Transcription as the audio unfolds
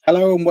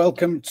Hello and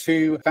welcome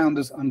to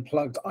Founders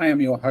Unplugged. I am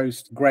your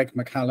host, Greg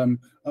McCallum,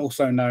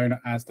 also known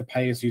as the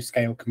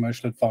Pay-As-You-Scale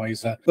Commercial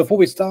Advisor. Before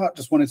we start,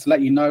 just wanted to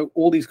let you know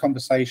all these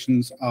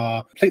conversations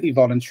are completely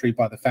voluntary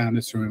by the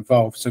founders who are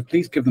involved, so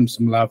please give them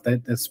some love. They're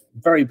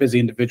very busy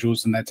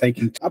individuals and they're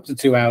taking up to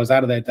 2 hours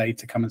out of their day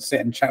to come and sit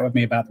and chat with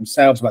me about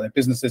themselves, about their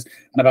businesses,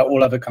 and about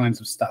all other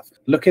kinds of stuff.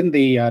 Look in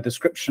the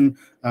description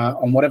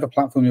on whatever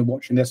platform you're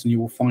watching this and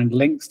you will find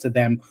links to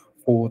them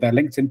for their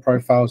LinkedIn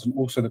profiles and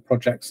also the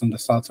projects and the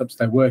startups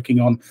they're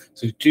working on.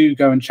 So do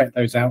go and check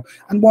those out.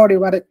 And while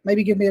you're at it,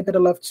 maybe give me a bit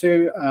of love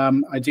too.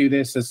 I do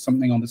this as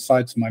something on the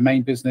side to my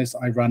main business.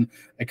 I run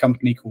a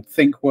company called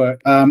ThinkWork.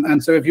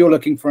 And so if you're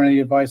looking for any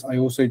advice, I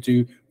also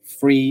do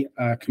free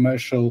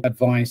commercial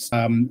advice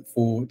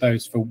for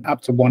those for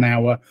up to 1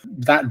 hour.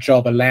 That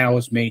job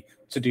allows me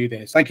to do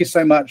this. Thank you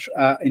so much.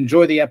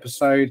 Enjoy the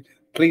episode.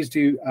 Please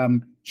do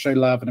show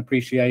love and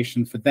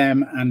appreciation for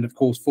them. And of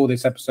course, for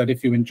this episode,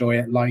 if you enjoy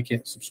it, like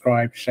it,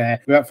 subscribe, share.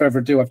 Without further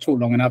ado, I've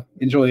talked long enough.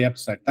 Enjoy the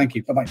episode. Thank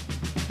you. Bye-bye.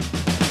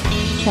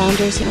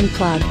 Founders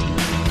Unplugged,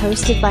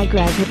 hosted by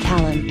Greg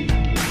McCallum.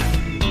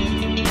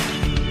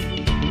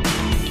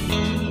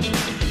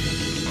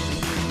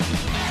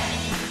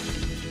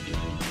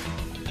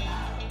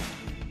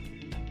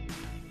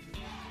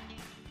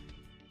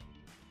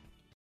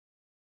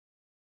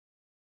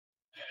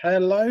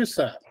 Hello,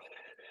 sir.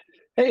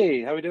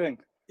 Hey, how are we doing?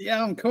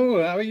 Yeah, I'm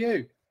cool. How are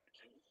you?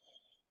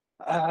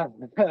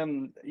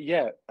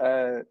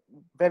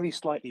 Very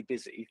slightly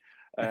busy.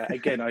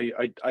 Again,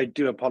 I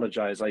do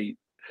apologize. I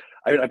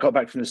got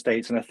back from the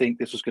States, and I think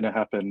this was going to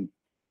happen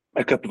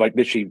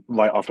literally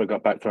right after I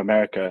got back from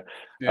America.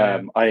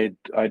 Yeah. I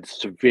had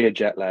severe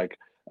jet lag,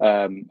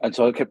 and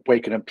so I kept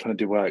waking up trying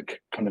to do work,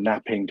 kind of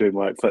napping, doing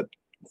work for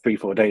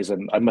 3-4 days,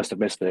 and I must have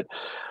missed it.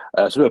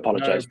 So I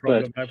apologize.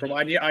 No problem.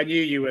 I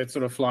knew you were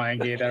sort of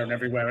flying here, there, and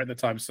everywhere at the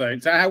time. So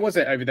how was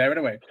it over there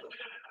anyway?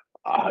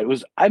 It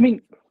was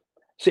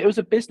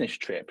a business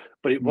trip,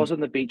 but it was on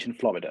the beach in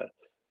Florida.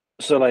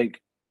 So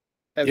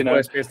There's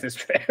worse business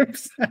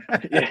trips.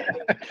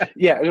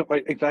 yeah,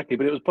 exactly.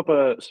 But it was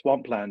proper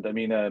swampland. I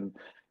mean, it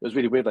was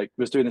really weird. Like,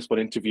 I was doing this one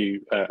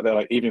interview,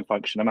 they're evening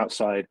function. I'm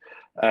outside,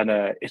 and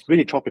it's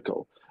really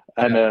tropical.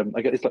 And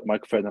I get this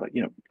microphone. They're like,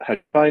 how do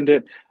you find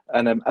it?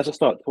 And as I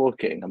start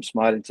talking, I'm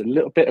smiling. It's a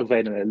little bit of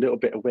rain and a little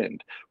bit of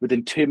wind.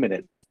 Within 2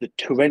 minutes, the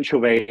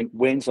torrential rain,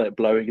 winds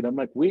blowing, and I'm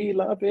like, we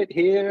love it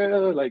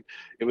here.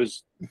 It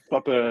was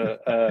proper.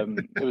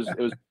 It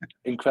was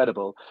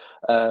incredible.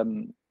 But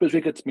it was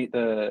really good to meet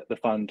the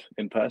fund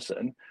in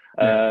person.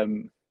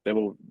 They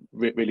were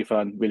really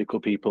fun, really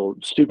cool people,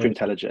 super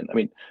intelligent. I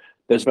mean,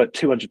 there's about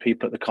 200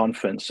 people at the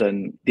conference,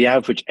 and the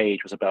average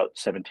age was about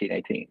 17,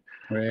 18.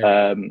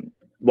 Really?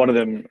 One of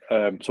them,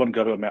 one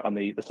girl who I met on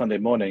the Sunday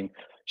morning,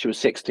 she was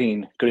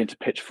 16, going to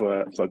pitch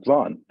for a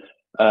grant,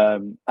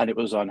 and it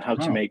was on how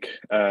to make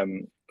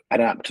an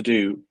app to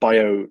do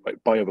bio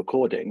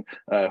recording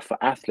for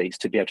athletes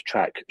to be able to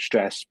track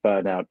stress,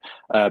 burnout,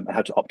 and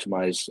how to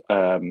optimize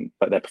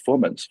their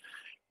performance.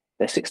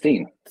 They're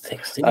 16.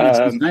 16. That's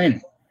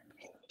insane.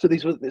 So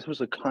this was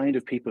the kind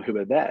of people who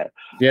were there.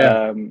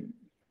 Yeah.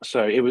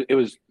 So it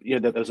was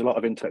there was a lot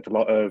of intellect, a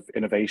lot of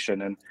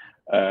innovation, and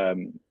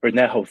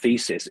their whole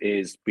thesis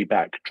is we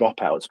back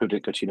dropouts who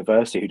didn't go to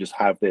university, who just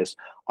have this,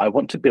 I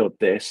want to build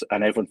this,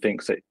 and everyone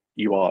thinks that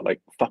you are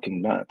fucking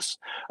nuts.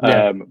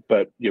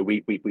 But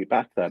we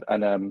back that.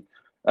 And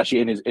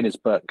actually in his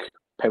book,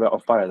 Payroll on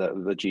Fire, the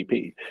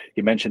GP,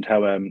 he mentioned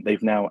how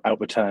they've now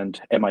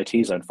outreturned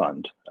MIT's own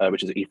fund,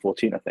 which is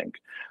E13, I think.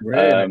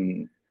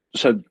 Really?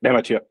 So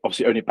MIT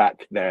obviously only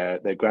back their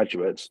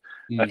graduates.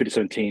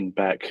 2017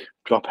 back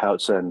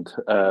dropouts and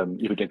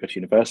you who didn't go to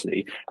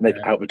university, and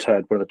they've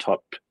outreturned one of the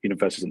top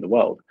universities in the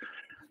world.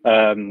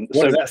 What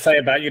does that say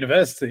about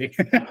university?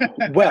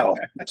 Well,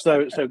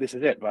 so this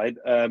is it, right?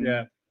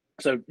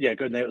 So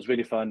going there, it was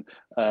really fun.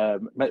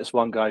 Met this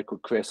one guy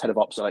called Chris, head of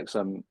ops at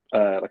some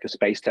a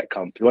space tech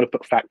company. We want to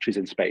put factories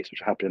in space,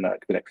 which will happen in the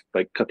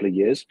next couple of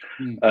years.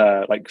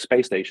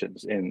 Space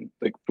stations in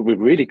we're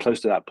really close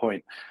to that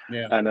point.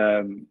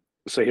 And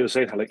so he was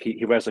saying how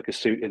he wears a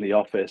suit in the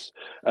office,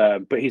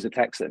 but he's a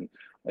Texan.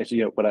 And so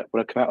when I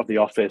come out of the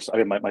office, I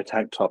mean my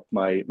tank top,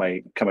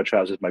 my camo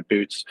trousers, my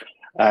boots,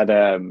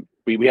 and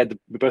we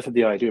both had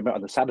the idea. We met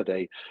on the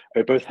Saturday.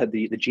 We both had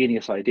the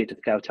genius idea to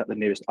scout out the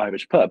nearest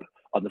Irish pub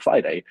on the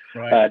Friday.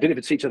 Right. Didn't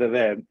even see each other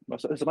there. I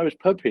was like, "There's an Irish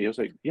pub here." I was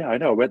like, "Yeah, I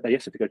know. I went there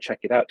yesterday to go check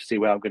it out to see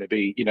where I'm going to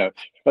be."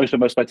 Most of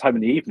my time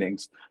in the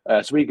evenings.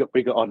 So we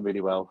got on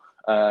really well.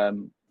 They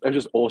were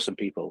just awesome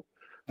people.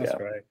 That's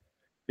great.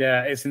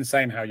 Yeah, it's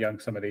insane how young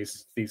some of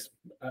these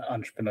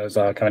entrepreneurs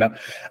are coming up.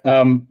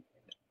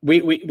 We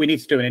need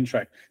to do an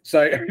intro.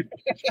 So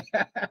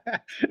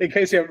in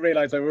case you haven't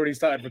realized, I've already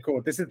started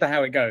record. This is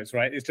how it goes,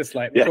 right? It's just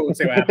record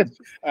 2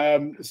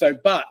 hours.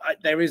 But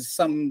there is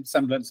some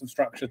semblance of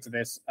structure to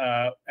this.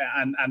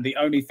 And the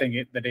only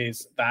thing that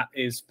is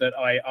that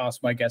I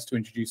ask my guests to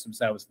introduce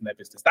themselves and their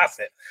business. That's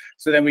it.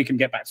 So then we can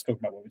get back to talking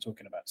about what we're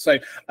talking about. So,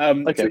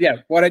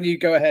 so why don't you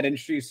go ahead and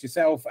introduce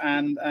yourself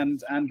and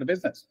the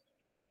business?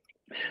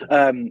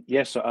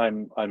 Yes, so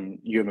I'm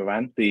Ewan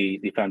Moran,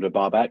 the founder of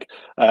Barback.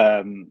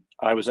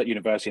 I was at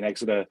university in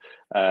Exeter.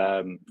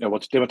 I didn't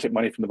want to take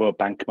money from the World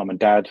Bank, mum and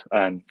dad,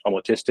 and I'm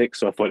autistic.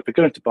 So I thought if we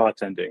go into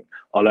bartending,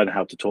 I'll learn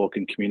how to talk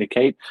and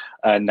communicate.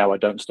 And now I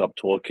don't stop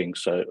talking.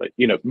 So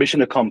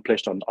mission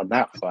accomplished on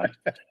that front.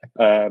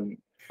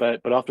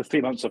 But after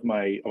 3 months of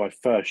my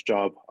first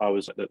job, I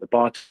was at the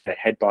bar,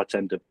 head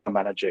bartender,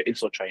 manager,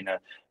 install trainer,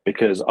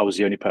 because I was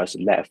the only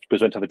person left. Because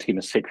we went to have a team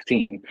of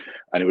 16,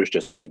 and it was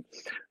just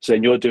so.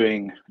 Then you're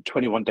doing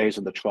 21 days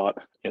on the trot,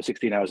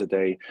 16 hours a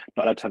day,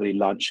 not allowed to have any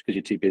lunch because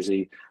you're too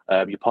busy.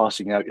 You're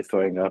passing out, you're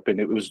throwing up, and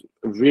it was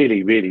a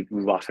really, really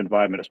rough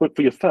environment. It's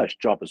for your first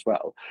job as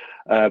well.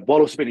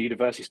 While also being a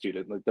university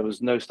student, like, there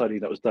was no study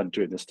that was done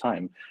during this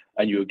time,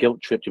 and you were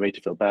guilt tripped. You made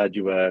to feel bad.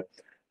 You were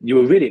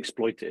really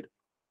exploited.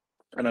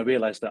 And I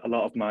realized that a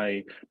lot of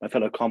my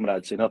fellow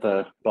comrades in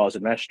other bars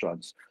and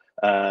restaurants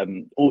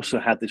also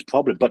had this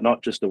problem, but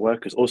not just the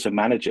workers, also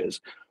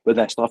managers, where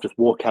their staff just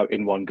walk out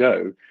in one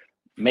go,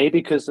 maybe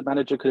because the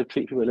manager could have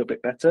treated people a little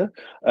bit better,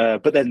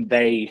 but then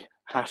they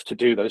have to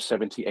do those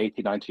 70,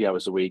 80, 90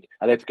 hours a week,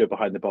 and they have to go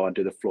behind the bar and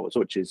do the floors,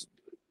 which is,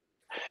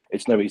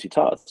 it's no easy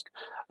task.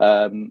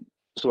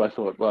 So I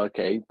thought, well,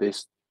 okay,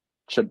 this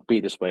shouldn't be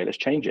this way, let's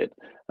change it.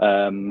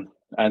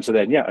 And so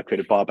then, yeah, I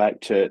created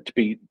Barback to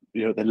be,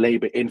 the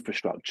labor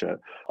infrastructure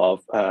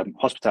of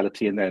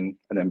hospitality and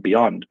then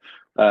beyond.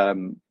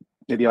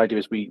 The idea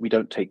is we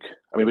don't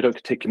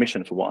take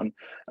commission for one.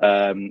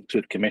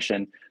 To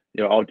commission,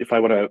 if I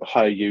want to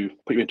hire you,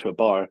 put you into a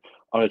bar,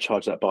 I'm going to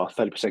charge that bar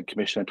 30%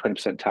 commission and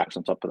 20% tax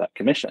on top of that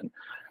commission.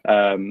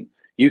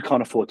 You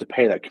can't afford to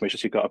pay that commission,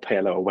 so you've got to pay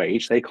a lower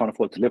wage. They can't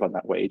afford to live on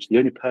that wage. The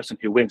only person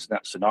who wins in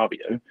that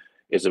scenario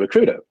is the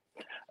recruiter.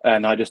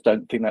 And I just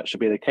don't think that should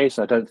be the case.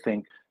 I don't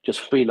think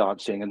just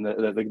freelancing and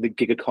the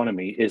gig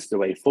economy is the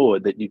way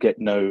forward, that you get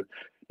no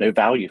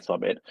value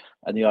from it.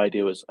 And the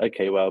idea was,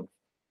 okay, well,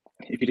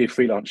 if you do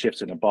freelance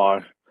shifts in a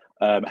bar,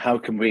 how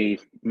can we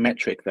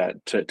metric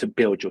that to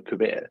build your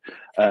career?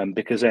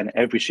 Because then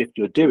every shift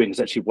you're doing is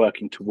actually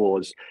working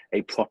towards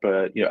a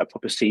proper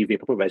CV, a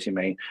proper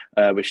resume,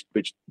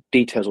 which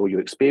details all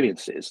your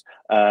experiences.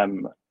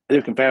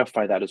 You can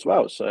verify that as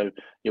well. So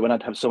when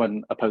I'd have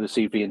someone upload a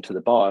CV into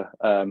the bar,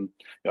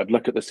 I'd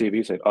look at the CV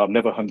and say, oh, I'm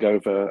never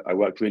hungover, I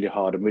worked really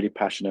hard, I'm really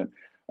passionate.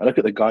 I look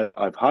at the guy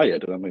I've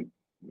hired and I'm like,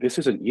 this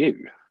isn't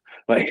you.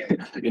 Like,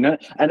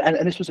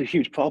 and this was a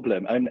huge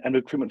problem. And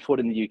recruitment fraud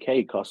in the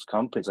UK costs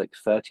companies like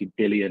 £30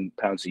 billion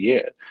a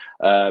year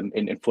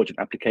in fraudulent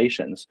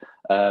applications.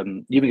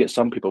 You even get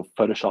some people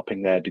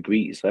photoshopping their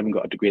degrees. They haven't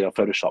got a degree, they'll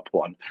Photoshop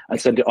one and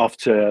send it off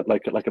to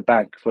like a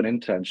bank for an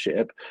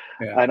internship.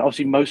 Yeah. And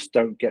obviously most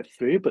don't get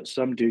through, but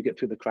some do get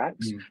through the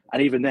cracks.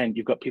 And even then,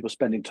 you've got people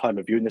spending time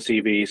reviewing the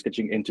CVs,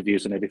 scheduling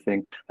interviews and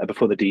everything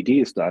before the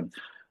DD is done.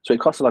 So it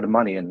costs a lot of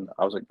money, and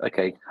I was like,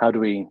 okay, how do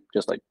we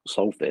just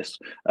solve this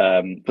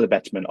for the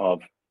betterment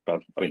of? Well,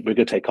 I mean, we're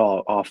going to take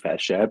our fair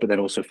share, but then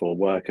also for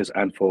workers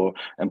and for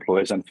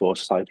employers and for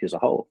society as a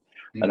whole.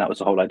 And that was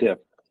the whole idea.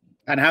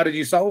 And how did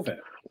you solve it?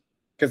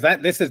 Because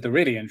this is the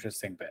really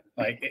interesting bit.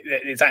 Like,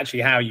 it's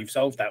actually how you've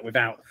solved that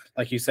without,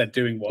 like you said,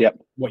 doing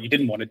what you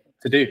didn't want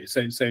to do.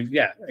 So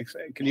yeah,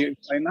 can you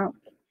explain that?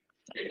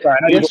 Right,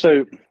 I know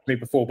so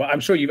before, but I'm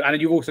sure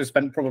you've also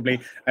spent probably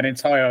an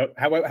entire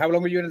how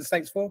long were you in the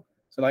States for?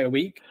 So like a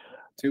week,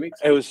 2 weeks?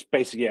 It was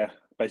basically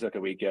like a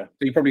week, yeah.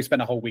 So you probably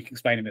spent a whole week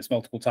explaining this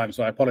multiple times,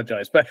 so I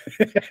apologize. But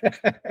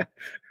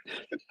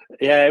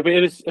yeah,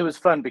 it was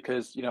fun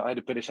because I had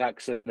a British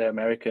accent, they're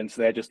American,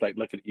 so they're just like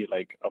looking at you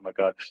like, oh my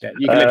god. Yeah,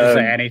 you can literally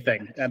say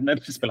anything and then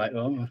just be like,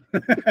 oh.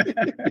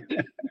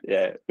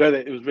 Yeah, no,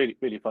 it was really,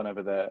 really fun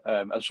over there.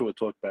 I'm sure we'll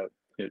talk about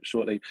it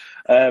shortly.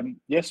 So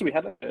we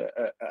had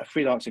a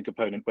freelancing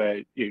component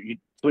where you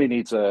really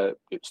need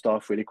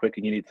staff really quick,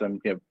 and you need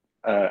them,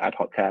 ad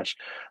hoc cash.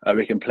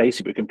 We can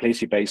place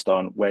you based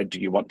on where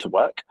do you want to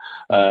work.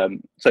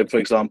 So for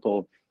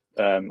example,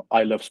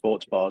 I love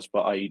sports bars,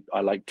 but I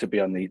like to be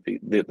on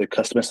the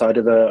customer side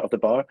of the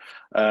bar.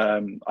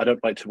 I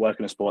don't like to work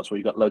in a sports where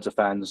you've got loads of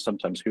fans,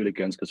 sometimes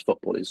hooligans, because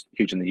football is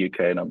huge in the UK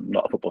and I'm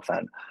not a football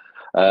fan.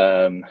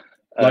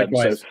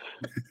 Likewise.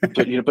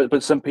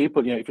 But some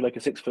people, if you're like a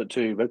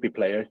 6'2" rugby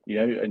player,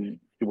 and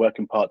you're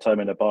working part-time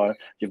in a bar,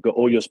 you've got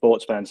all your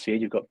sports fans here,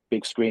 you've got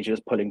big screens, you're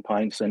just pulling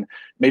pints, and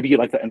maybe you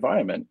like that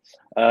environment.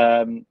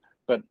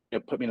 But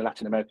put me in a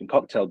Latin American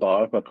cocktail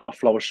bar, I've got a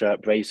flower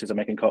shirt, braces, I'm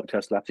making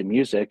cocktails, Latin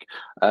music.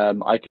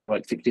 I can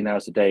work 16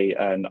 hours a day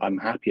and I'm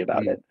happy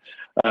about it.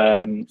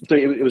 So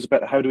it was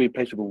about how do we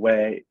place people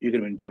where you're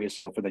going to enjoy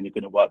yourself and then you're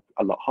going to work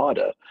a lot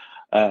harder.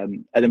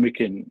 And then we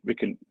can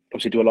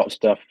obviously do a lot of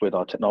stuff with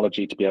our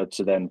technology to be able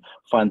to then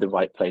find the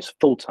right place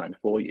full-time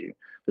for you.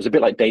 It's a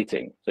bit like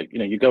dating. So,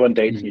 you go on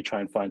dates and you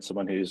try and find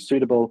someone who's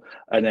suitable,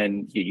 and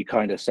then you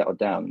kind of settle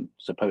down,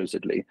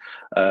 supposedly.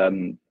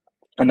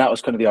 And that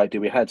was kind of the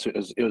idea we had. So it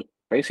was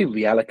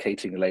basically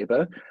reallocating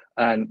labor.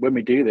 And when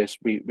we do this,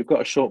 we've got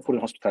a shortfall in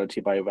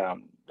hospitality by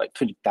around like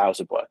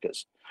 20,000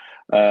 workers,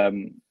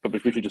 but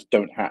which we just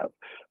don't have.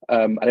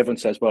 And everyone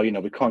says, well,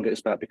 we can't get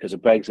this back because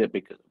of Brexit,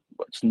 because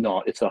it's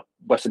not. It's a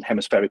Western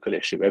hemispherical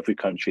issue. Every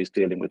country is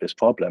dealing with this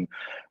problem.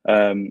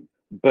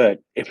 But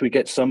if we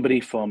get somebody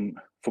from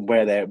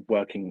where they're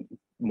working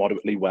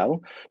moderately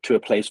well to a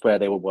place where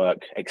they will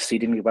work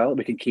exceedingly well,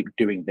 we can keep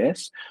doing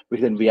this. We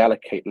can then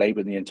reallocate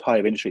labor in the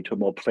entire industry to a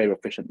more labor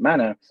efficient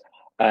manner,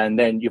 and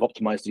then you've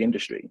optimized the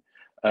industry.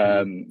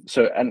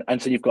 So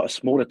you've got a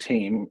smaller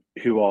team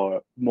who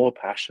are more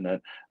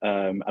passionate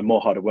and more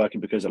harder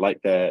working because they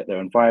like their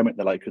environment,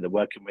 they like who they're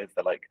working with,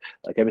 they like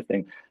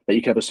everything. That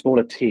you can have a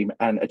smaller team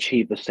and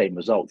achieve the same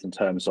results in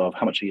terms of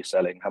how much are you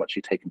selling, how much are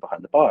you taking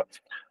behind the bar.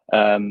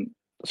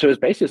 So it's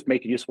basically just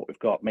making use of what we've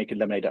got, making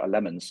lemonade out of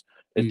lemons.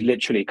 It's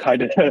literally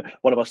kind of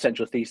one of our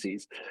central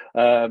theses.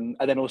 And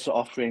then also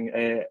offering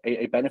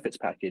a benefits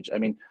package. I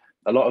mean,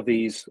 a lot of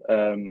these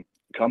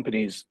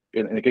companies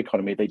in the gig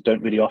economy, they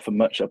don't really offer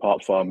much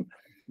apart from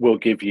we'll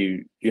give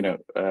you,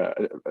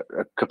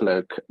 a couple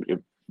of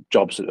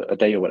jobs a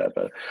day or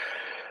whatever.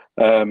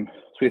 So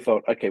we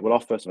thought, okay, we'll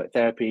offer some like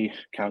therapy,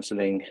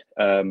 counselling,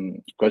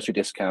 grocery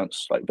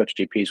discounts, like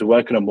virtual GPs. We're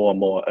working on more and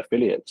more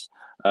affiliates,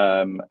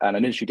 and an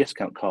industry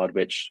discount card,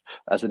 which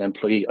as an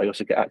employee I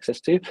also get access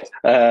to.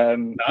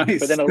 Nice.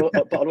 But then I'll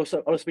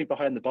also be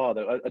behind the bar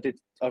though.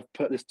 I've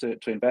put this to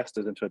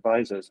investors and to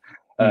advisors.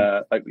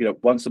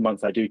 Once a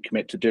month I do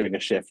commit to doing a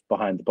shift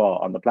behind the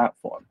bar on the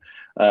platform.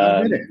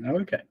 Really?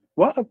 Okay.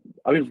 Well,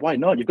 I mean, why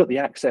not? You've got the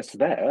access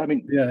there. I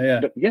mean,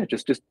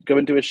 just go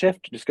and do a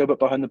shift. Just go back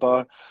behind the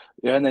bar,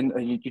 and then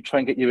you try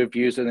and get your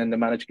reviews, and then the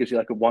manager gives you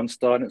like a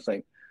 1-star, and it's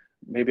like,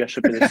 maybe I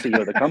should be the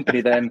CEO of the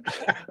company then.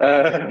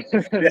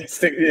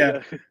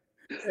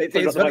 It's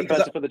not the right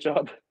person for the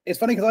job. It's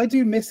funny because I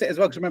do miss it as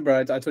well. Because remember,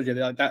 I told you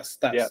that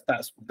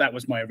that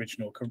was my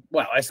original.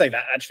 Well, I say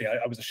that actually,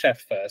 I was a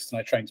chef first, and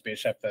I trained to be a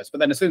chef first. But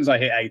then as soon as I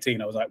hit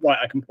 18, I was like, right,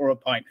 I can pour a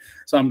pint,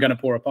 so I'm going to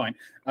pour a pint.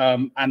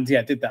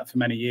 Did that for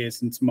many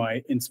years into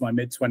my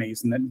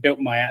mid-20s, and then built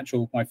my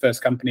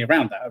first company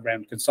around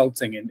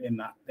consulting in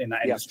that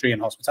industry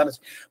and hospitality.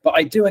 But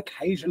I do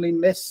occasionally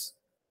miss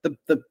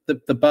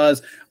the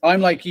buzz.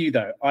 I'm like you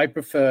though. I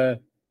prefer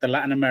the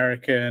Latin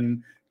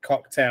American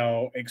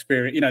cocktail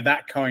experience,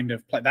 that kind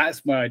of place.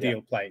 That's my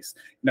ideal place,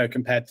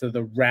 compared to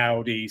the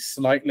rowdy,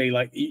 slightly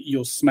like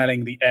you're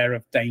smelling the air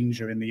of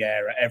danger in the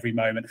air at every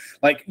moment.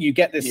 Like you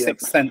get this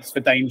sixth sense for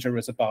danger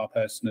as a bar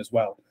person as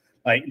well.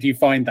 Like, do you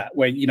find that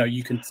where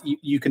you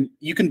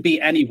can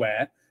be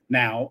anywhere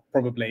now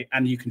probably,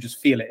 and you can just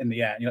feel it in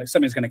the air? You're like,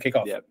 something's going to kick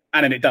off,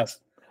 and then it does.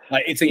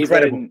 Like, it's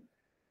incredible.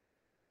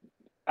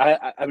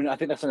 I mean, I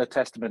think that's a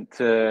testament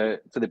to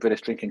the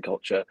British drinking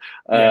culture,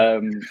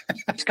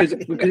 because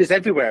it's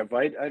everywhere,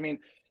 right? I mean,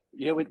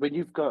 when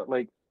you've got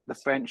like the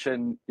French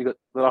and you've got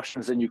the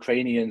Russians and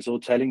Ukrainians all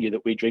telling you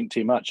that we drink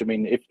too much. I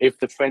mean, if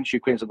the French,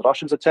 Ukrainians, and the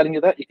Russians are telling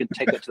you that, you can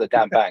take that to the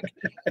damn bank.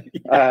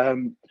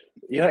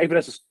 Even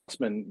as a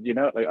Scotsman,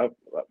 like I've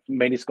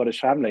mainly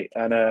Scottish family,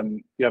 and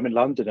I'm in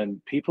London,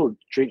 and people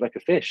drink like a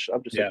fish.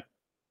 I'm just like,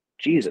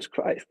 Jesus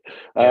Christ.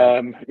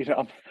 I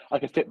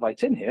can fit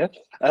right in here,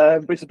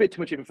 but it's a bit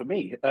too much even for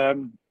me.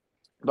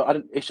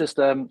 But it's just,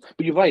 but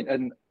you're right.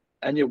 And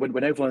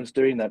when everyone's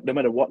doing that, no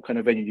matter what kind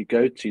of venue you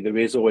go to, there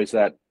is always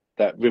that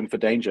room for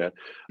danger.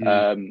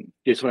 Someone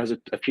has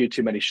a few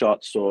too many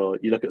shots, or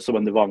you look at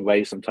someone the wrong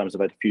way. Sometimes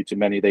they've had a few too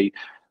many. They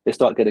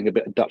start getting a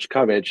bit of Dutch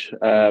courage,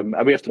 and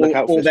we have to look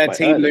out for all their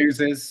team early.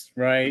 Loses,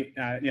 right?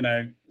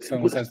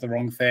 Someone says the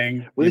wrong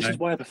thing. Well, this is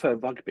why I prefer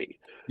rugby.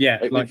 Yeah,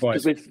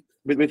 likewise.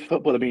 With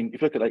football, I mean,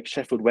 if you look at like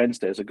Sheffield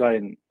Wednesday, there's a guy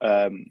in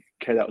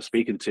Kerry that I was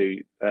speaking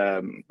to,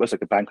 was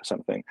like a bank or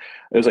something.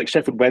 It was like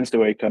Sheffield Wednesday,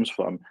 where he comes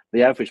from.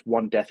 They average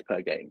 1 death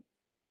per game.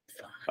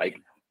 Like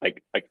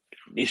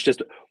it's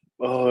just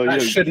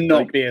that should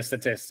not be a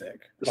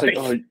statistic. It's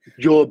like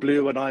you're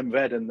blue and I'm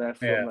red, and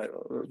therefore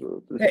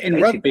in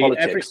rugby,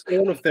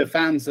 all of the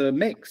fans are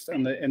mixed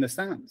in the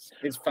stands.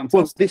 It's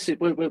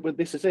fantastic. Well,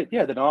 this is it.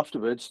 Yeah. Then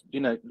afterwards,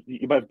 you might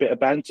have a bit of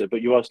banter,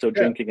 but you are still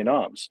drinking in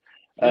arms.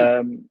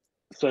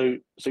 So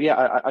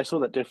I saw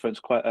that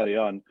difference quite early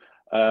on.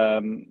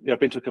 I've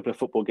been to a couple of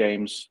football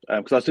games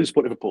because I still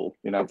support Liverpool.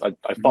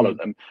 I follow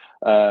them.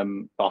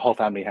 Our whole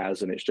family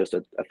has, and it's just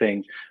a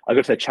thing. I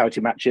go to their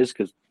charity matches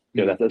because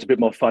that's a bit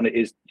more fun. It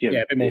is,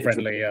 a bit more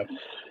friendly.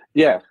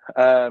 But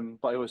I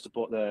always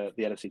support the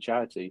LFC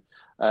charity.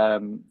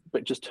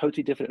 But just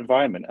totally different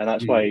environment, and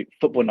that's why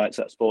football nights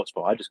at sports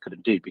bar I just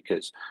couldn't do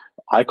because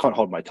I can't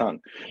hold my tongue.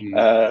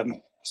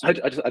 So I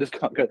just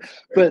can't go.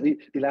 But the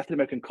Latin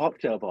American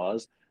cocktail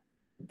bars,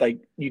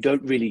 like, you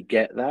don't really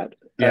get that.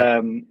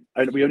 And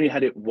we only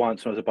had it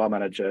once when I was a bar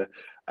manager,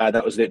 and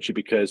that was literally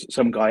because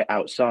some guy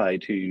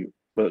outside who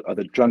was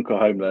either drunk or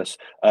homeless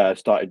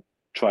started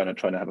trying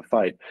to have a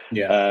fight.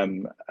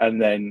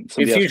 And then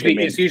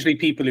it's usually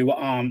people who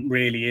aren't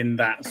really in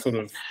that sort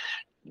of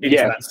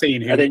that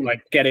scene, who then,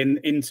 like, get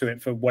into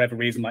it for whatever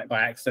reason, like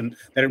by accident.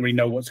 They don't really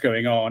know what's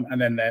going on, and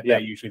then they're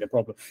usually the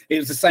problem. It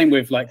was the same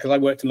with, like, because I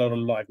worked in a lot of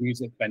live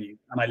music venues,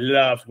 and I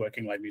loved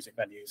working live music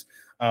venues.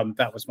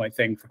 That was my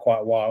thing for quite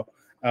a while.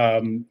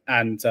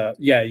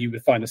 Yeah, you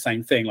would find the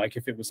same thing. Like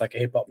if it was like a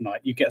hip hop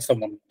night, you get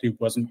someone who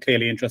wasn't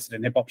clearly interested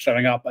in hip hop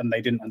showing up and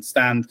they didn't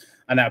understand,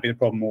 and that'd be the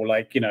problem. Or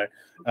like, a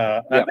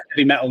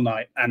heavy metal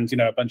night, and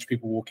a bunch of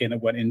people walk in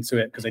and went into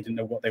it because they didn't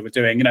know what they were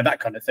doing, that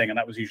kind of thing, and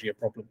that was usually a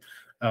problem.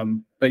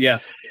 But yeah,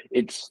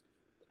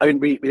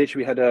 we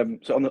literally had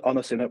so on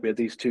the stand-up, we had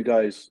these two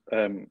guys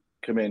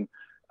come in,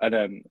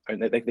 and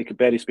they could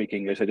barely speak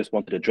English. They just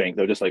wanted a drink.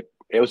 They were just like,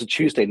 it was a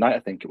Tuesday night, I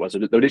think it was. They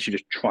were literally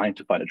just trying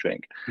to find a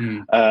drink.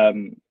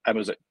 And it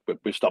was like,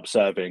 we've stopped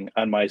serving.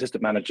 And my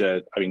assistant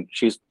manager,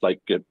 she's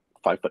like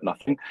 5 foot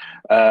nothing.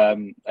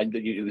 And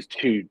there's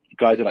two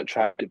guys in like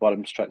tracksuit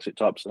bottoms, tracksuit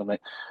tops, and I'm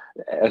like,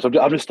 so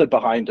I'm just stood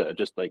behind her,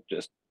 just to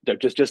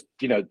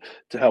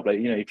help. Like,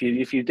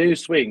 if you do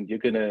swing, you're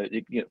gonna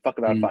fuck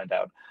around and find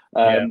out.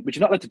 Which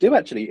you're not allowed to do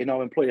actually in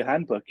our employer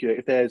handbook.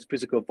 If there's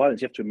physical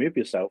violence, you have to remove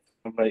yourself.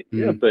 I'm like,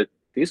 yeah, but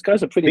these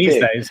guys are pretty these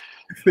big.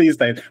 These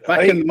days.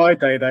 Back in my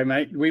day, though,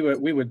 mate, we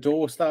were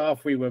door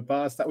staff, we were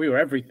bar staff, we were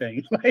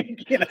everything.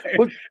 Like,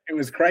 it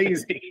was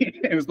crazy.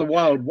 It was the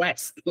Wild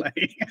West.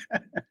 Like,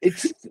 I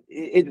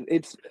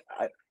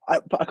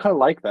kind of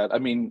like that.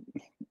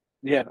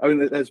 Yeah,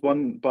 there's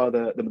one bar,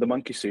 the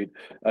Monkey Suit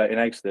in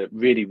Exeter,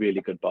 really,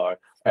 really good bar.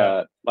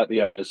 Like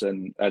the others,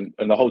 and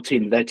the whole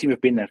team, their team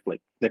have been there for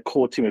their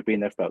core team have been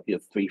there for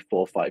about 3,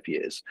 4, 5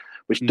 years,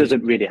 which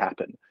doesn't really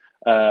happen.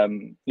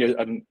 They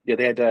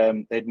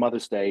had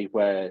Mother's Day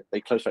where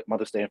they closed like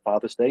Mother's Day and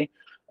Father's Day,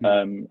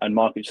 and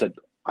Mark said,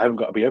 I haven't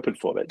got to be open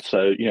for it,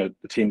 so the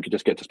team could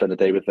just get to spend the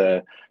day with their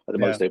at the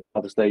Mother's Day,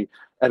 Father's Day.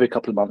 Every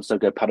couple of months they'll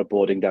go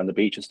paddleboarding down the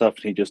beach and stuff,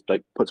 and he just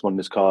like puts them on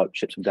his car,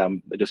 ships them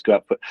down. They just go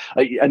out for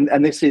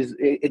and this is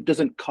it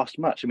doesn't cost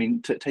much.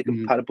 To take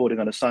them paddleboarding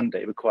on a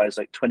Sunday requires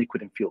like 20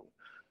 quid in fuel,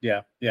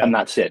 and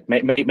that's it.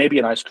 Maybe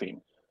an ice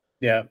cream,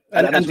 and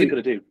that's what you got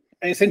to do.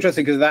 It's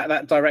interesting because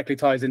that directly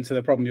ties into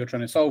the problem you're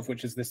trying to solve,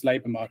 which is this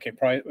labor market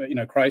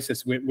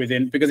crisis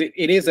within, because it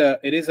is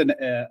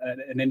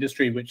an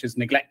industry which is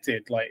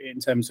neglected, like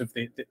in terms of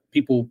the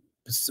people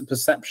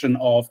perception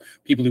of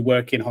people who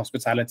work in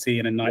hospitality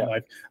and in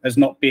nightlife as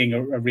not being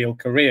a real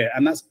career,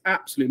 and that's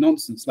absolute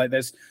nonsense. Like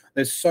there's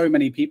so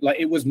many people, like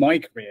it was my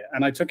career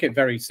and I took it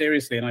very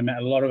seriously, and I met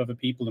a lot of other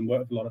people and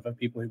worked with a lot of other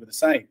people who were the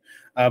same,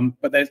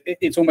 but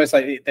it's almost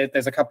like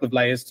there's a couple of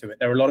layers to it.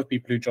 There are a lot of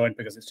people who join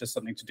because it's just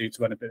something to do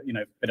to earn a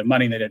bit of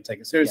money, and they don't take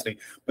it seriously,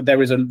 but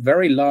there is a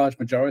very large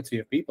majority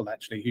of people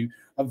actually who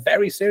are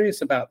very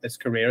serious about this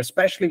career,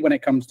 especially when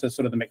it comes to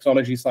sort of the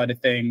mixology side of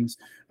things,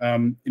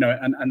 and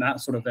that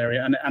sort of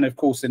area, and of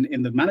course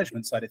in the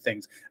management side of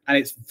things. And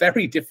it's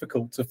very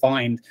difficult to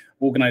find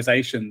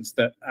organizations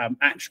that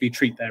actually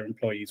treat their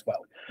employees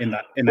well in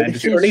that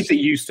industry, or at least it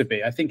used to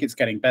be. I think it's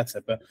getting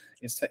better, but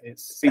it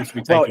seems to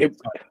be taking time.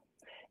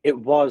 It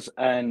was,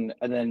 and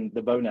then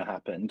the Rona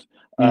happened,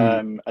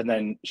 and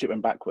then shit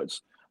went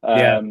backwards.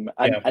 And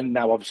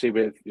now obviously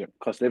with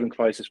cost of living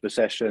crisis,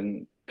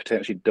 recession,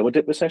 potentially double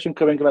dip recession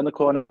coming around the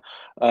corner,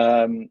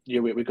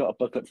 we've got a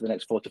bucket for the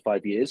next 4 to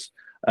 5 years,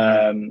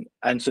 and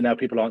so now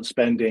people aren't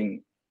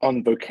spending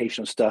on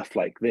vocational stuff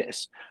like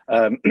this.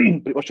 But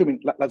what's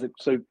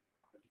so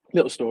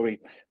little story.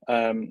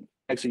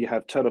 Actually, you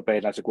have Turtle Bay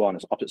and Las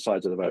Iguanas, opposite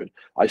sides of the road.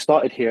 I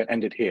started here and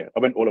ended here.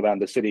 I went all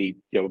around the city,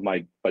 with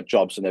my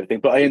jobs and everything,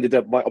 but I ended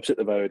up right opposite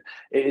the road.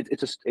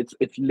 It's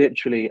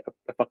literally a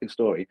fucking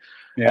story.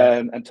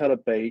 And Turtle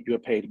Bay, you were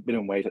paid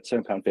minimum wage at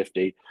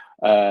 £7.50.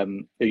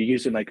 You're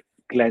using like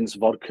Glen's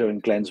vodka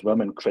and Glen's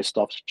rum and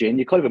Christoph's gin.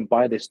 You can't even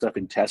buy this stuff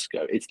in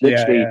Tesco. It's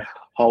literally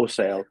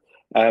wholesale.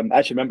 I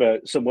actually remember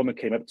some woman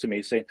came up to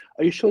me saying,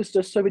 "Are you sure it's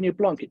just Sauvignon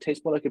Blanc? It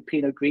tastes more like a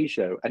Pinot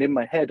Grigio." And in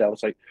my head, I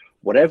was like,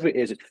 "Whatever it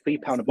is, it's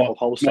 £3 a bottle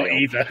wholesale." Not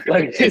either.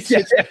 Like,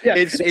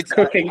 it's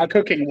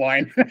cooking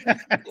wine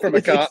from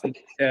a carton.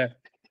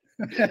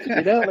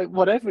 Like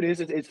whatever it is,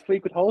 it's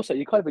 £3 wholesale.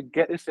 You can't even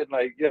get this in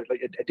like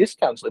a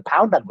discount. So the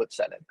Poundland would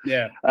sell it.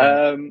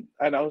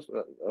 And I was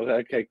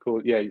like, okay,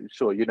 cool, yeah,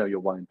 sure, your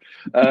wine.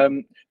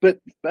 But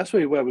that's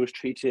really where we was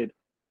treated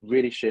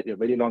really shit,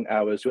 really long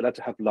hours. You're allowed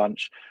to have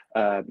lunch.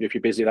 If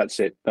you're busy, that's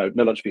it.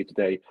 No lunch for you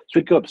today. So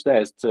we'd go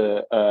upstairs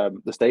to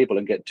the stable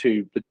and get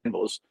 2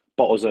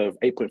 bottles of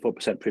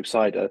 8.4% proof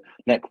cider,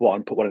 neck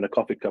one, put one in a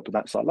coffee cup, and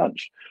that's our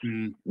lunch.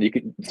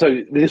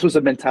 So this was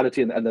a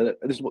mentality, and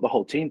this is what the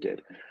whole team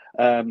did.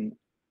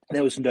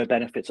 There was no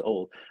benefits at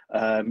all.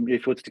 If you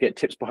wanted to get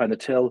tips behind the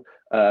till,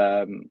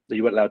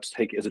 you weren't allowed to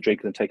take it as a drink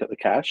and then take up the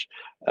cash.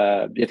 You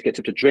had to get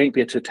tips to drink, but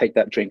you had to take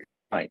that drink.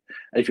 Right.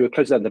 And if you were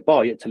closing down the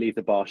bar, you had to leave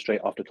the bar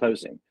straight after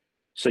closing,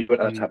 so you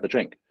weren't allowed to have the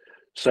drink.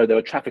 So they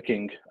were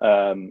trafficking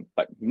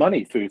like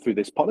money through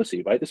this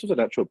policy, right? This was an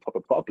actual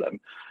proper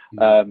problem.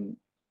 But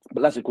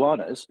Las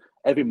Iguanas,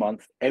 every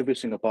month, every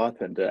single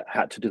bartender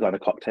had to design a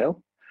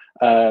cocktail,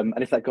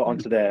 and if that got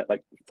onto their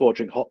like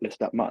 4-drink hot list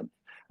that month,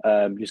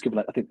 you was given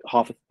I think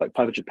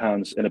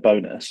 £500 in a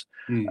bonus,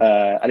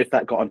 and if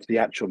that got onto the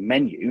actual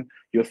menu,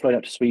 you were flown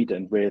out to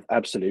Sweden with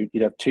Absolute.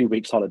 You'd have 2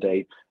 weeks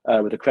holiday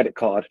with a credit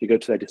card. You go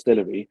to their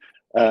distillery,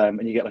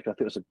 and you get like I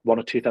think it was a £1,000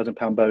 or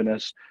 £2,000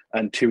 bonus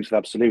and 2 weeks of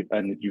Absolute,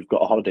 and you've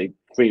got a holiday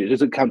free. It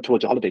doesn't count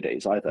towards your holiday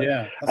days either.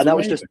 Yeah, and that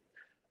was just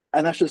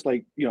and that's just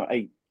like, you know,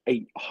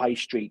 a high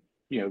street,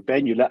 you know,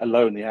 venue, let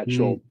alone the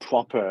actual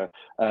proper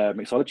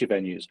mixology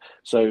venues.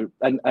 So,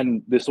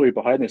 and the story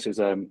behind this is,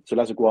 so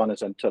Las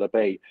Iguanas and Turtle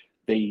Bay,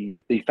 the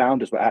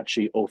founders were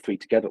actually all three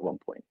together at one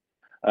point.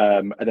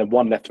 And then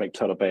one left to make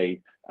Turtle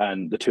Bay,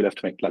 and the two left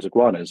to make Las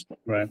Iguanas.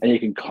 Right. And you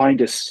can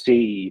kind of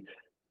see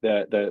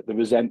the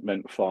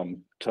resentment from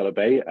Turtle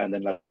Bay and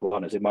then Las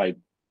Iguanas in my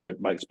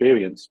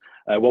experience.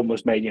 One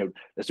was made, you know,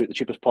 let's do it the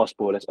cheapest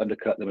possible, let's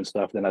undercut them and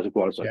stuff. And then Las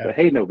Iguanas like, but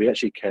hey, no, we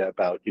actually care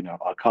about, you know,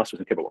 our customers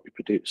and care about what we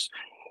produce.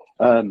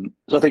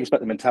 So I think it's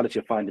about the mentality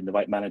of finding the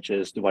right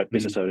managers, the right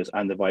business owners,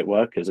 and the right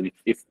workers. And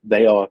if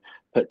they are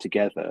put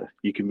together,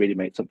 you can really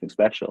make something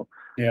special.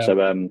 Yeah.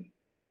 So,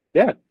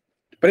 yeah.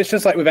 But it's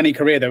just like with any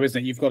career, though,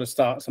 isn't it? You've got to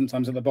start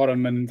sometimes at the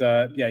bottom, and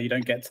yeah, you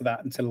don't get to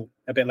that until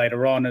a bit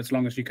later on. As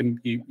long as you can,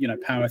 you know,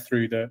 power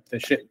through the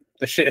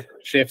shit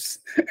shifts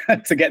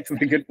to get to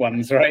the good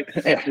ones, right?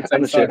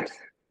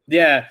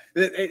 Yeah,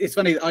 it's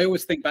funny. I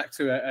always think back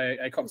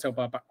to a cocktail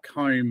bar back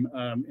home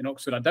in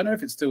Oxford. I don't know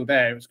if it's still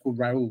there. It was called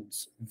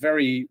Raoul's.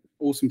 Very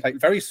awesome place.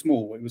 Very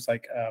small. It was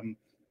like I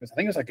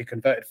think it was like a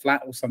converted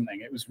flat or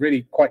something. It was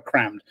really quite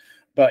crammed.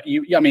 But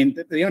I mean,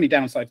 the only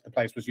downside to the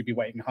place was you'd be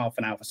waiting half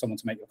an hour for someone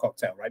to make your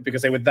cocktail, right?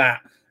 Because they were that,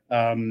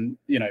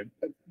 you know,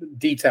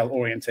 detail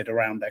oriented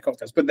around their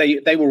cocktails. But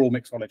they were all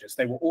mixologists.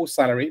 They were all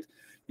salaried,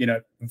 you know,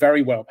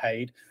 very well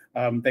paid.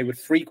 They would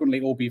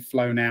frequently all be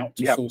flown out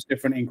to source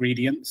different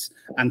ingredients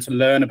and to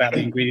learn about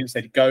the ingredients.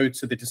 They'd go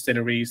to the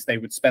distilleries. They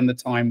would spend the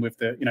time with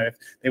the, you know, if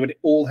they would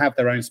all have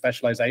their own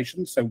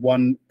specializations. So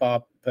one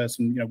bar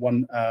person, you know,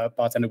 one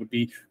bartender would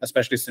be a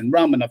specialist in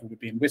rum, another would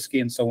be in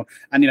whiskey, and so on.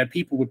 And, you know,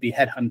 people would be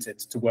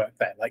headhunted to work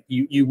there. Like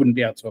you wouldn't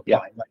be able to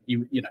apply. Like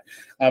you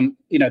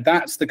know,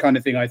 that's the kind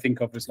of thing I think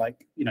of as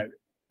like, you know,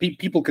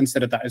 people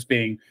consider that as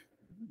being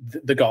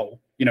the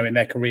goal, you know, in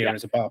their career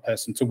as a bar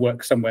person, to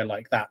work somewhere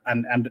like that.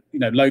 And you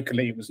know,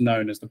 locally it was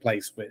known as the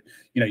place where,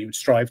 you know, you would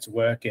strive to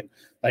work in.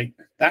 Like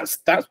that's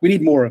we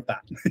need more of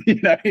that. You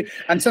know,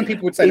 and some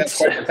people would say that's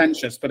quite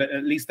pretentious, but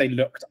at least they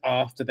looked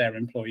after their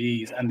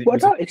employees, and it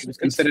was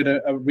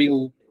considered a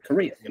real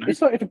career. You know, it's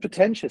not even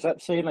pretentious.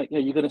 That's saying like, you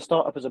know, you're going to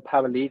start up as a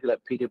paralegal at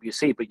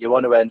PwC, but you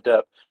want to end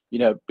up, you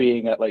know,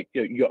 being at like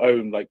your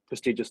own like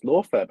prestigious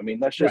law firm. I mean,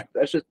 that's just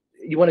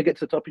you want to get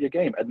to the top of your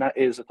game, and that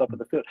is the top of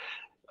the field.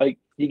 Like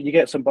you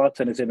get some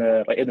bartenders in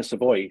the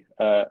Savoy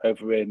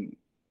over in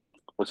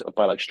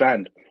by like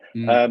Strand,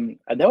 and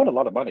they're on a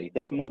lot of money.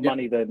 They're more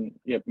money than,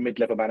 you know,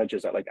 mid-level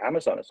managers at like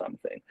Amazon or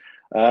something.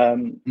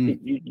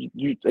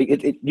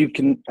 You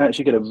can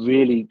actually get a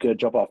really good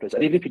job after this,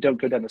 and even if you don't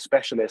go down the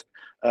specialist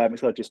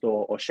mixologist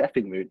or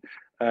chefing route,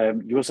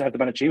 you also have the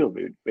managerial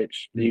route,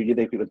 which you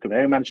become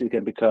a manager. You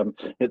can become.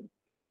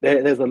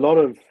 There's a lot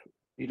of,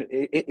 you know,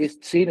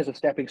 it's seen as a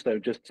stepping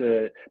stone just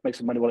to make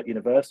some money while at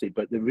university,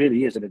 but there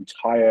really is an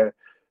entire.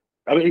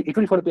 I mean, if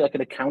you want to be like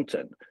an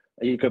accountant,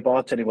 and you go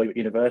bartending while you're at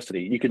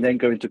university, you can then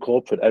go into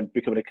corporate and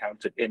become an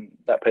accountant in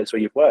that place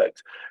where you've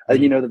worked,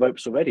 and you know the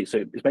ropes already.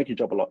 So it's making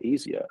your job a lot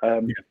easier.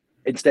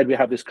 Instead, we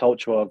have this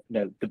culture of, you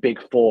know, the big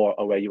four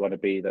are where you want to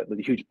be, the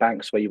huge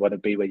banks where you want to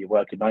be, where you're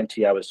working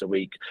 90 hours a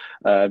week,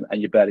 and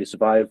you're barely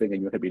surviving,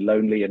 and you're going to be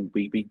lonely, and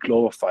we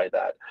glorify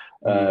that,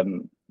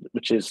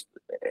 which is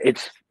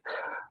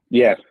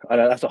yeah, I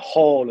know that's a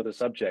whole other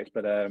subject,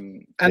 but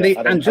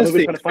just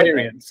the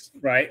experience,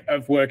 right,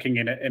 of working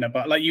in a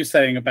bar, like you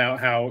saying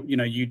about how, you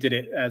know, you did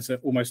it as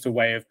almost a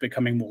way of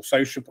becoming more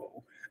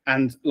sociable.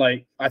 And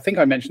like, I think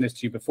I mentioned this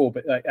to you before,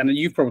 but like, and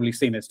you've probably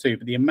seen this too,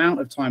 but the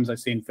amount of times I've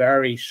seen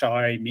very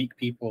shy, meek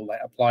people like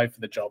apply for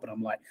the job, and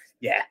I'm like,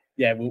 yeah,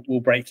 we'll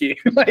break you.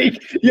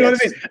 Like, you know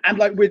what I mean? And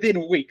like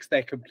within weeks,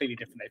 they're completely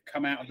different. They've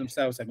come out of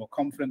themselves. They're more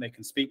confident. They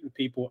can speak with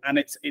people, and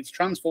it's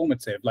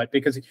transformative. Like,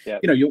 because you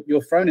know,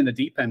 you're thrown in the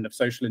deep end of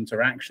social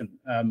interaction,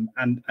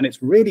 and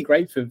it's really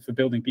great for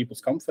building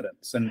people's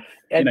confidence and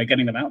you know,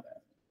 getting them out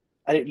there.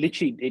 And it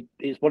literally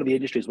it's one of the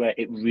industries where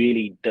it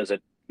really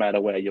doesn't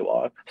matter where you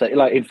are. So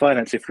like in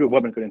finance, if you're a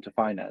woman going into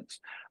finance,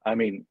 I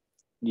mean,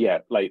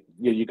 like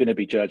you're going to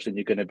be judged, and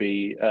you're going to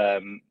be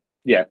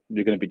you're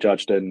going to be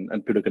judged, and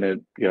people are going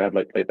to, you know, have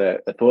like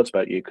their thoughts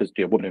about you because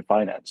you're a woman in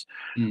finance.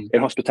 In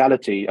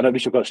hospitality, and at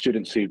least I've got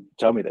students who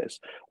tell me this,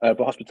 but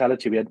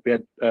hospitality, we had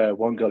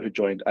one girl who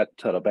joined at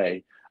Turtle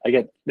Bay,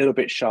 again, a little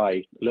bit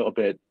shy, a little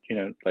bit, you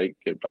know, like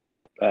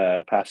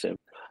passive.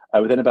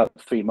 Within about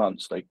 3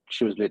 months, like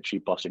she was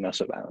literally bossing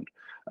us around.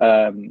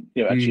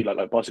 You know, actually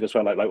like bossing us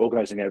around, like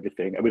organizing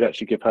everything, and we'd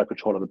actually give her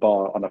control of the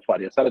bar on a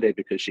Friday or Saturday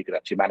because she could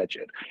actually manage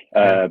it.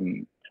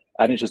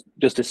 And it's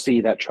just to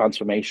see that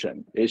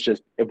transformation. It's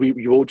just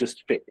you all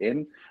just fit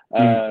in,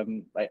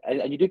 and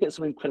you do get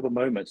some incredible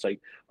moments. Like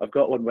I've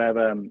got one where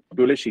we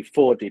were literally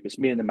 4 deep. It's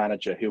me and the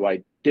manager, who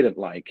I didn't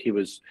like. He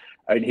was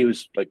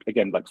like,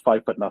 again, like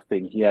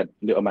 5'0". He had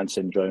little man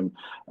syndrome.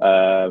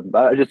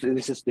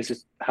 This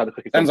is how the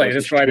cookie sounds like you're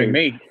describing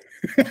me.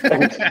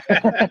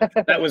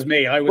 That was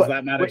me. I was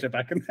that manager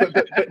back in.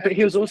 But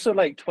he was also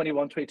like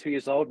 21, 22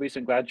 years old,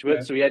 recent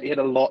graduate, so he had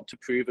a lot to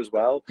prove as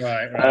well.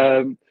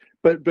 Right.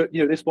 but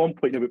you know, this one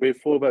point, you know, we're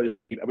four of us,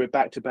 and we're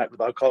back to back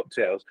with our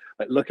cocktails,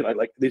 like looking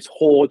like these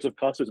hordes of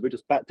customers. We're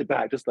just back to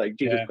back, just like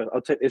Jesus Christ,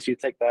 I'll take this, you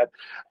take that,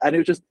 and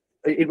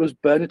it was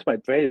burned into my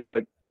brain,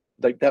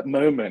 like that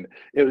moment.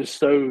 It was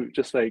so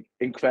just like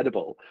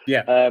incredible.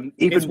 Yeah.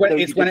 Even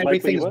it's when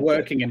everything's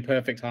working in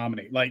perfect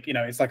harmony. Like, you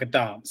know, it's like a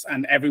dance,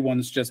 and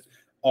everyone's just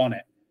on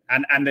it.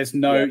 And there's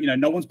no, you know,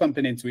 no one's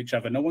bumping into each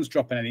other, no one's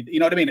dropping anything.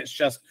 You know what I mean? It's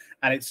just,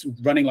 and it's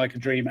running like a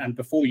dream. And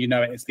before you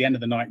know it, it's the end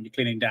of the night, and you're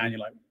cleaning down. You're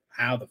like,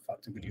 how the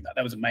fuck did we do that?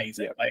 That was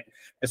amazing. Like,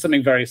 there's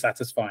something very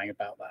satisfying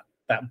about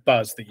that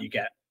buzz that you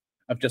get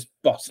of just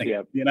bossing.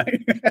 You know,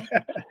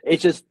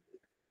 it's just,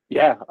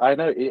 yeah, I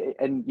know,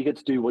 and you get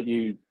to do what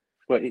you.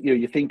 Well, you know,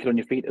 you're thinking on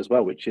your feet as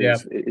well, which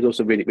is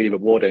also really, really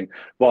rewarding,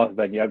 rather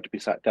than you have to be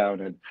sat down.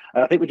 And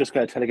I think we're just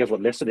kind of telling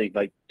everyone listening,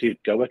 like, dude,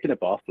 go work in a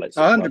bar for like 6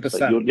 months.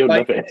 Like, you'll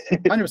love it.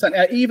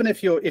 100%. Even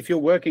if you're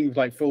working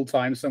like full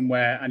time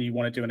somewhere and you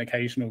want to do an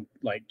occasional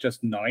like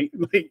just night,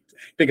 like,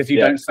 because you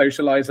don't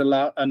socialize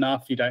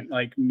enough, you don't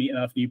like meet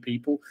enough new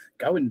people,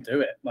 go and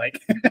do it.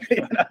 Like,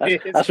 you know,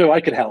 that's where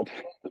I could help.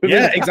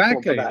 Yeah,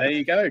 exactly. There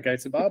you go. Go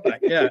to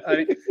Barback. Yeah, I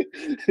mean,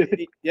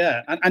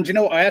 yeah. And you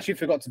know what? I actually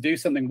forgot to do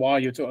something while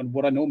you're talking.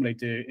 What I normally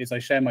do is I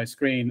share my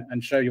screen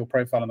and show your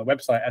profile on the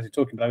website as you're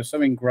talking. But I was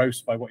so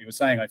engrossed by what you were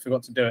saying, I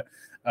forgot to do it.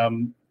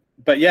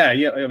 But yeah.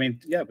 I mean,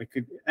 yeah. We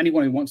could.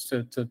 Anyone who wants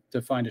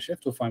to find a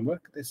shift or find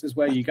work, this is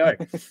where you go.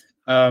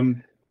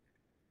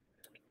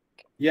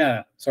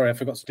 Yeah. Sorry, I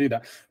forgot to do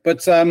that.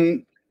 But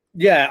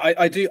yeah,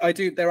 I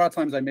do. There are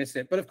times I miss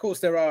it, but of course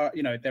there are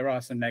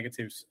some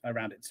negatives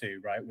around it too,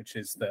 right? Which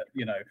is that,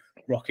 you know,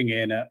 rocking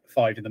in at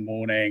 5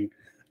 a.m.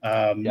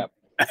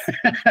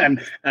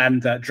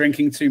 And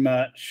drinking too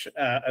much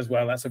as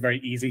well. That's a very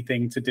easy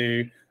thing to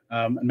do,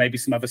 and maybe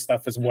some other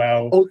stuff as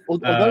well.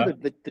 Although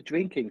the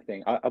drinking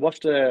thing, I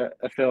watched a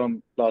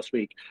film last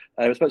week.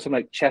 It was about some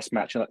like chess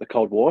match in like the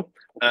Cold War.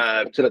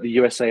 So like the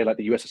USA, like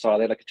the USSR,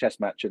 they had like a chess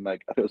match in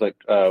like, I think it was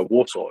like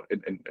Warsaw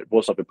in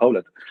Warsaw in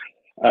Poland.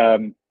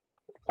 And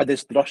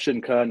this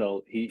Russian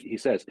colonel, he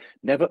says,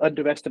 never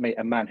underestimate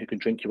a man who can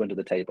drink you under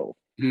the table.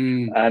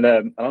 And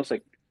I was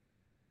like,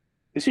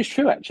 this is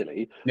true,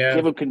 actually.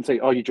 Everyone can say,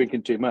 oh, you're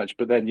drinking too much.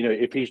 But then, you know,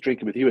 if he's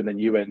drinking with you and then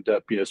you end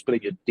up, you know,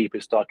 spilling your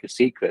deepest, darkest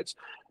secrets,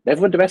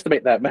 never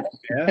underestimate that man.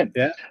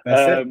 Yeah,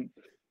 that's it.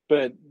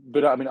 But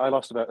I mean, I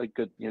lost about a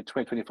good, you know,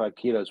 25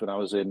 kilos when I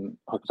was in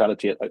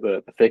hospitality at like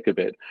the thick of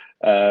it.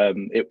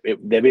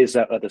 There is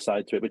that other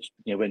side to it, which,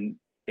 you know, when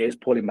it is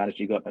poorly managed,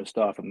 you got no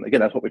staff, and again,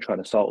 that's what we're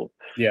trying to solve.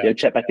 You know,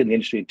 check back in the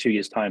industry in 2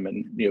 years' time,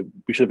 and you know,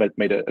 we should have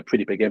made a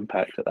pretty big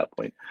impact at that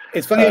point.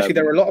 It's funny, actually.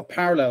 There are a lot of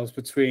parallels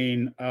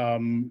between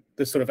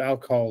the sort of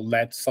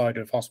alcohol-led side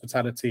of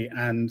hospitality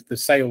and the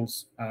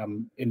sales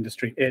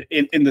industry,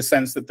 in the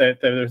sense that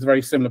there's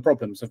very similar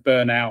problems of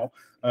burnout,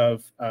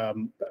 of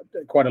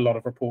quite a lot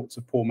of reports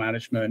of poor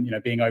management, you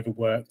know, being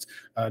overworked,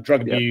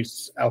 drug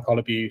abuse, alcohol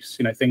abuse,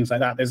 you know, things like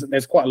that.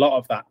 There's quite a lot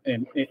of that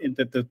in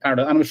the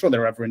parallel, and I'm sure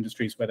there are other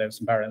industries where there's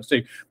some parallels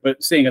too.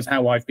 But seeing as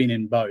how I've been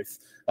in both,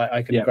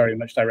 I can very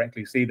much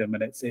directly see them,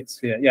 and it's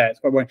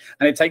quite boring.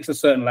 And it takes a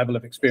certain level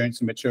of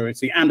experience and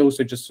maturity, and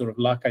also just sort of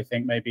luck, I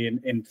think, maybe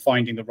in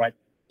finding the right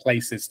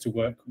places to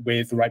work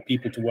with, the right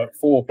people to work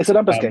for. It's a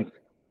numbers game.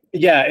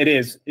 Yeah, it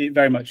is. It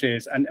very much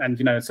is. And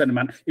you know, a certain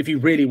amount, if you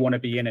really want to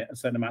be in it, a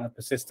certain amount of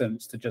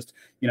persistence to just,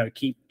 you know,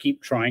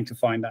 keep trying to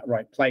find that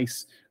right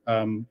place,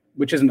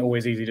 which isn't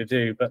always easy to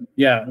do. But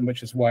yeah, and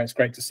which is why it's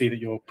great to see that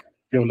you're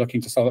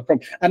looking to solve that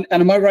problem. And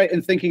am I right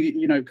in thinking,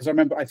 you know, because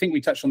I think we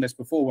touched on this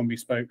before when we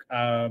spoke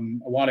a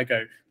while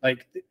ago,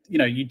 like, you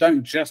know, you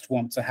don't just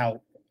want to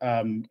help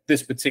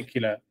this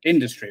particular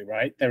industry,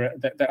 right?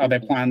 Are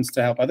there plans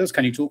to help others?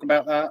 Can you talk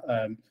about that?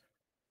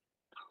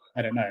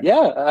 I don't know.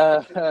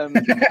 Yeah.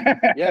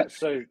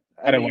 So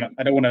I don't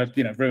want to,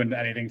 you know, ruin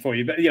anything for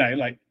you, but you know,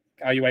 like,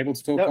 are you able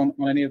to talk on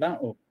any of that?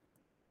 Or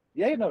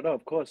no,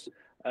 of course.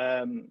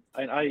 I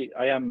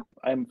am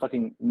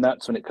fucking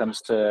nuts when it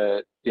comes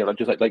to, you know,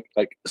 just like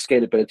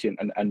scalability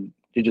and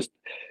just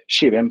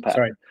sheer impact.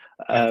 Sorry,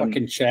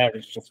 fucking chair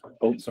is just.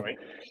 Oh, sorry.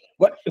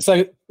 What?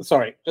 So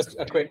sorry. Just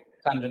a quick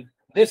tangent.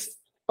 This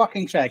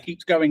fucking chair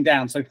keeps going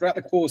down. So throughout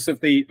the course of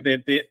these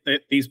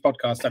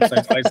podcast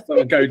episodes, I sort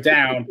of go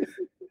down.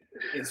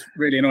 It's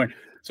really annoying.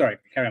 Sorry,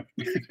 carry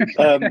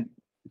on.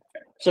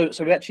 So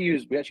we actually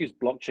use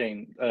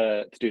blockchain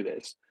to do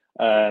this.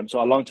 So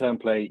our long-term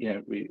play, you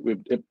know, we're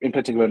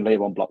implementing our own layer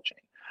one blockchain,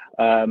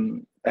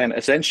 and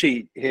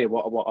essentially here,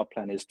 what our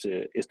plan is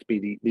to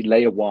be the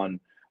layer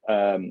one,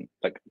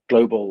 like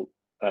global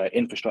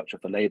infrastructure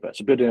for labor.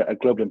 So building a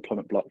global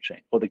employment blockchain,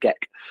 or the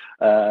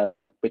GEC.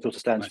 Which also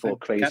stands for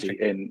crazy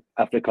in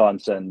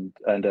Afrikaans and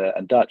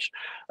Dutch.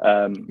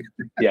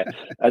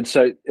 And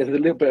so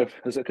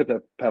there's a couple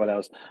of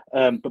parallels,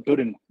 but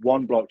building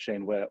one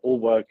blockchain where all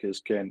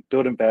workers can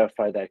build and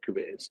verify their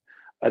careers,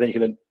 and then you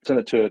can send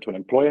it to an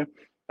employer,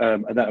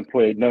 and that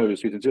employer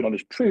knows, who's in zero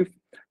knowledge truth,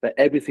 that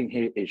everything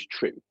here is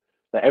true.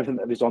 that everything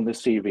that is on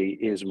this CV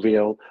is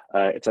real.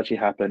 It's actually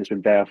happened. It's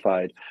been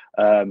verified.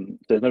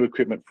 There's no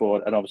recruitment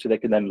fraud, and obviously they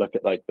can then look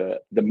at like the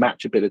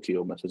matchability,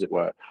 almost as it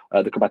were,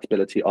 the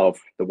compatibility of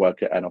the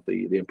worker and of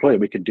the employer.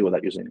 We can do all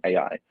that using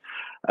AI.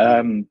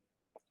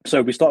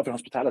 So we start with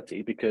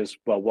hospitality because,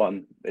 well,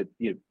 one,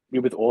 you're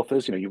with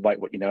authors, you write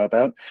what you know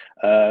about.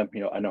 I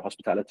know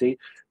hospitality,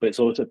 but it's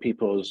also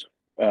people's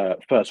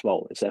first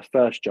role. It's their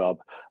first job,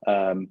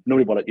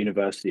 normally while at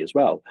university as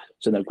well.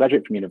 So they'll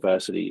graduate from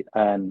university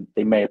and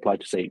they may apply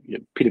to, say,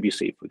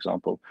 PwC, for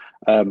example.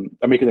 And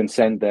we can then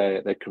send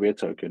their career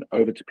token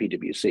over to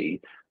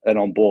PwC and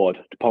on board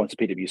departments of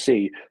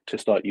PwC to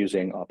start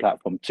using our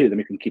platform too. Then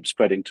we can keep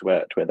spreading to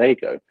where they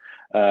go,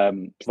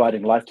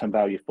 providing lifetime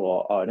value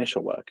for our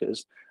initial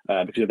workers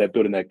because they're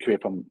building their career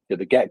from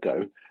the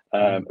get-go.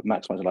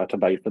 Maximizing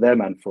lifetime value for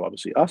them and for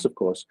obviously us, of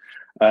course.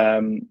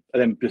 And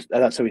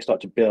that's how we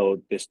start to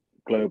build this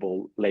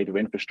global labor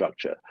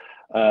infrastructure.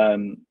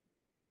 The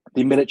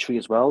military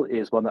as well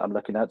is one that I'm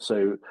looking at.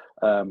 So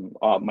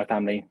my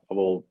family,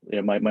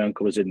 my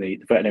uncle was in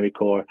the veterinary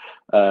corps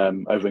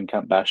over in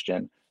Camp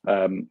Bastion.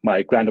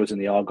 My granddad was in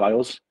the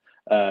Argylls.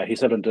 He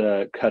served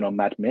under Colonel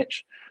Mad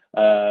Mitch,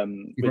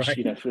 which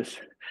right.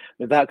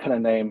 With that kind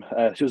of name,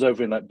 she was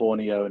over in like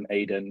Borneo and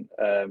Aden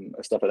and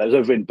stuff like that. I was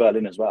over in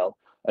Berlin as well.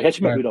 I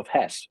actually met Rudolf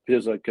Hess. He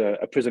was like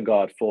a prison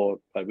guard for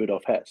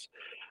Rudolf Hess,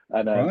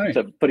 and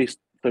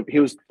he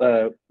was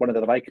one of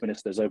the Reich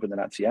ministers over in the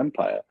Nazi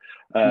Empire,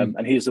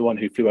 and he's the one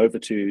who flew over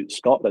to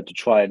Scotland to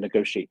try and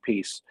negotiate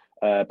peace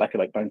back in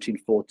like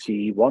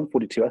 1941,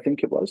 42, I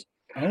think it was.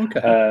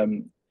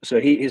 Okay. So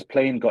his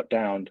plane got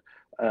downed,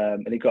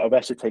 and he got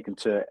arrested, taken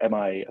to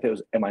I think it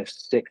was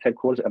MI6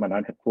 headquarters,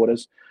 MI9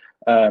 headquarters,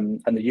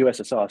 and the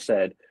USSR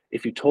said,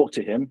 if you talk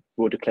to him,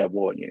 we'll declare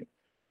war on you.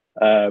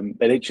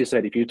 They literally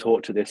said, if you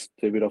talk to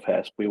Rudolf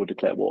Hess, we will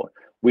declare war.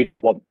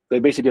 They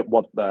basically didn't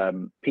want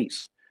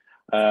peace.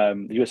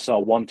 The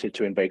USSR wanted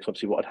to invade,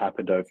 obviously what had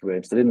happened over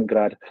in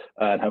Stalingrad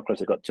and how close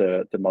they got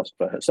to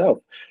Moscow herself.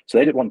 So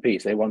they didn't want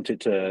peace. They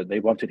wanted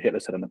Hitler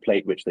set on the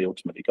plate, which they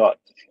ultimately got.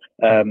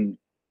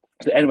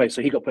 So anyway,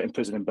 so he got put in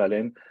prison in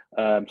Berlin.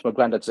 So my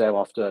granddad's there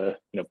after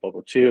World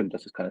War II, and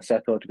just kind of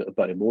settled. He got the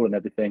Berlin Wall and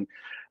everything.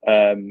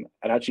 And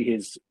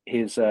actually,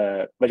 his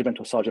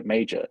regimental sergeant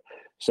major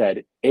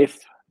said, if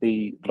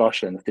the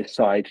Russians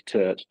decide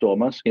to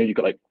storm us, you've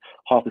got like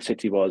half the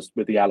city was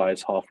with the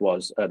Allies, half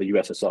was the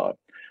USSR.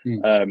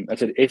 I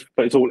said,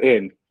 but it's all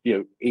in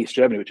East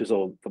Germany, which is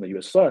all from the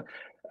USSR.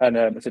 And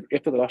I said,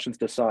 if the Russians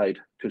decide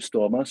to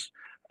storm us,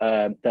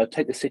 they'll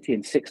take the city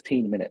in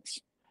 16 minutes,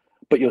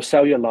 but you'll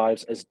sell your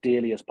lives as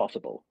dearly as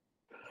possible.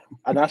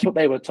 And that's what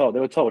they were told.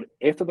 They were told,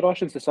 if the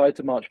Russians decide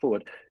to march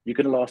forward, you're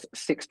going to last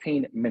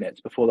 16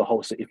 minutes before the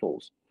whole city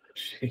falls.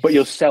 Jeez. But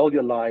you'll sell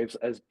your lives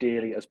as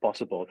dearly as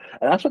possible.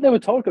 And that's what they were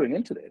told going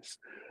into this.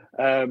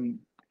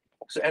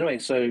 So anyway,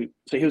 so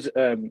he was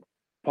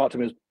part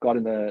of him was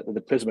guarding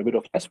the prison where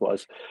Rudolf Hess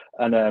was,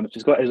 and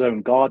he's got his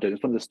own garden.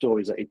 It's one of the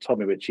stories that he told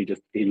me, which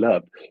he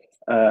loved.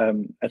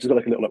 And he's got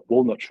like a little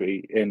walnut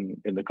tree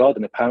in the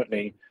garden.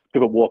 Apparently,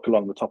 people walk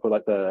along the top of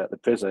like the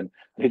prison,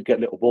 and he'd get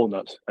little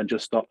walnuts and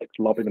just start like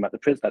lobbing them at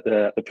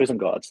the prison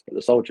guards, at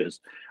the soldiers.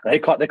 And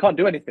they can't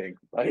do anything.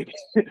 Like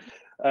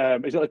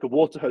it's not like a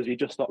water hose. You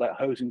just start like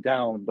hosing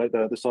down like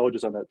the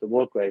soldiers on the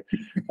walkway.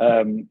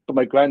 But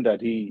my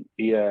granddad, he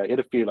had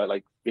a few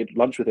like he had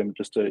lunch with him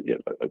just to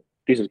like,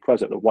 Jesus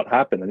Christ, like, what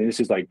happened? I mean, this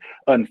is like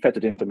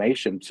unfettered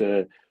information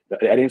to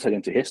an insight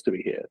into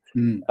history here.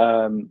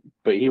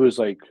 But he was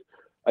like,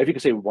 if you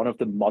could say, one of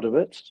the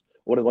moderates,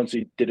 one of the ones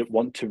who didn't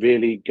want to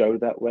really go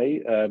that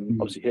way.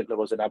 Obviously, Hitler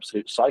was an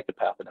absolute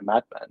psychopath and a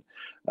madman.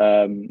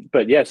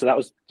 But yeah,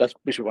 so that's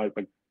basically why.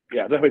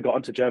 Yeah, I don't know how we got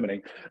onto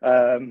Germany.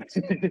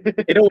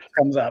 It all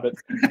comes up.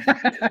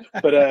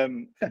 But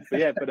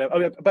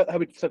how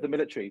we serve the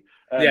military.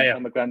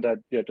 And my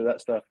granddad, do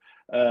that stuff.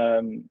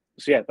 So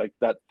yeah, like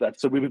that.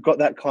 So we've got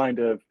that kind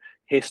of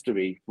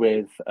history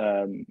with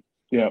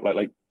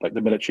like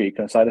the military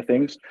kind of side of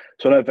things.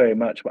 So I know very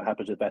much what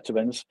happens with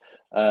veterans.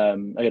 I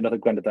got another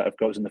granddad that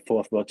goes in the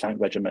 4th Royal Tank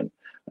Regiment,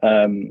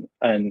 and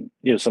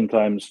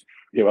sometimes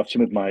I've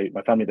seen with my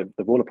family that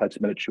they've all applied to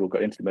the military or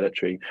got into the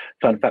military.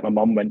 So in fact, my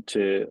mom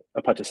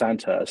applied to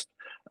Sandhurst,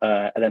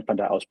 and then found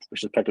out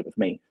she was pregnant with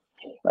me.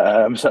 So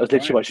that was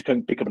literally why she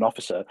couldn't become an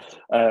officer.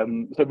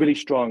 So really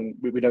strong.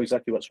 We know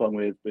exactly what's wrong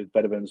with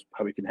veterans,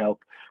 how we can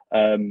help.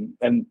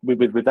 And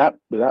with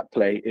that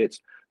play,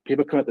 it's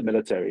people come at the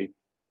military,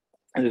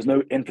 and there's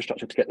no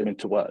infrastructure to get them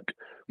into work.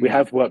 We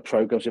have work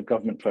programs, we have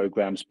government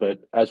programs, but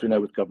as we know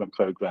with government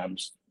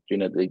programs,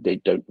 they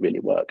don't really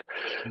work.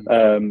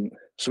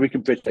 So we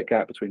can bridge that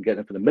gap between getting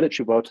them from the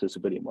military world to the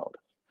civilian world.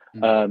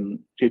 So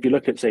if you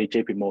look at, say,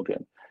 JP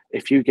Morgan,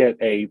 if you get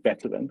a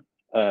veteran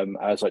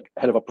as like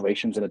head of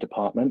operations in a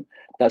department,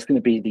 that's going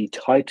to be the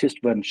tightest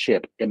run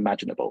ship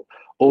imaginable.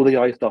 All the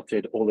I's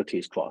dotted, all the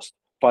T's crossed.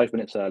 5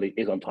 minutes early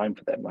is on time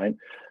for them, right?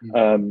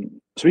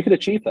 So we can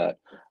achieve that,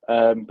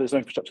 but there's no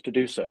infrastructure to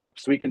do so.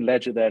 So we can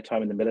ledger their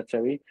time in the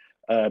military.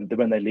 Then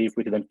when they leave,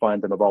 we can then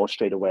find them a role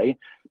straight away.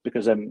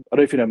 Because I don't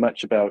know if you know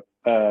much about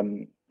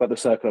like the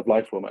circle of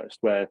life almost,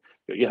 where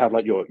you have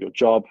like your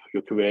job,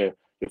 your career,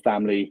 your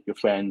family, your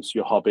friends,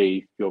 your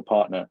hobby, your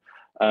partner.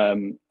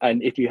 And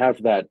if you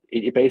have that,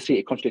 it basically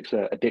it contradicts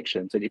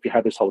addictions. And if you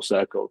have this whole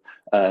circle,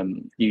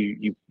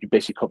 you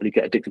basically probably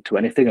get addicted to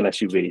anything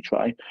unless you really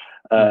try.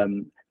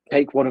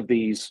 Take one of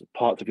these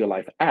parts of your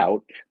life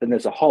out, then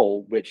there's a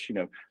hole which, you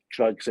know,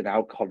 drugs and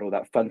alcohol and all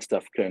that fun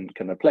stuff can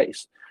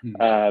replace.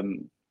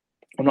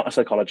 I'm not a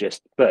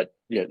psychologist, but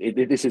you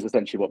know, this is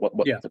essentially what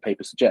the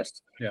paper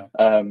suggests.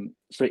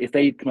 So if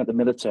they come out of the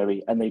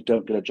military and they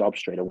don't get a job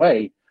straight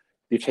away,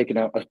 they've taken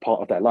out a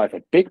part of their life,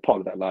 a big part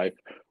of their life,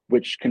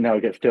 which can now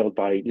get filled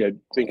by, you know,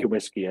 drinking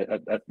whiskey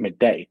at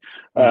midday.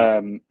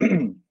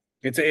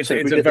 It's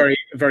a very,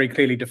 very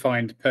clearly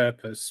defined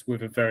purpose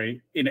with a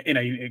very in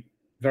a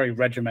very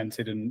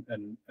regimented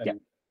and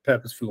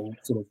purposeful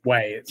sort of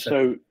way. It's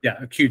a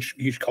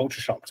huge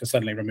culture shock to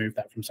suddenly remove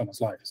that from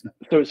someone's life, isn't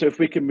it? So if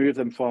we can move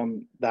them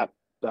from that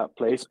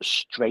place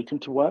straight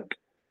into work,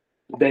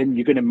 then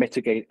you're going to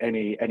mitigate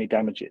any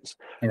damages.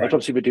 Right. Which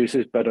obviously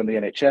reduces burden on the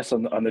NHS,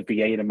 on the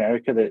VA in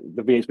America.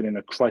 The VA has been in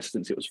a crisis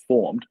since it was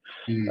formed.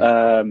 You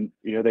know,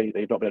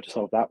 they've not been able to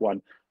solve that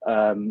one.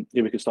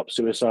 We can stop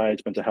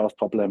suicides, mental health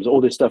problems,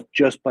 all this stuff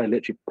just by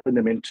literally putting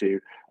them into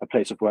a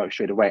place of work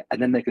straight away,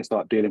 and then they can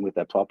start dealing with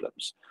their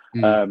problems.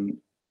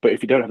 But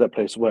if you don't have that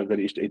place of work, then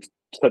it's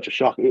such a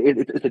shock.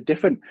 It's a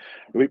different.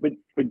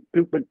 When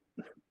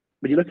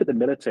you look at the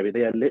military,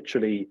 they are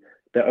literally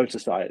their own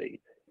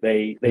society.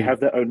 They have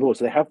their own laws.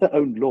 So they have their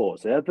own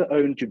laws. They have their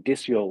own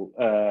judicial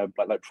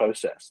like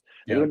process.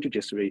 Their own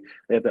judiciary.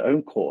 They have their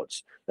own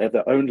courts. They have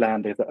their own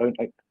land. They have their own.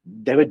 Like,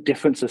 they're a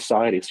different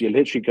society. So you're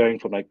literally going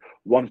from like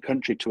one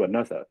country to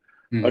another.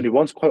 Only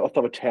one's quite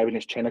authoritarian.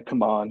 It's chain of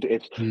command.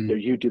 It's you know,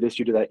 you do this,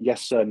 you do that.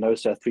 Yes sir, no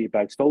sir, 3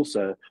 bags full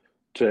sir.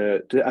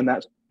 And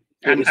that's.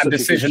 And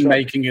decision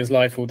making is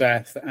life or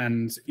death,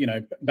 and you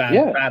know,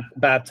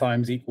 bad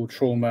times equal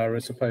trauma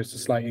as opposed to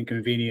slight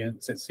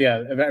inconvenience. It's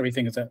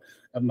everything is a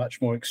much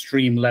more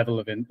extreme level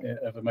of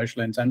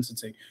emotional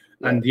intensity,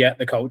 and yet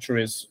the culture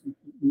is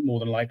more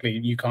than likely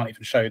you can't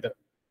even show that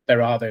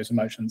there are those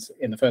emotions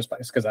in the first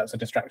place because that's a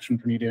distraction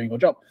from you doing your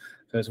job.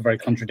 So it's a very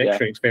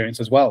contradictory experience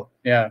as well.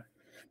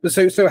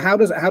 So how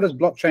does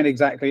blockchain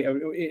exactly,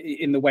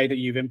 in the way that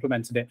you've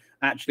implemented it,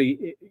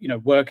 actually, you know,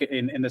 work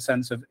in the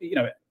sense of, you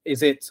know,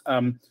 is it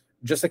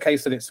just a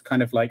case that it's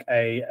kind of like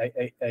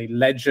a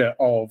ledger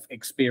of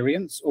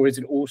experience, or is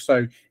it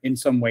also in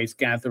some ways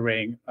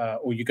gathering,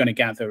 or you're going to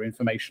gather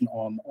information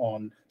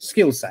on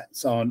skill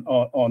sets, on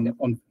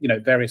you know,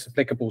 various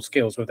applicable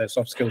skills, whether they're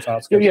soft skills,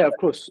 hard skills? Yeah, of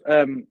course,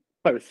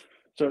 both.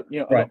 So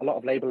you know, a lot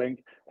of labeling,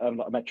 a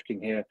lot of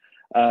metricing here.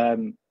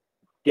 When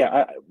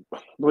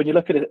you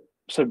look at it.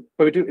 So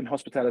when we do it in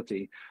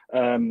hospitality,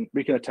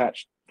 we can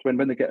attach when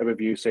they get a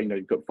review saying, you know,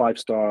 you've got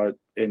 5-star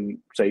in,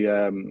 say,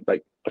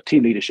 like a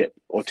team leadership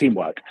or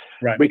teamwork.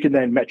 Right. We can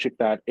then metric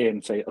that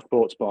in, say, a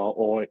sports bar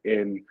or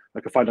in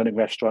like a fine dining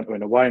restaurant or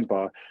in a wine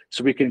bar.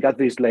 So we can gather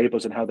these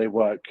labels and how they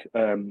work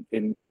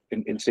in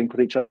sync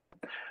with each other.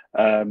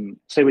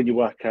 Say when you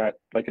work at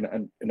like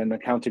in an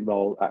accounting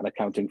role at an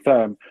accounting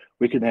firm,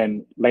 we can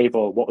then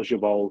label what was your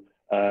role.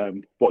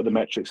 What are the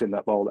metrics in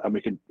that role, and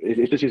we can.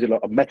 It's just using a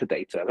lot of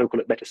metadata. They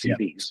call it meta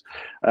CVs.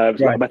 A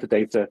lot of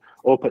metadata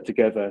all put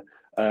together.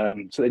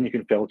 So then you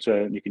can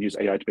filter, and you can use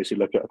AI to basically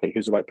look at, okay,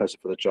 who's the right person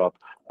for the job,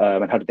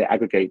 and how did they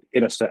aggregate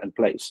in a certain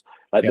place.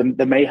 Like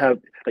they may have,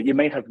 like you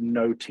may have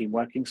no team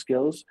working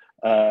skills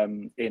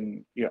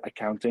in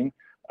accounting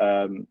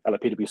at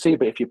like PwC,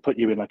 but if you put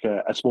you in like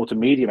a small to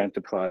medium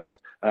enterprise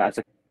as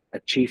a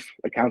chief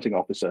accounting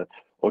officer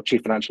or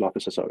chief financial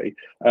officer, sorry,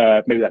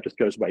 maybe that just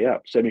goes way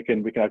up. So we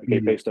can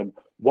aggregate based on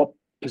what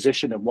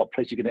position and what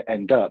place you're going to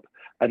end up,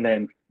 and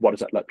then what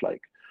does that look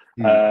like?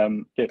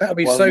 That would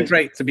be so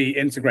great to be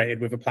integrated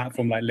with a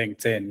platform like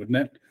LinkedIn, wouldn't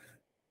it?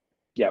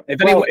 Yeah.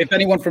 If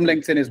anyone from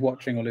LinkedIn is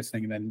watching or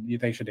listening, then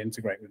they should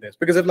integrate with this,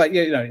 because of like,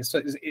 you know,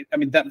 I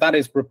mean that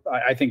is,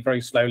 I think,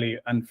 very slowly,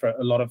 and for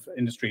a lot of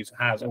industries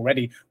has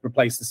already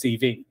replaced the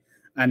CV.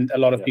 And a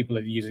lot of people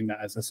are using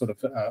that as a sort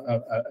of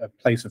a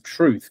place of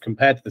truth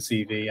compared to the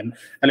CV, and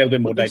a little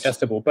bit more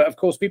digestible. But of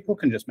course, people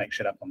can just make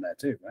shit up on there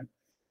too, right?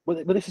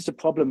 Well, this is the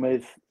problem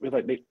with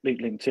like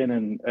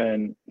LinkedIn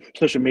and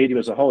social media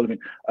as a whole. I mean,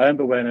 I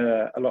remember when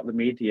a lot of the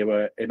media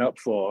were in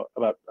uproar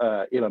about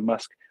Elon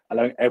Musk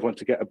allowing everyone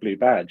to get a blue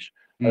badge.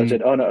 And they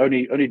said, "Oh no,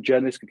 only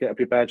journalists could get a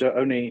blue badge, or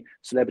only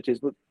celebrities."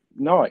 But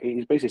no,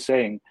 he's basically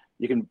saying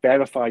you can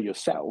verify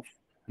yourself,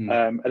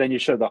 and then you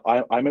show that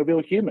I'm a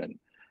real human.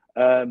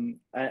 And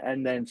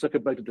then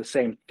Zuckerberg did the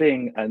same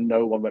thing, and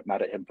no one went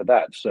mad at him for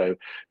that. So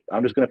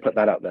I'm just going to put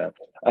that out there.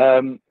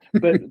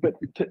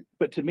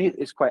 But to me,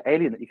 it's quite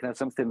alien that you can have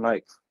something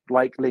like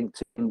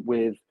LinkedIn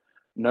with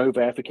no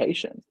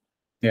verification.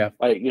 Yeah,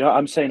 like, you know,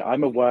 I'm saying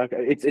I'm a worker.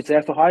 It's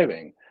there for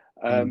hiring,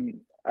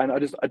 and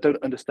I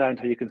don't understand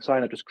how you can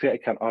sign up, just create an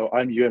account. Oh,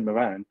 I'm Ewan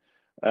Moran,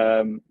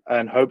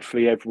 and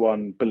hopefully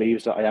everyone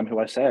believes that I am who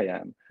I say I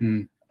am.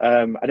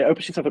 And it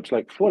opens yourself up to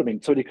like fraud. I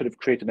mean, somebody could have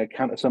created an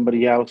account of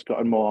somebody else,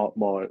 gotten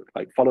more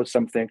like followed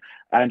something,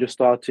 and just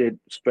started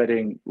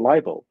spreading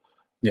libel.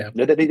 Yeah.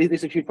 This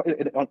is a huge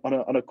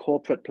on a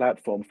corporate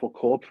platform for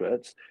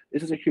corporates.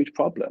 This is a huge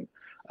problem.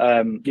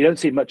 You don't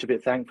see much of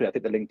it, thankfully. I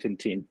think the LinkedIn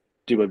team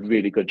do a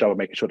really good job of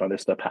making sure that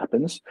this stuff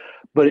happens,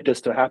 but it does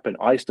still happen.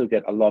 I still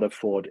get a lot of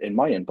fraud in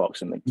my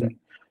inbox in LinkedIn.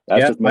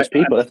 That's just most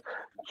people.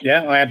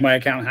 I had my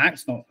account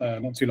hacked not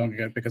too long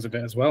ago because of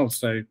it as well.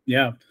 So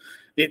yeah,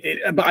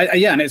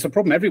 and it's a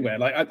problem everywhere.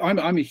 Like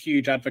I'm a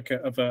huge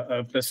advocate of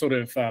the sort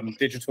of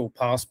digital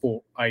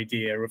passport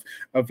idea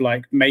of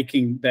like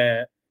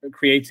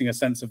creating a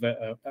sense of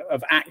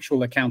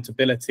actual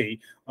accountability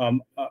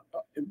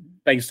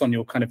based on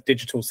your kind of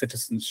digital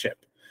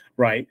citizenship,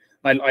 right?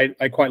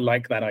 I quite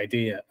like that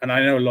idea, and I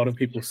know a lot of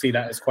people see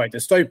that as quite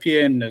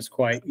dystopian, as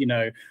quite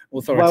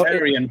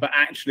authoritarian. But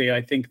actually,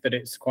 I think that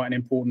it's quite an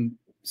important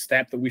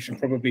step that we should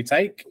probably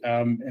take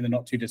in the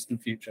not too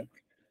distant future.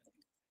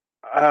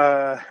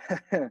 I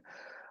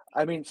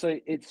mean, so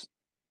it's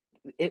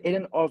in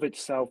and of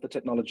itself, the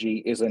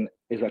technology isn't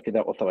exactly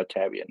that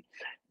authoritarian.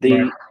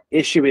 The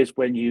issue is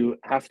when you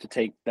have to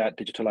take that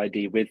digital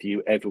ID with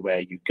you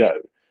everywhere you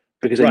go,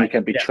 because then you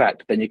can be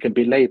tracked, then you can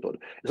be labeled.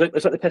 It's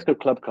like the Tesco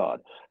Club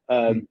card.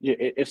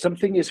 If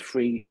something is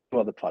free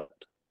for the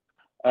product,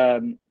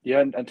 and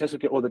Tesco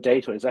get all the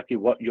data exactly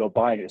what you're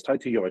buying. It's tied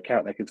to your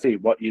account. They can see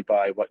what you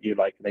buy, what you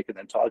like, and they can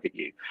then target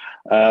you.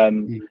 So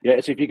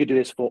if you could do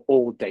this for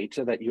all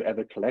data that you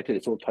ever collected,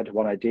 it's all tied to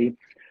one ID.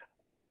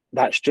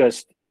 That's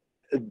just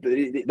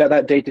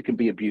that data can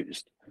be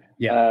abused.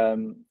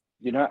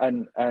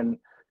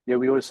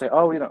 We always say,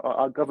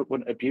 our government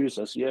wouldn't abuse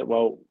us. Yeah,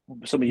 well,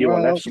 some of you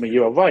are left, some of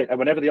you are right. And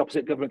whenever the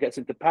opposite government gets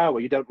into power,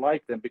 you don't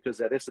like them because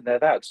they're this and they're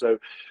that. So,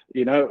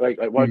 why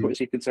can't we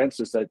see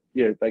consensus that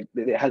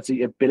it has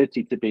the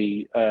ability to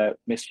be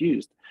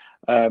misused?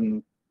 I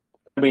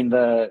mean,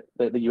 the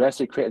US,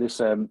 they created this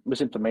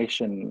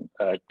disinformation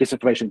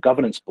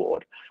governance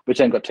board, which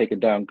then got taken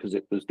down because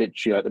it was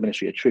literally like the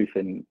Ministry of Truth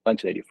in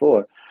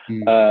 1984.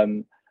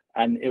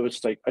 And it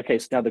was like, okay,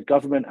 so now the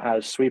government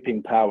has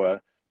sweeping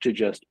power to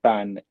just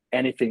ban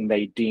anything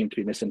they deem to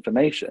be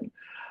misinformation.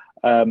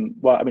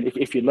 Well, I mean,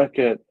 if you look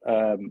at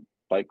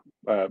like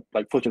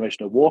fourth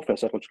generation of warfare,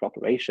 psychological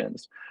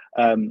operations,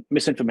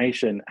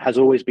 misinformation has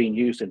always been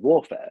used in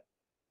warfare.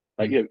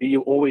 Like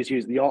you always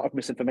use the art of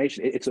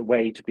misinformation. It's a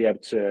way to be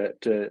able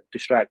to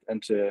distract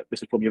and to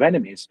misinform your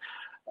enemies.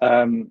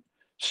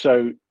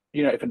 So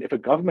if a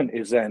government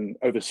is then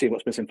overseeing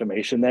what's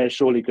misinformation, they're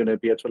surely going to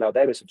be able to allow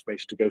their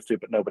misinformation to go through,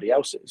 but nobody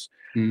else's.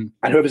 And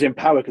whoever's in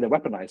power can then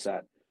weaponize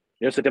that.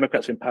 So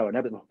Democrats are in power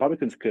now, the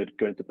Republicans could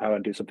go into power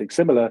and do something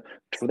similar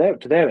to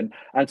their end.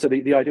 And so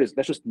the idea is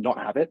let's just not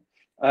have it,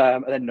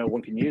 and then no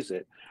one can use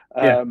it.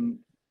 And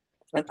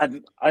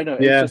I know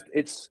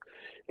it's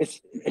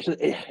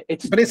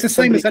but it's the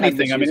same as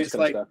anything. I mean, it's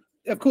like,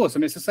 of course, I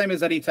mean, it's the same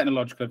as any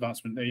technological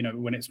advancement.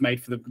 When it's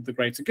made for the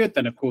greater good,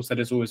 then of course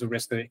there is always a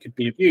risk that it could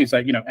be abused.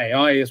 Like,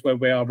 AI is where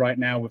we are right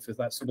now with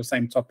that sort of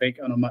same topic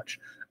on a much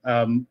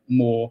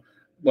more,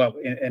 well,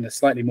 in a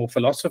slightly more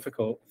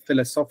philosophical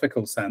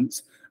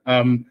sense.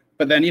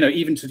 But then,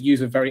 even to use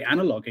a very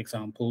analog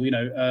example,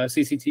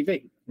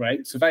 CCTV,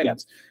 right?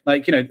 Surveillance.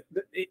 Like,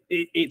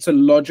 it's a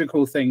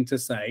logical thing to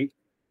say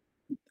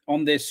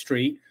on this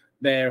street,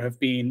 there have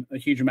been a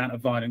huge amount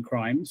of violent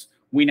crimes.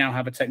 We now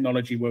have a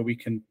technology where we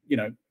can,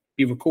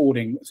 be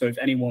recording. So if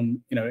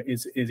anyone,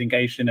 is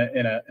engaged in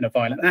a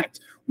violent act,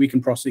 we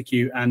can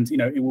prosecute, and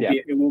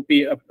it will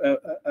be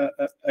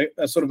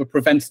a sort of a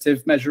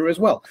preventative measure as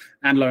well.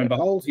 And lo and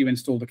behold, you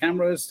install the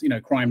cameras,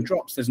 crime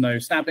drops. There's no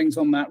stabbings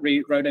on that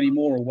road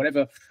anymore or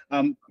whatever.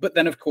 But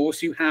then, of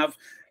course, you have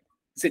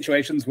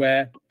situations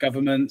where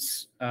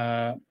governments,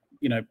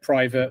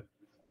 private.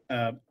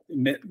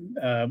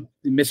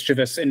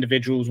 Mischievous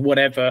individuals,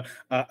 whatever,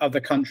 other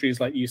countries,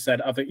 like you said,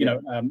 other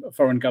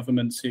foreign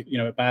governments,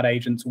 bad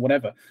agents or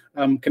whatever,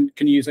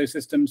 can use those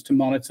systems to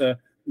monitor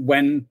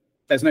when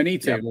there's no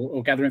need to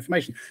or gather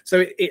information.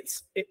 So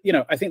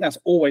I think that's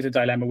always a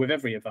dilemma with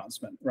every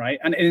advancement, right?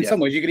 And in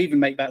some ways, you could even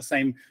make that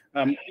same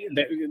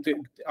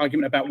the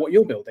argument about what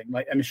you're building.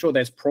 Like, I'm sure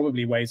there's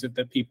probably ways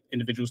that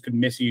individuals could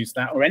misuse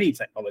that or any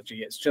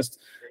technology.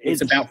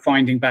 It's about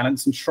finding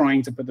balance and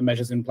trying to put the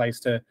measures in place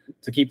to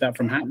keep that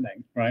from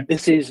happening, right?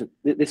 This is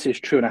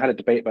true, and I had a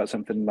debate about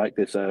something like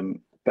this,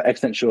 but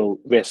existential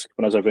risk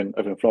when I was over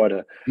in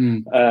Florida.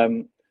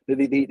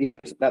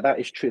 That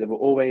is true. There were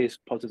always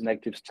positives and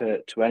negatives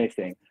to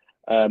anything,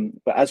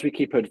 but as we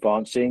keep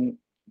advancing,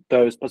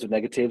 those positive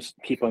negatives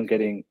keep on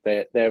getting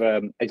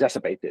they're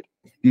exacerbated.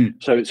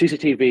 So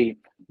CCTV,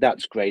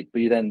 that's great, but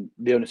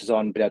the onus is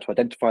on being able to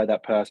identify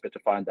that person, to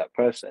find that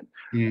person.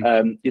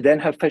 You then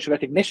have facial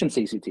recognition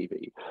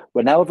CCTV,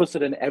 where now all of a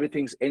sudden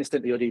everything's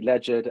instantly already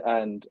ledgered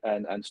and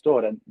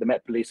stored. And the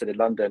Met Police said in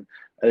London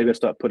they're going to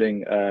start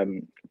putting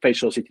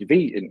facial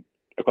CCTV in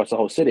across the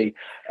whole city,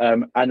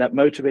 and that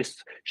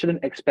motorists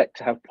shouldn't expect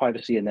to have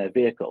privacy in their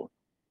vehicle.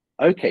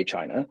 okay,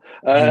 China.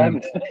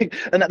 And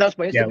that was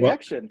my instant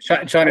reaction.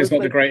 China is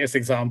not the greatest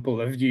example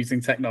of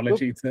using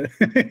technology to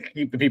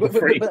keep the people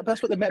free. But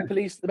that's what the Met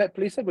Police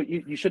said. But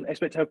you shouldn't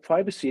expect to have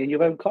privacy in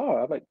your own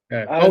car. I'm like,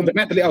 the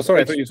Met Police. Oh,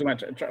 sorry, I thought you were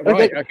talking about.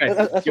 Right, okay.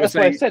 That's what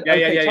I said.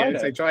 Yeah.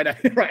 Say China.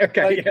 Right,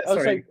 okay. I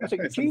was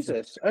like,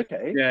 Jesus,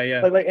 okay.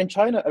 Yeah. But like in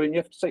China, I mean, you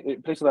have to say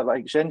places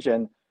like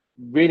Shenzhen,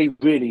 really,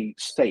 really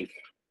safe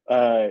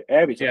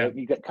areas. Yeah.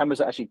 You get cameras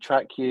that actually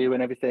track you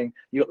and everything.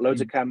 You got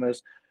loads of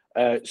cameras.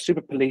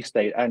 Super police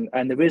state, and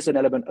there is an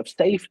element of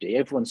safety.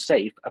 Everyone's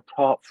safe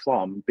apart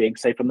from being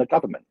safe from the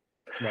government.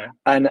 Right.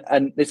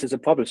 And this is a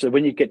problem. So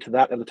when you get to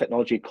that level of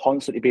technology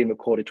constantly being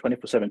recorded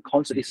 24/7,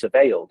 constantly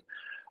surveilled,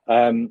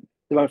 the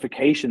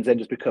ramifications then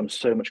just become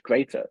so much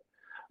greater.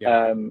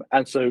 Yeah.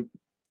 And so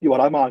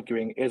what I'm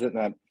arguing isn't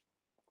that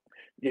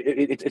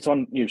it's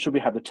on should we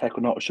have the tech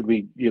or not, or should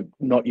we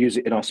not use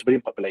it in our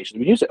civilian population?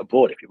 We use it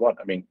abroad if you want.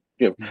 I mean,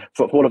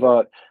 for all of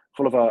our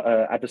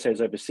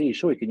adversaries overseas,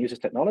 sure, you can use this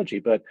technology,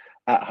 but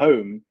at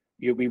home,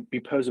 we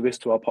pose a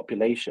risk to our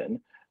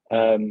population.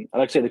 And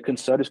like I say, the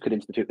Conservatives could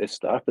institute this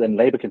stuff, but then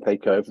Labour can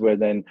take over,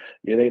 and then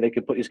they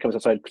could put these cameras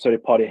outside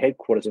Conservative Party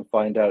headquarters and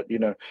find out,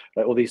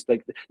 like all these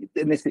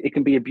it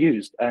can be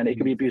abused, and it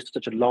can be abused to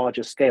such a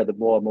larger scale the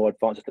more and more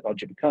advanced the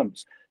technology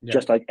becomes,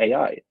 just like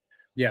AI.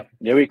 Yeah,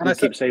 we can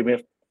keep saying we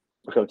have.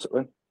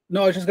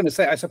 No, I was just going to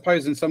say, I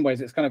suppose in some ways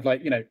it's kind of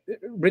like,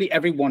 really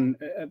everyone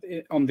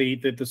on the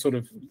sort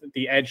of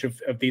the edge of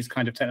these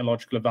kind of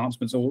technological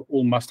advancements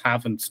all must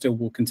have and still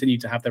will continue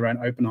to have their own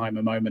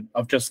Oppenheimer moment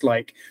of just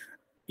like,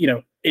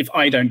 if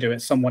I don't do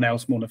it, someone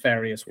else more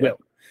nefarious will.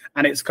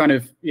 And it's kind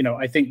of,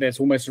 I think there's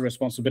almost a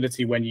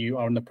responsibility when you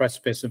are on the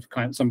precipice of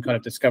some kind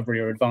of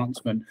discovery or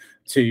advancement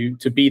to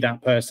be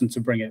that person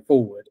to bring it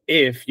forward.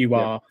 If you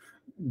are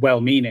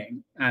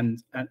well-meaning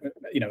and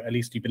at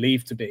least you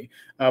believe to be,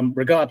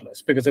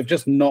 regardless, because of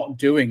just not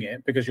doing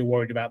it because you're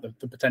worried about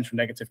the potential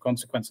negative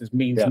consequences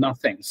means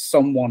nothing.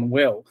 Someone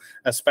will,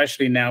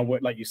 especially now,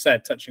 like you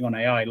said, touching on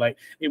AI, like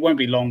it won't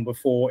be long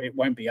before it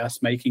won't be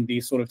us making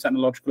these sort of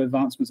technological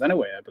advancements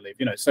anyway, I believe,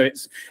 so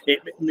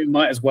it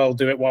might as well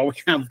do it while we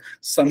have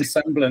some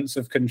semblance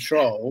of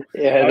control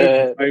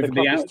over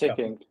the outcome.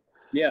 Ticking.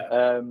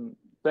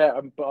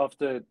 But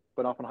after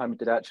when Oppenheimer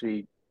did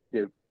actually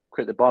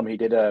create the bomb, he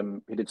did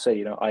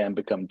say, I am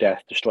become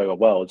death, destroy our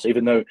worlds.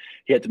 Even though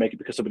he had to make it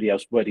because somebody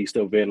else would, he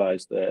still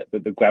realized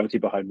the gravity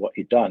behind what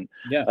he'd done.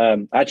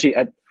 Actually,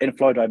 in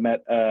Florida, I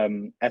met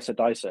Essa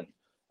Dyson,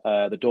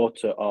 the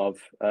daughter of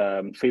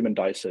Freeman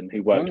Dyson,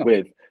 who worked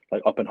with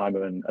like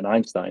Oppenheimer and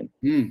Einstein.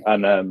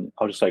 And I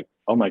was just like,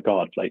 oh my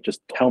God, like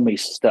just tell me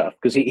stuff,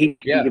 because he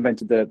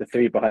invented the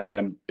theory behind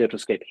being able to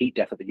escape heat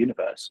death of the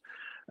universe,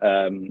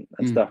 and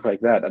stuff like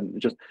that, and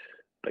just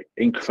like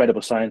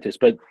incredible scientists,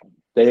 but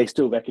they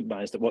still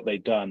recognized that what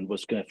they'd done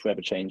was going to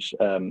forever change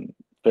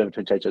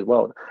the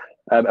world.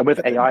 And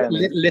with AI,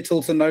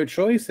 little to no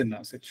choice in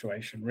that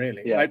situation,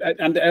 really.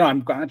 And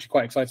I'm actually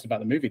quite excited about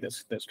the movie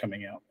that's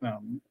coming out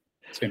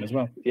soon as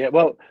well.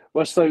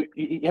 Well, so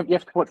you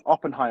have to watch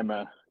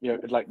Oppenheimer,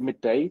 at like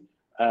midday,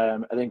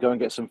 and then go and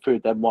get some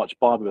food, then watch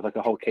Barbie with like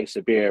a whole case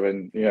of beer,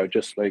 and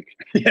just like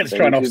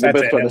try and offset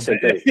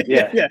it.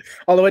 Yeah.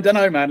 Although I don't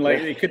know, man.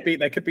 Like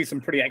there could be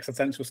some pretty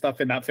existential stuff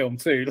in that film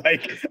too.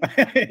 Like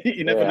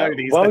you never know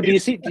these. Well,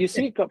 days. do you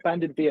see it got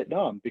banned in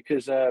Vietnam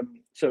because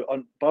so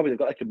on Barbie they've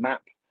got like a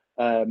map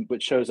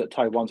which shows that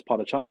Taiwan's part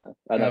of China,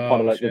 and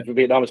part of like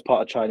Vietnam is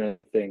part of China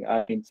thing.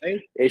 I mean,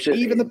 it's just,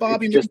 even the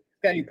Barbie movie is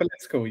getting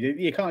political.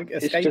 You can't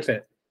escape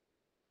it.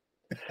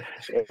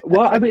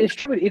 Well, I mean, it's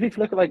true. Even if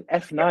you look at like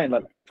F9,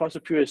 like Fast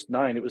and Furious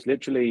 9, it was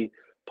literally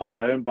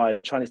owned by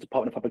Chinese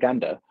Department of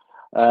Propaganda.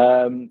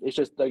 It's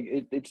just like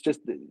it's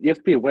just you have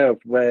to be aware of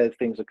where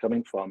things are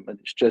coming from, and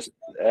it's just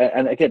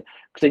and again,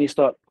 because then you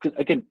start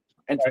again.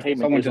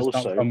 Entertainment someone is just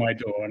also knocked on my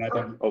door, and I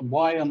don't.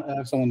 Why on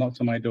earth someone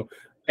knocked on my door?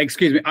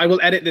 Excuse me, I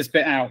will edit this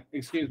bit out.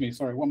 Excuse me,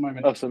 sorry, one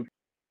moment. Awesome. Of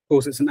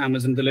course, it's an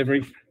Amazon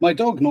delivery. My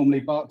dog normally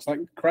barks like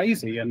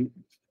crazy, and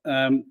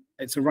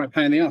it's a right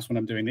pain in the ass when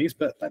I'm doing these,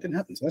 but that didn't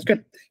happen, so that's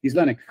good. He's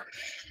learning.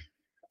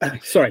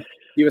 Sorry,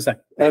 you were saying.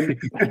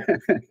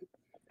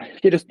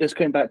 Just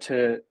going back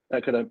to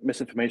that kind of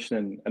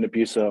misinformation and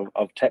abuse of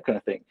tech kind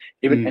of thing.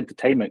 Even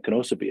entertainment can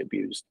also be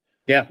abused.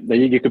 Yeah,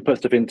 you could put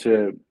stuff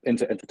into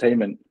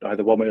entertainment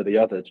either one way or the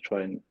other to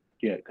try and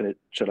kind of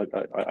show like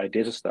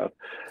ideas of stuff.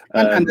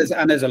 And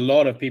there's a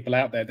lot of people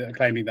out there that are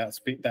claiming that's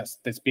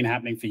been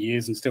happening for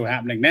years and still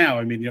happening now.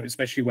 I mean,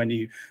 especially when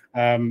you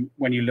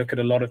look at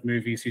a lot of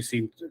movies who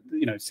seem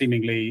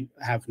seemingly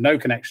have no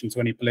connection to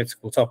any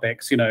political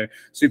topics.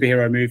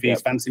 Superhero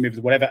movies, fantasy movies,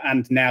 whatever.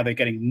 And now they're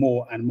getting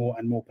more and more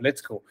and more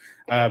political.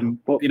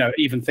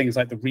 Even things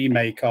like the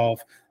remake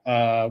of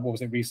what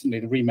was it recently?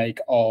 The remake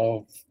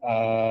of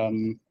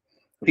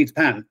Peter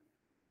Pan.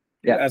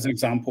 as an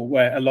example,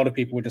 where a lot of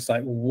people were just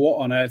like, what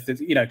on earth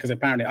is, because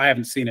apparently I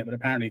haven't seen it, but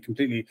apparently it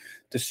completely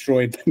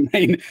destroyed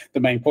the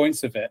main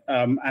points of it,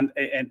 and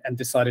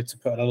decided to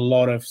put a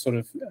lot of sort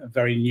of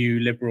very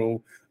new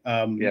liberal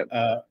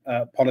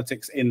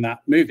politics in that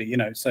movie,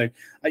 so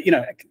I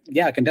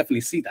can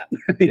definitely see that.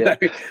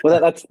 Well,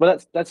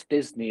 that's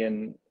Disney,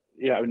 and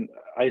I mean,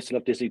 I used to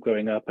love Disney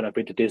growing up, and I've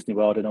been to Disney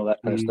World and all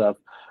that kind of stuff,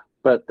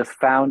 but the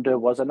founder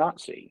was a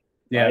Nazi.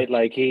 Right?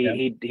 Like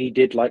he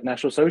did like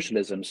National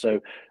Socialism, so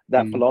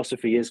that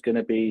philosophy is going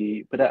to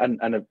be. But and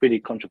a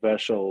really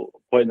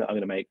controversial point that I'm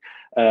going to make.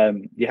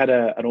 You had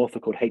an author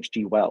called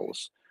H.G.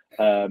 Wells.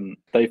 Those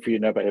of you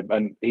know about him,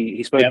 and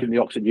he spoke in the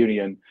Oxford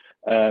Union,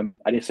 and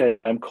he said,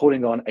 "I'm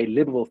calling on a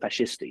liberal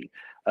fascisti.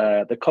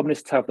 The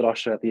communists have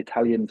Russia, the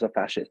Italians are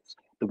fascists.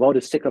 The world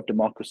is sick of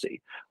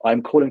democracy.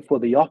 I'm calling for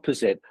the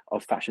opposite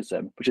of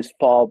fascism, which is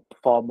far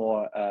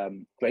more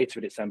greater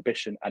in its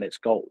ambition and its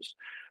goals."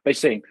 By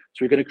saying,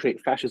 so we're going to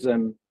create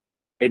fascism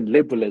in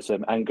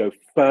liberalism and go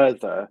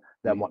further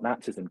than what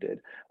Nazism did.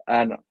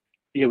 And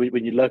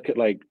when you look at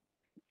like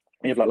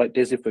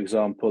Disney, for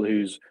example,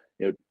 who's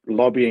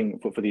lobbying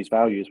for these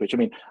values, which, I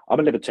mean, I'm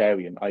a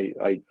libertarian.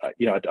 I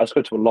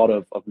spoke to a lot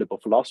of liberal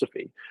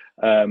philosophy.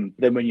 Then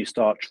when you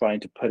start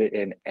trying to put it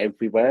in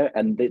everywhere,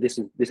 and this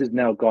has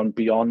now gone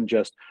beyond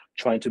just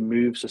trying to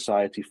move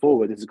society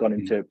forward. This has gone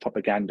into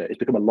propaganda. It's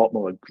become a lot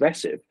more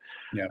aggressive.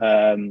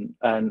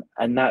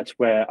 And that's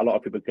where a lot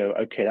of people go,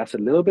 okay, that's a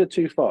little bit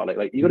too far.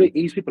 Like you got to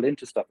ease people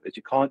into stuff.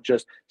 You can't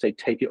just say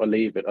take it or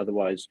leave it.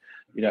 Otherwise,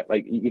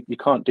 you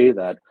can't do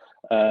that.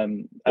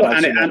 And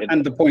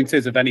the point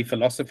is, of any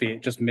philosophy,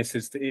 it just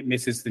misses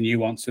the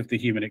nuance of the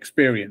human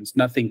experience.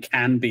 Nothing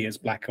can be as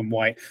black and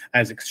white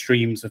as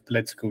extremes of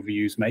political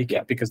views make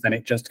it, because then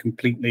it just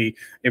completely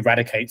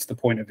eradicates the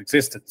point of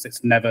existence.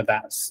 It's never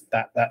that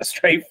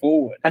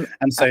straightforward. And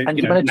so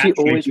humanity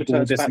always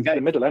returns back to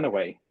the middle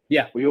anyway.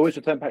 Yeah, we always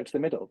return back to the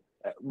middle,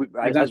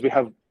 as we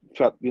have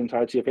throughout the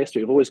entirety of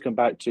history. We've always come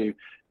back to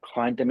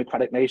client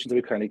democratic nations that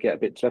we kind of get a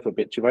bit to left, a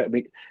bit to right. I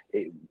mean,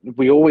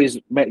 we always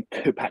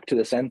go back to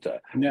the center.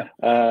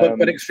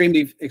 But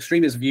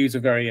extremist views are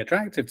very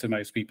attractive to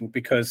most people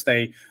because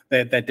they're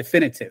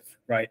definitive,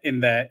 right, in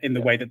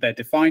the way that they're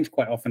defined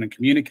quite often and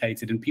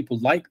communicated, and people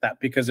like that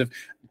because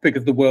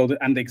the world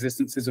and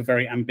existence is a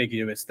very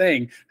ambiguous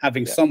thing.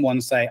 Having someone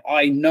say,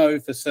 I know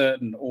for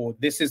certain, or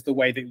this is the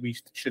way that we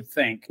should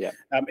think,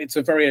 it's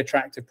a very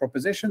attractive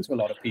proposition to a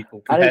lot of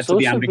people compared to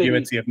the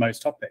ambiguity of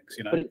most topics,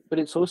 But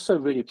it's also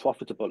really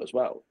profitable as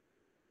well.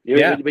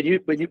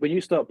 When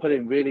you start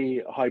putting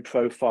really high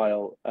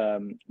profile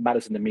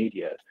matters in the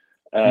media,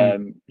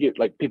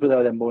 like people that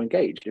are then more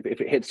engaged. If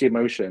it hits the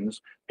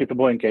emotions, people are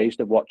more engaged,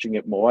 they're watching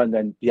it more, and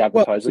then the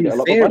advertisers get a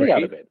lot more money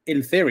out of it.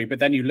 In theory, but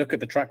then you look at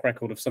the track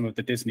record of some of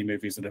the Disney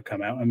movies that have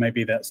come out, and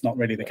maybe that's not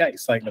really the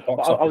case, like the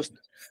box office.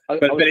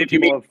 But if you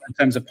mean in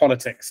terms of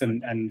politics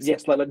and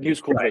yes, like news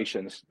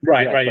corporations,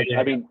 right.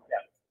 I mean.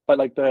 But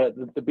like the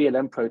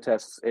BLM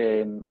protests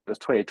in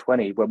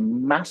 2020 were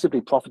massively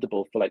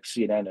profitable for like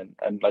CNN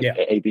and like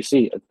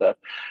ABC and stuff.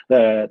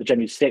 The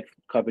January 6th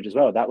coverage as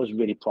well, that was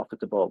really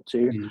profitable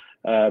too.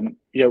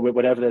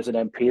 Whenever there's an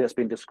MP that's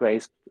been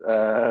disgraced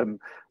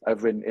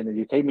over in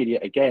the UK media,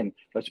 again,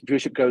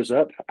 viewership goes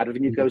up, ad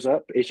revenue goes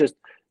up. It's just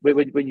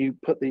when you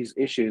put these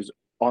issues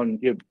on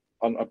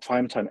on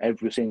prime time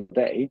every single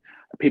day,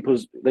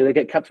 they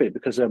get captivated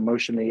because they're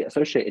emotionally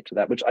associated to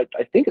that, which I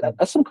think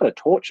that's some kind of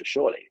torture,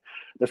 surely.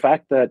 The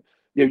fact that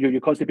you're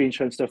constantly being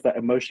shown stuff that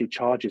emotionally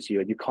charges you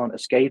and you can't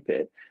escape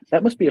it,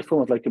 that must be a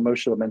form of like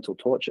emotional mental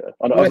torture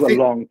over a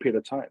long period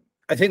of time.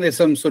 I think there's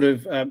some sort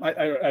of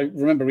I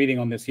remember reading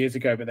on this years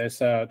ago, but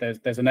there's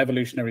an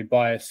evolutionary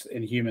bias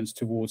in humans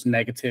towards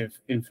negative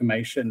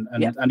information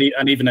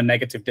and even a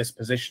negative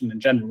disposition in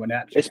general. When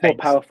it's more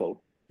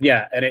powerful.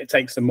 Yeah, and it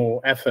takes a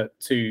more effort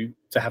to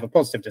have a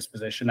positive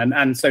disposition,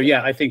 and so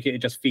I think it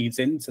just feeds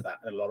into that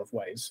in a lot of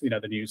ways.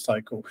 The news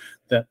cycle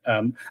that,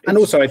 and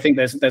also I think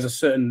there's a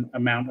certain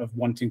amount of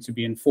wanting to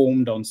be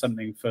informed on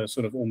something for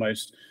sort of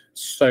almost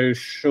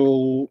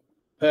social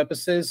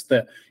purposes,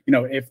 that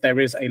if there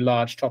is a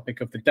large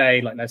topic of the day,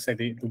 like let's say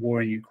the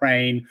war in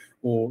Ukraine,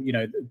 or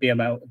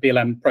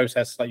BLM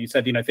protests, like you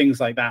said,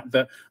 things like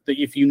that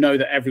if you know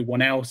that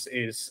everyone else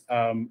is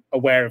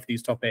aware of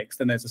these topics,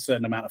 then there's a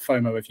certain amount of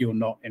FOMO if you're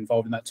not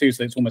involved in that too.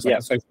 So it's almost like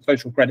a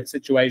social credit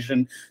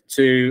situation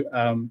to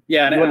you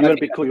want to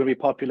be cool, you want to be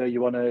popular,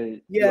 you want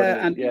to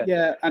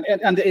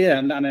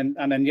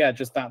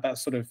just that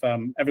sort of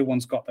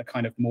everyone's got the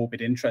kind of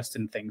morbid interest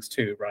in things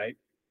too, right?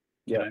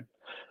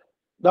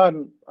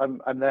 No,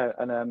 I'm there,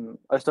 and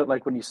I just don't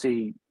like when you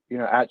see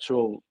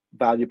actual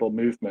valuable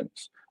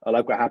movements,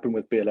 like what happened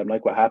with BLM,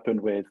 like what happened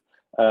with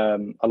a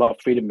lot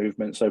of freedom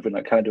movements over in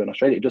like Canada and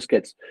Australia. It just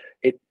gets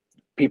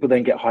people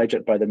then get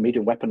hijacked by the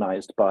media,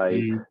 weaponized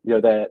by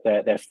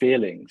their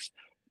feelings.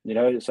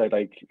 So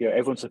like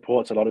everyone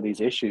supports a lot of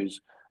these issues,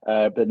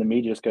 but then the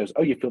media just goes,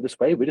 oh, you feel this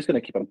way, we're just going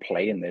to keep on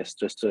playing this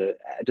just to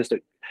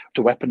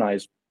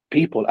weaponize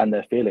people and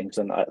their feelings,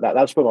 and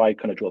that's where I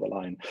kind of draw the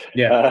line.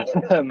 Yeah,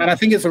 and I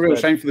think it's a real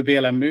shame for the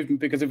BLM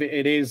movement, because if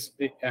it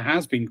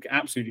has been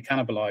absolutely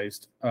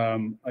cannibalized.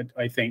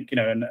 I think, you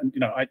know, and you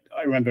know, I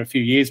remember a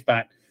few years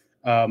back,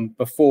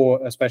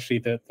 before especially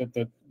the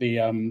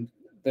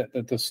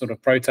sort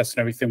of protests and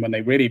everything, when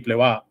they really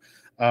blew up.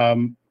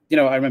 You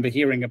know, I remember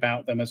hearing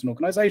about them as an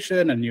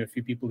organization, and knew a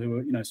few people who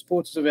were, you know,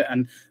 supporters of it,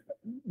 and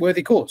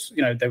worthy cause.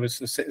 You know, there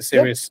was a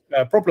serious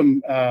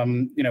problem,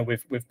 you know,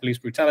 with police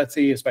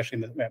brutality,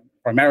 especially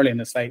primarily in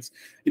the States.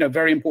 You know,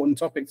 very important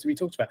topic to be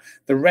talked about.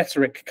 The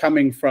rhetoric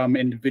coming from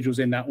individuals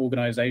in that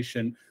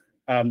organization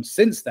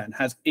since then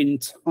has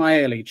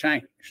entirely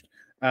changed,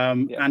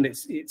 and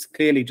it's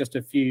clearly just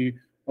a few,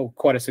 or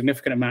quite a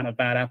significant amount of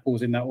bad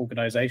apples in that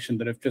organization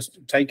that have just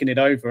taken it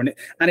over, and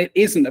it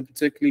isn't a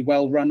particularly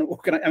well run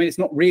organization. I mean, it's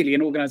not really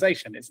an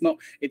organization.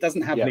 It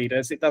doesn't have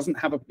leaders. It doesn't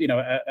have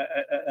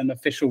an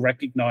official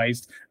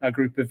recognized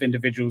group of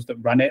individuals that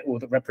run it or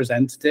that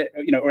represented it,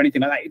 you know, or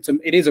anything like that.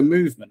 It is a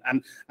movement,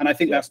 and I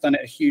think that's done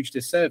it a huge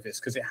disservice,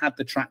 because it had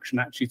the traction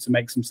actually to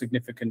make some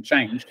significant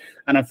change,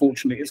 and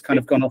unfortunately it's kind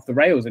of gone off the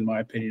rails, in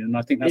my opinion, and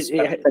I think that's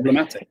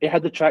problematic. It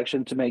had the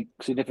traction to make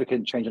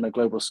significant change on a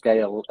global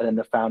scale, and then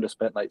the founder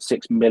spent like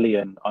 6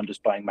 million on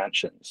just buying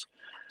mansions.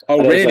 Oh,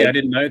 really? Like, I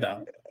didn't know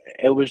that.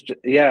 It was just,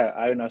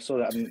 I saw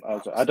that. I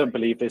was like, I don't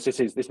believe this. This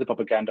is the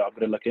propaganda. I'm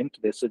going to look into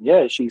this. And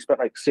yeah, she spent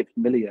like 6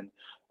 million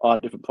on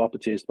different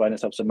properties, buying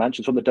herself some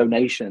mansions from the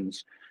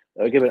donations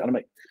that were given. And I'm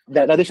like,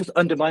 now this just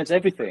undermines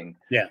everything.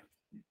 Yeah,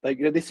 like,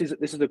 you know, this is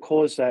the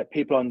cause that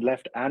people on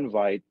left and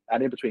right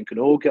and in between can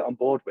all get on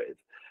board with,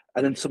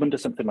 and then someone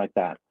does something like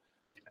that.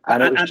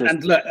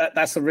 And look,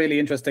 that's a really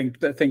interesting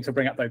thing to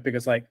bring up, though,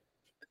 because like,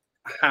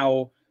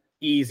 how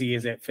easy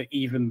is it for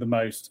even the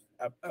most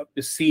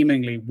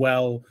seemingly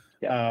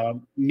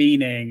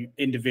meaning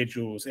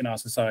individuals in our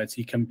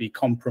society can be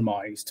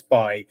compromised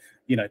by,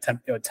 you know,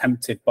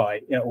 tempted by,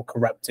 you know, or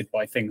corrupted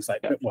by things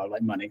like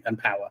like money and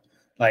power.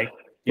 Like,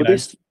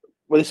 this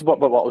is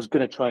what I was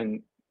going to try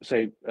and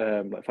say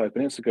like 5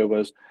 minutes ago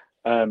was,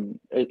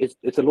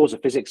 it's the laws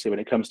of physics here when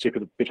it comes to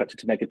people being attracted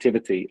to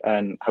negativity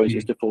and how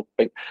it's difficult.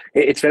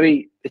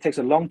 It takes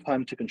a long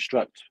time to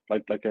construct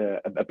like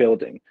a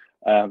building.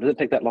 It doesn't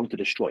take that long to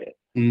destroy it.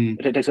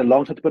 It takes a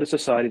long time to put a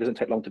society. It doesn't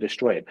take long to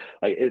destroy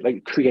it.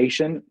 Like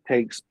creation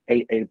takes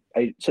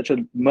such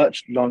a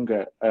much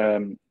longer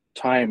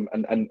time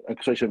and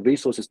such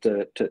resources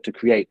to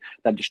create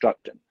than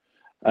destruction.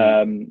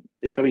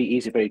 It's very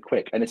easy, very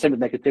quick, and the same with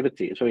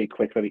negativity. It's very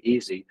quick, very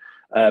easy.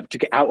 To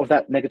get out of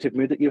that negative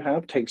mood that you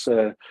have takes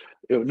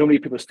normally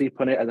people sleep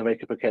on it and they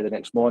wake up okay the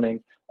next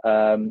morning.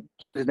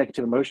 These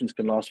negative emotions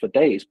can last for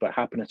days, but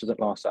happiness doesn't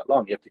last that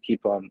long. You have to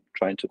keep on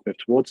trying to move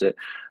towards it.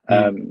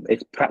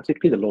 It's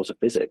practically the laws of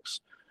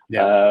physics. You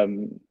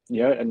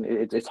know, and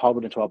it's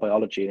harbored into our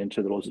biology and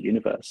into the laws of the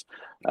universe.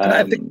 And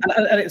I think,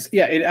 and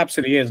it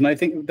absolutely is. And I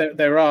think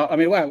there are. I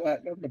mean, well,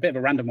 a bit of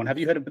a random one. Have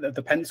you heard of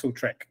the pencil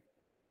trick?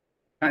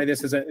 Apparently,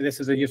 this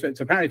is a useful.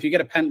 So apparently, if you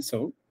get a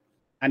pencil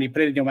and you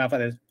put it in your mouth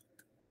like this,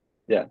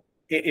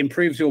 it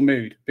improves your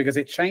mood, because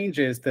it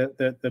changes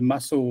the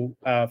muscle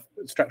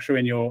structure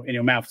in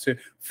your mouth to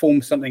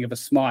form something of a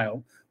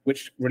smile,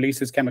 which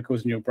releases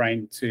chemicals in your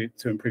brain to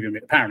improve your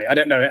mood. Apparently, I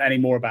don't know any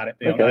more about it.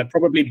 I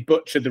probably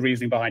butchered the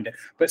reasoning behind it,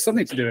 but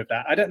something to do with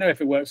that. I don't know if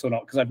it works or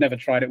not, because I've never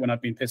tried it when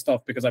I've been pissed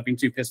off, because I've been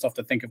too pissed off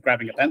to think of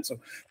grabbing a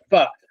pencil.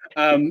 But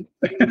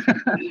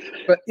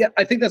but yeah,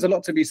 I think there's a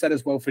lot to be said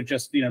as well for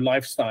just, you know,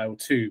 lifestyle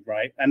too,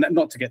 right? And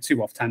not to get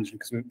too off tangent,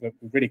 because we're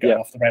really going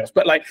off the rails.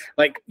 But like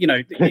you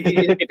know,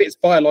 if it's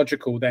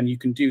biological, then you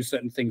can do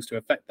certain things to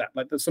affect that.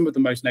 Like some of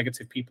the most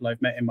negative people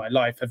I've met in my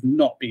life have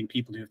not been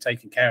people who have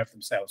taken care of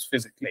themselves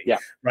physically,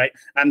 right?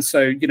 And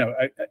so, you know,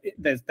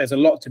 there's a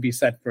lot to be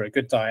said for a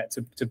good diet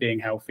to being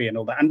healthy and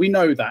all that. And we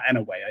know that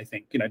anyway. I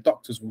think, you know,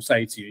 doctors will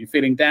say to you, you're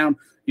feeling down,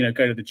 you know,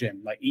 go to the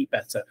gym, like eat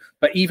better.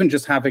 But even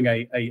just having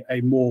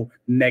a more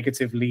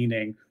negative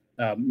leaning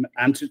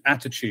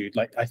attitude,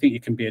 like, I think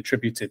it can be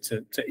attributed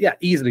to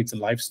easily to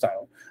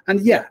lifestyle.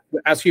 And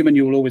as human,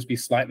 you will always be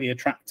slightly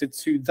attracted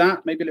to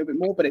that, maybe a little bit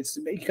more, but it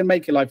can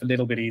make your life a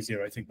little bit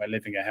easier, I think, by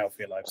living a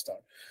healthier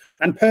lifestyle.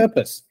 And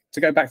purpose,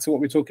 to go back to what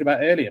we were talking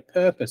about earlier,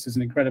 purpose is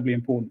an incredibly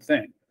important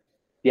thing.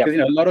 Because, you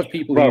know, a lot of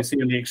people who you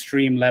see on the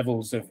extreme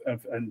levels of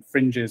and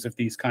fringes of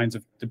these kinds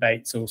of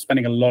debates, or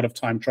spending a lot of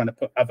time trying to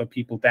put other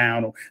people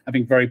down, or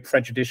having very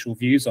prejudicial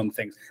views on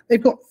things,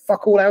 they've got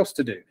fuck all else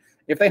to do.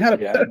 If they had a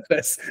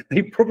purpose,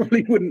 they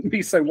probably wouldn't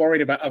be so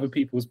worried about other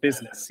people's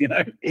business. You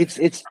know, it's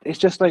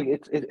just like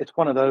it's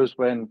one of those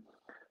when,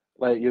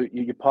 like,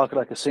 you park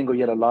like a single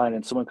yellow line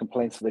and someone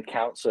complains to the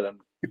council and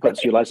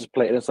puts your license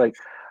plate, and it's like,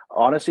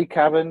 honestly,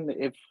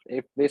 Kevin,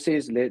 if this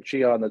is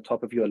literally on the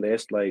top of your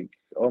list, like,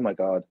 oh my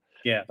god.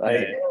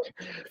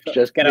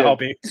 Just get a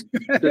hobby.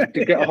 Just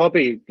get a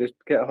hobby. Just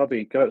get a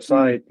hobby. Go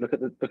outside. Look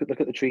at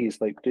the trees.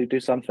 Like, do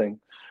something.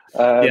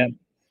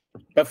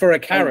 But for a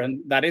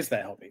Karen, that is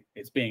their hobby.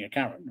 It's being a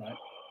Karen, right?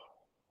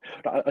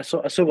 I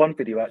saw one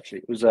video actually.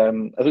 It was I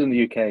was in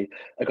the UK.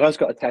 A guy's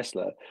got a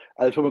Tesla,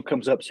 and someone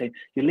comes up saying,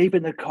 "You're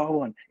leaving the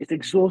car on. It's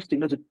exhausting.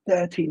 There's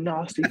dirty,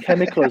 nasty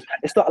chemicals.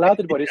 It's not allowed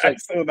anymore." It's I like,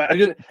 saw that.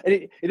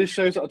 it just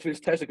shows it onto his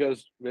Tesla.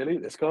 Goes, "Really,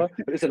 this car?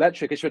 But it's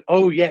electric." It's like,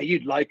 "Oh yeah,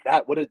 you'd like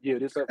that, wouldn't you?"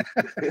 And it's like,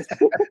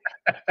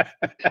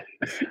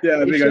 Yeah,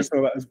 I it's think I just,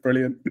 saw that. It's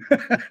brilliant.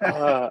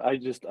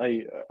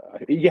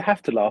 you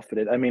have to laugh at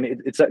it. I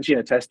mean, it's actually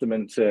a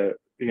testament to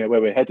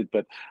where we're headed.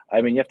 But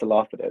I mean, you have to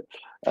laugh at it.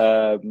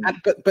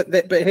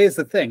 But here's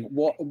the thing.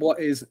 What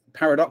is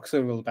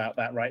paradoxical about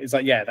that, right? Is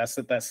like, yeah, that's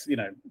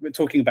we're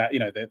talking about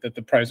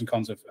the pros and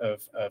cons of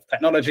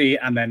technology,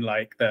 and then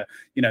like the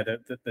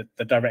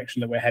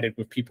direction that we're headed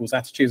with people's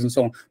attitudes and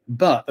so on.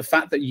 But the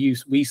fact that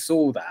we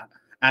saw that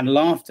and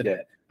laughed at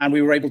it, and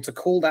we were able to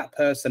call that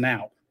person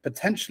out,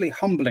 potentially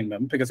humbling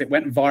them because it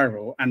went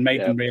viral and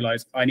made them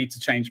realize, I need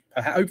to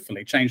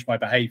hopefully change my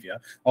behavior.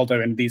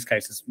 Although in these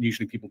cases,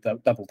 usually people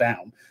double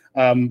down.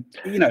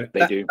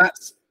 They do.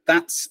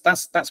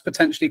 That's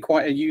potentially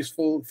quite a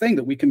useful thing,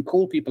 that we can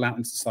call people out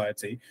in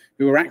society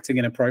who are acting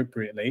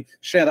inappropriately,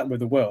 share that with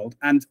the world,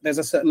 and there's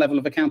a certain level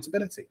of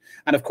accountability.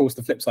 And of course,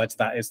 the flip side to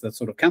that is the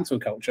sort of cancel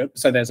culture.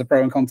 So there's a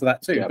pro and con to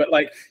that too. Yeah. But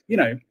like,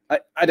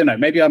 I don't know.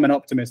 Maybe I'm an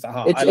optimist at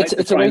heart. I like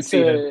to try and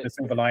see the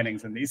silver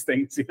linings in these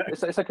things.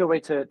 It's like a way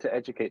to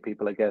educate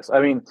people, I guess.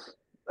 I mean,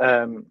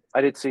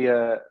 I did see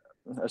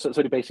so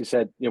he basically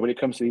said, when it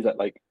comes to these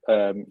like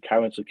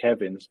Karens or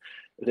Kevins,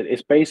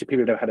 it's basically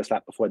people who've never had a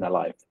slap before in their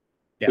life.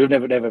 Yeah. We've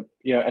never,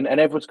 and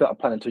everyone's got a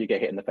plan until you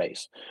get hit in the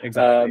face.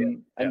 Exactly.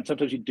 And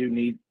sometimes you do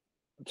need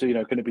to,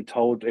 kind of be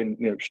told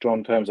in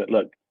strong terms that,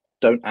 look,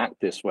 don't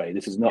act this way.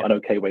 This is not an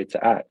okay way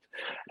to act.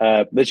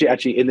 Literally,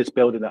 actually, in this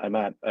building that I'm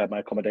at, my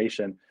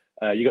accommodation,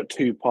 you got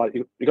two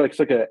parties. You got it's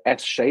like a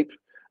S shape.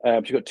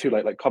 So you got two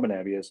like common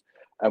areas,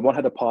 and one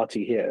had a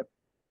party here,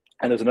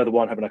 and there's another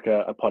one having like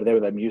a party there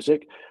with their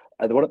music.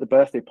 The one at the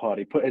birthday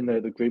party put in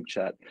the group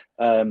chat.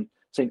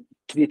 Saying,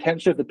 to the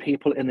attention of the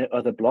people in the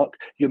other block,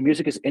 your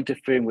music is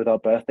interfering with our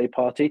birthday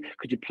party.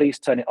 Could you please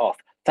turn it off?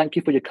 Thank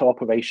you for your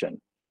cooperation.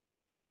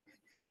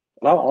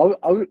 I was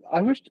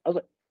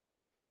like,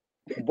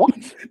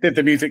 what? Did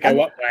the music go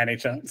up by any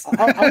chance?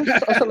 I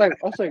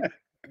was like,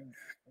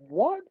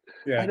 what?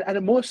 Yeah.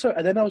 And more so,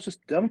 and then I was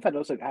just dumbfounded. I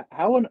was like,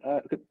 how on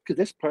earth? Because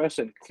this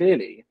person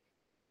clearly,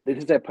 this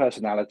is their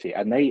personality,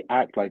 and they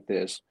act like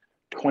this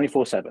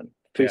 24/7,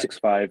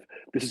 365.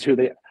 This is who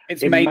they.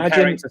 It's main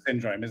character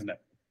syndrome, isn't it?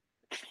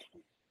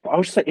 I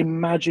would say,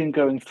 imagine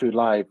going through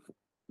life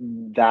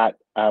that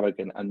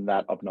arrogant and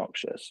that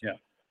obnoxious. Yeah.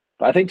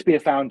 But I think to be a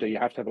founder, you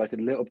have to have like a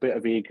little bit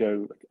of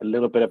ego, a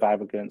little bit of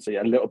arrogance,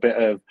 a little bit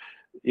of,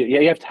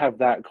 you have to have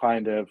that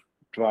kind of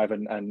drive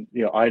and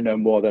I know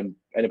more than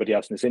anybody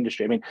else in this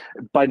industry. I mean,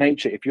 by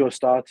nature, if you're a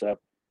startup,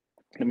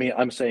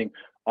 I'm saying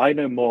I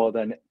know more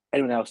than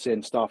anyone else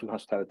in staffing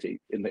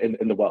hospitality in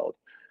the world.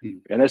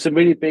 And there's some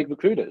really big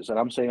recruiters, and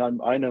I'm saying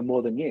I know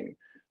more than you.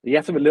 You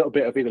have to have a little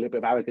bit of ego, a little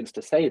bit of arrogance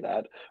to say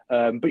that,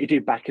 but you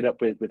do back it up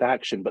with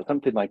action. But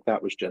something like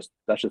that was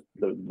that's just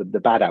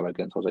the bad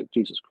arrogance. I was like,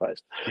 Jesus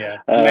Christ. Yeah,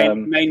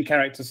 main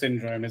character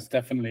syndrome is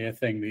definitely a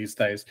thing these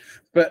days.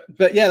 But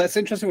yeah, that's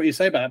interesting what you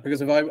say about it,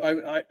 because if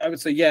I would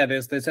say, yeah,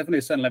 there's definitely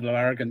a certain level of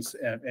arrogance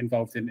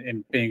involved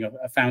in being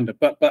a founder.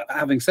 But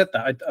having said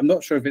that, I'm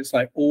not sure if it's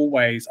like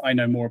always I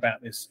know more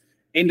about this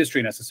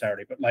industry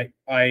necessarily, but like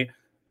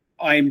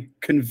I'm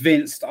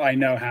convinced I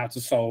know how to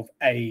solve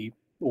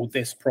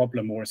this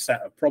problem or a set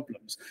of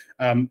problems,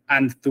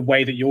 and the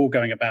way that you're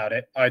going about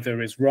it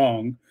either is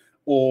wrong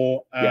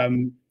or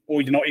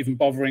you're not even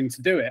bothering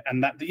to do it.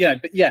 And that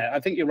I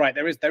think you're right.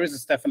 There is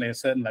definitely a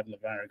certain level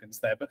of arrogance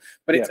there, but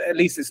it's at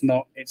least it's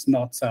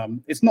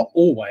not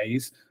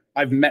always.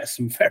 I've met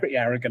some very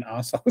arrogant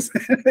assholes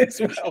as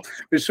well,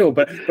 for sure.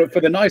 But for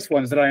the nice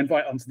ones that I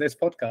invite onto this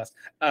podcast,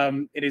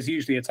 it is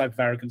usually a type of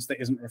arrogance that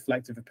isn't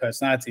reflective of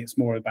personality. It's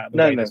more about the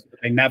way that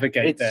they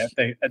navigate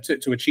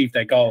to achieve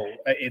their goal.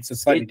 It's a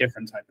slightly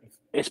different type of.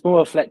 It's more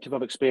reflective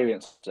of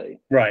experience,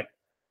 right?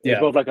 Yeah.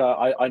 It's more of like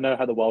I know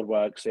how the world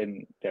works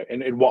in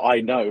what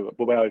I know,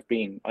 where I've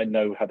been. I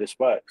know how this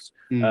works,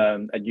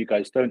 and you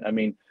guys don't. I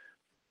mean,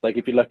 like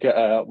if you look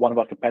at one of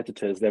our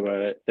competitors, they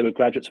were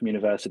graduates from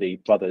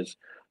university, brothers,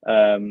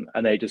 and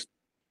they just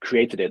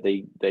created it.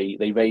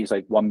 They raised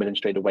like 1 million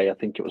straight away. I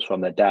think it was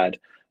from their dad.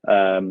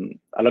 I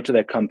looked at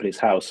their company's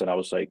house and I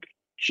was like,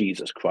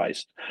 Jesus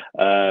Christ.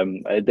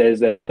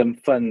 There's some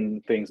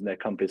fun things in their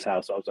company's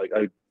house. I was like,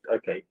 oh,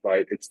 okay,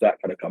 right, it's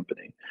that kind of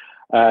company.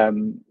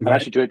 And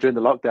actually during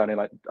the lockdown in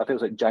I think it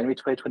was like January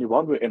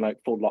 2021, we were in like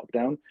full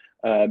lockdown.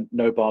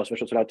 No bars,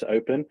 restaurants allowed to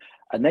open,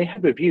 and they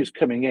had reviews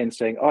coming in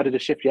saying, "Oh, I did a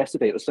shift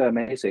yesterday. It was so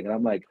amazing." And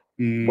I'm like,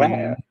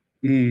 "Where?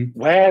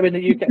 Where in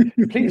the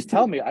UK? Please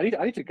tell me. I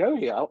need to go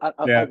here.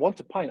 I want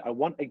a pint. I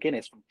want a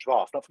Guinness from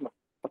draft, not from a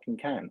fucking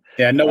can."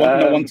 Yeah, no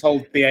one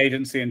told the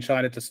agency in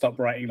China to stop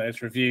writing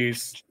those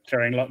reviews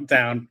during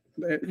lockdown.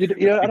 You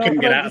couldn't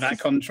get out of that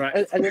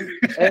contract. And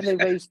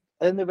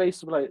then they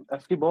raised like a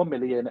few more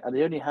million, and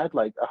they only had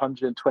like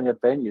 120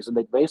 odd venues, and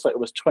they'd raised like it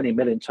was 20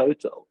 million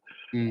total.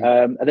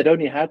 And they'd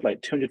only had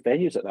like 200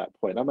 venues at that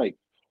point. I'm like,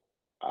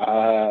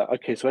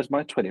 Okay, so where's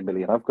my 20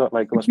 million? I've got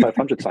like almost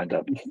 500 signed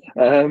up.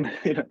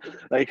 You know,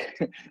 like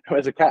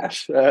where's the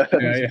cash? Yeah,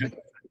 yeah.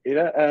 You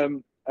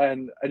know,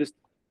 and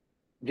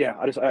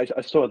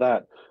I saw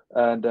that,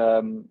 and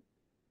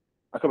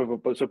I can't remember,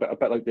 but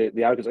about like the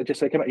algorithms. I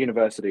just, I came out of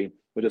university,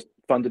 we're just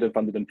funded and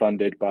funded and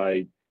funded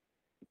by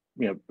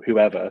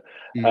whoever,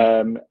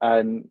 and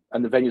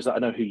the venues that I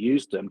know who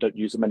use them don't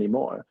use them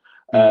anymore,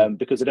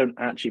 because they don't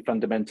actually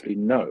fundamentally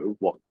know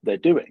what they're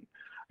doing.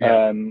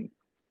 Yeah.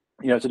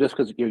 So just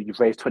because you've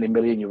raised 20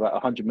 million, you're at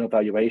 100 mil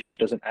valuation,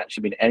 doesn't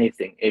actually mean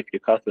anything if your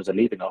customers are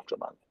leaving after a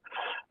month.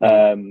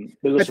 I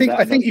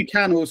think you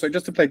can also,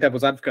 just to play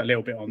devil's advocate a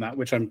little bit on that,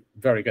 which I'm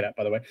very good at,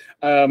 by the way.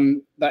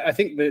 I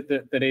think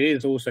that it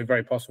is also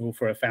very possible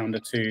for a founder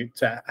to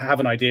have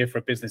an idea for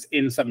a business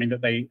in something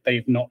that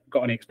they've not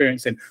got any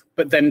experience in,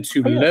 but then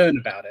to learn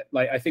about it.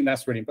 Like, I think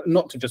that's really important,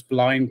 not to just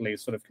blindly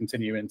sort of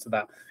continue into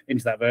that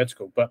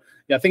vertical. But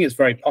yeah, I think it's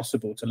very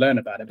possible to learn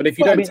about it. But if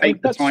you don't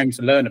take the time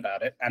to learn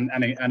about it and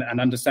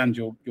understand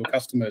your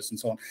customers and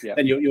so on,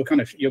 then you're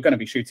going to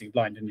be shooting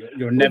blind, and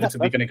you're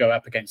inevitably going to go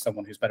up against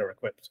someone who's better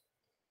equipped.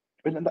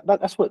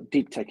 That's what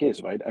deep tech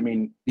is, right? I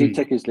mean, deep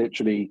tech is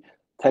literally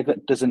tech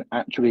that doesn't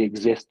actually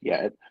exist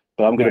yet,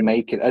 but I'm going to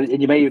make it. And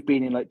you may have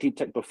been in like deep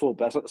tech before,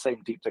 but that's not the same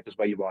deep tech as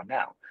where you are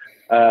now.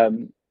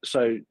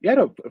 So yeah,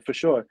 no, for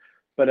sure.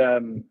 But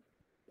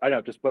I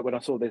know, just when I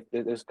saw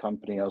this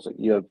company, I was like,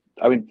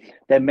 I mean,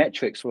 their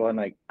metrics were on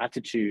like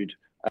attitude,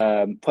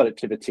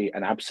 productivity,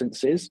 and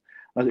absences.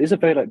 These are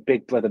very like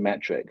big brother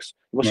metrics.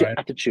 What's your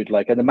attitude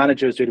like? And the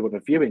manager is really what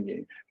reviewing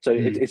you. So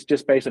it's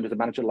just based on, does the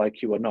manager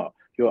like you or not?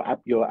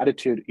 Your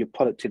attitude, your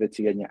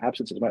productivity, and your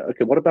absences. Like,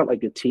 okay, what about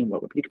like your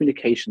teamwork? What about your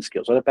communication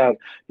skills? What about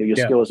your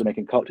skills of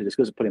making culture? Your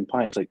skills of putting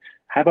pints? Like,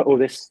 how about all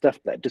this stuff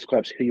that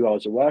describes who you are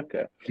as a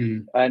worker?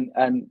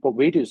 And what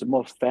we do is a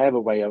more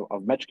fairer way of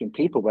metricing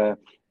people, where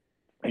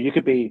you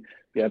could be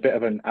a bit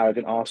of an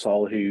arrogant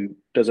arsehole who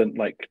doesn't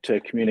like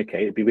to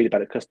communicate, be really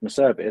bad at customer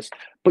service,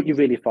 but you're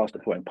really fast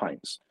at pouring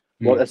pints.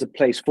 Well, there's a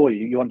place for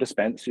you. You want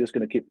dispense, you're just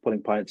going to keep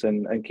pulling pints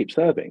and keep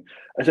serving.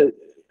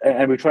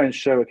 And we try and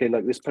show, okay,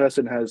 like this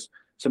person has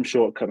some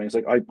shortcomings.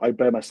 Like I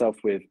burn myself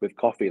with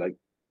coffee. Like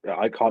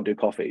I can't do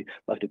coffee,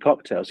 like do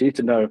cocktails. You need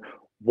to know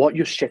what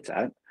you're shit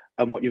at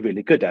and what you're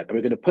really good at. And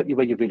we're going to put you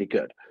where you're really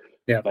good.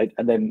 Yeah. Right.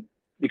 And then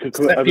you could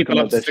set people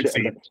up to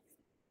succeed.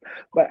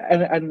 But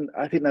and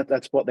I think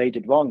that's what they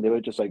did wrong. They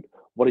were just like,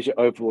 what is your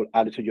overall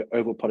attitude, your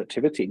overall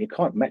productivity? And you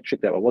can't metric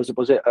that. Was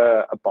it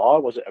a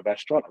bar? Was it a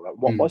restaurant?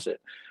 What was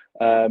it?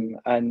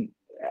 And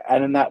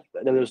in that,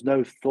 there was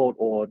no thought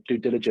or due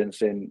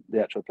diligence in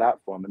the actual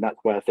platform, and that's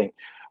where I think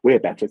we're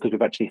better, because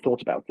we've actually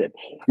thought about it.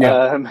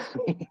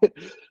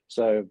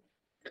 So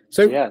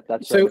yeah,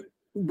 that's so.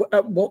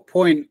 At what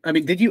point, I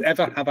mean, did you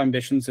ever have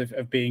ambitions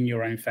of being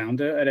your own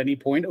founder at any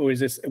point, or is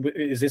this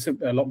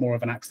a lot more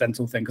of an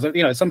accidental thing?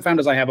 Because some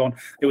founders I have on,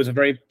 it was a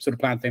very sort of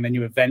planned thing. Then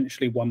you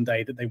eventually one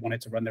day that they wanted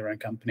to run their own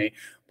company,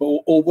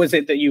 or was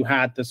it that you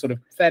had the sort of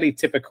fairly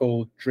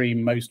typical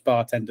dream most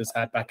bartenders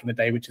had back in the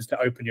day, which is to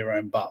open your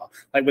own bar?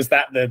 Like, was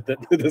that the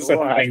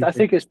sort of thing? I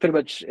think it's pretty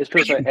much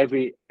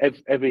like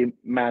every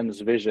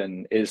man's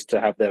vision is to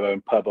have their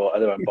own pub or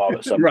their own bar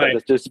at some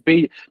point. Just to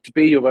be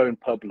your own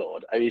pub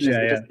lord. I mean,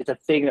 it's a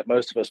thing that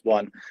most of us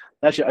want.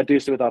 Actually, I do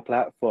so with our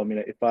platform.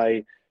 If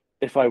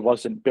I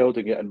wasn't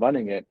building it and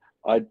running it,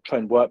 I'd try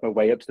and work my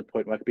way up to the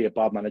point where I could be a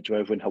bar manager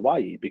over in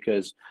Hawaii,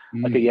 because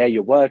okay, yeah,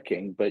 you're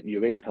working, but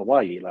you're in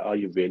Hawaii. Like, are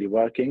you really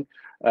working?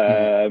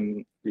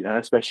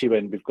 Especially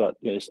when we've got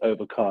this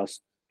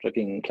overcast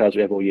looking clouds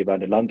we have all year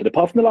round in London.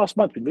 Apart from the last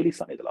month, we've really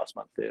sunny the last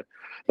month here.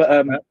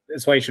 But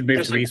that's why you should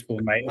move to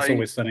Eastbourne, mate. It's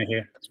always sunny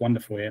here. It's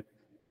wonderful here.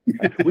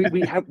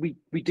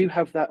 we do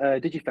have that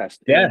DigiFest.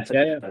 Yeah.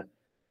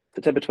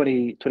 September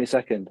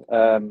 22nd.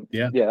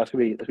 That's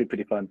gonna be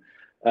pretty fun.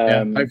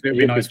 Hopefully it'll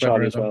be nice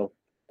weather as well.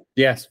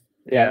 Yes.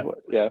 Yeah.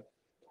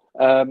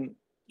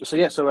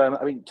 So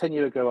I mean, 10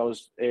 years ago I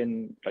was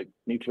in like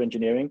nuclear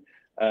engineering.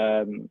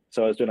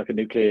 So I was doing I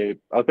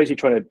was basically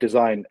trying to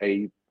design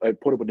a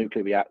portable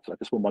nuclear reactor,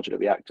 like a small modular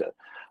reactor,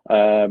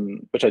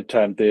 which I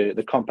termed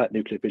the compact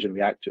nuclear fission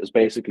reactor. It's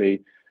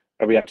basically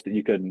a reactor that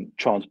you can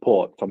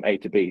transport from A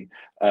to B.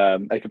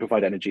 It can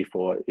provide energy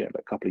for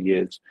a couple of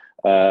years.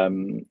 But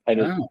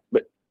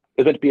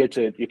it's meant to be able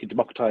to, you can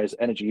democratize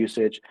energy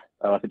usage,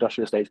 like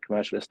industrial estates,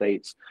 commercial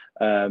estates,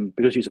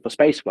 because use it for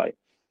space flight.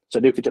 So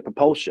nuclear jet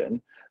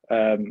propulsion,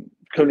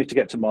 currently to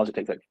get to Mars, it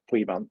takes like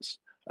 3 months.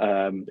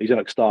 Using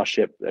like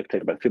Starship, it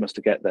take about 3 months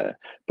to get there.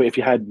 But if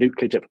you had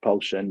nuclear jet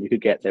propulsion, you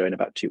could get there in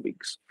about 2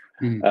 weeks.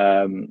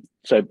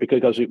 So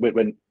because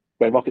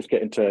when rockets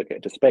get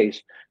into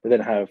space, they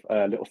then have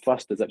little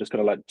thrusters that just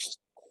kind of like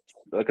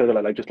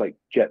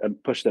jet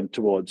and push them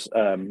towards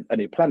a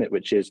new planet,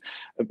 which is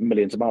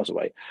millions of miles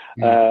away,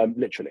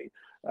 literally.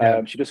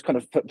 So just kind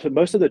of, for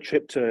most of the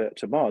trip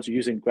to Mars, you're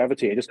using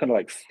gravity and just kind of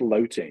like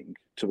floating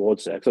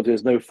towards it, because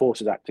there's no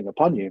forces acting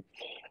upon you.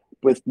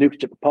 With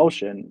nuclear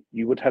propulsion,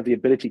 you would have the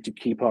ability to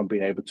keep on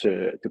being able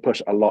to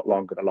push a lot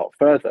longer and a lot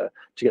further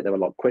to get there a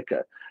lot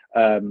quicker.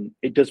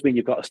 it does mean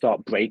you've got to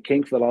start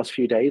braking for the last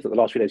few days. The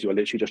last few days, you are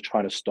literally just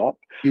trying to stop.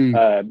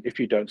 If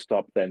you don't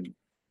stop, then,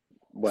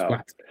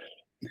 well,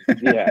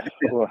 yeah.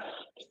 Well,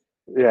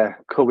 yeah,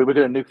 cool. We were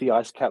going to nuke the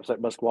ice caps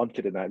like Musk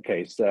wanted in that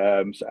case.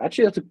 So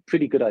actually, that's a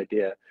pretty good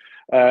idea.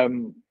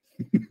 So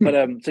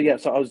yeah,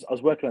 so I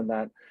was working on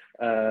that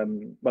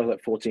when I was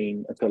like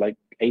 14 until like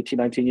 18,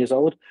 19 years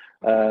old.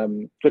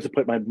 To the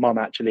point my mum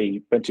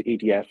actually went to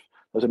EDF.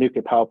 There was a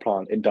nuclear power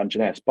plant in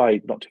Dungeness,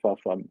 not too far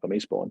from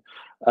Eastbourne.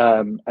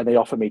 And they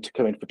offered me to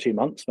come in for 2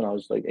 months when I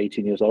was like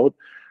 18 years old.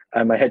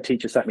 And my head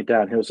teacher sat me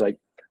down. He was like,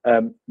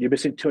 you're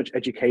missing too much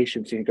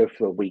education, so you can go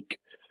for a week.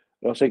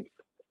 And I was like,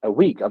 a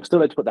week? I'm still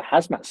able to put the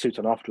hazmat suit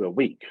on after a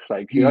week.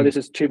 Like, you know, this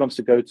is 2 months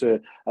to go to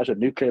a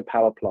nuclear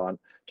power plant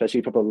to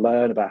actually probably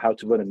learn about how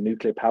to run a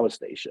nuclear power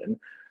station.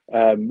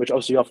 Which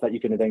obviously off that you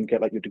can then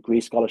get like your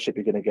degree scholarship.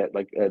 You're going to get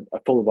like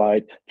a full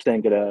ride to then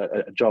get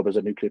a job as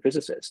a nuclear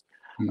physicist.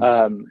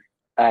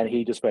 And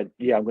he just went,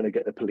 yeah, I'm going to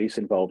get the police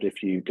involved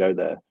if you go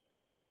there.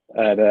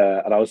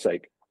 And I was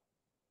like,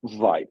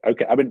 right,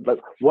 okay. I mean, like,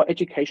 what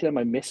education am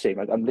I missing?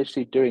 Like, I'm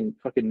literally doing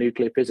fucking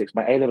nuclear physics.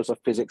 My A levels are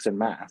physics and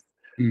math.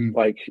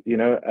 Like, you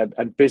know,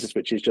 and business,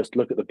 which is just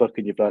look at the book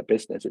and you've learned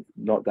business. It's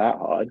not that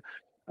hard.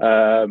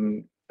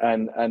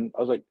 And I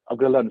was like, I'm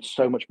going to learn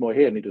so much more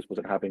here, and he just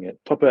wasn't having it.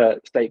 Proper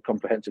state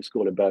comprehensive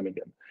school in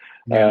Birmingham,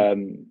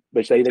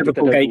 which they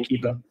typical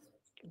gatekeeper.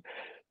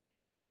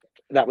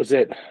 That was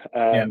it.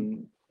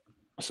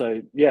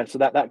 So yeah, so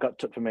that got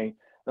took for me.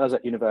 When I was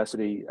at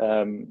university,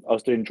 I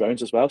was doing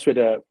drones as well. So we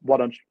had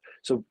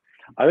so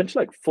I went to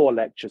like 4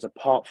 lectures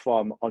apart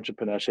from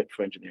entrepreneurship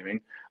for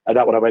engineering, and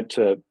that one I went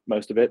to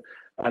most of it.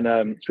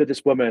 And with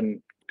this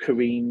woman,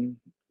 Karina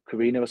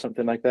or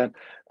something like that,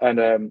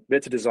 and we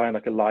had to design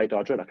like a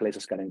LiDAR drone, like a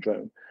laser scanning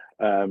drone.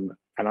 And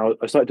I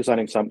started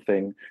designing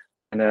something,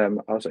 and I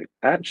was like,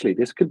 actually,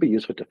 this could be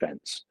used for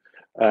defense.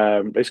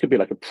 This could be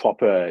like a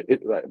proper.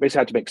 Basically,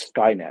 had to make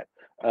Skynet,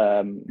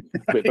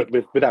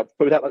 without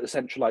like the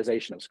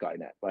centralization of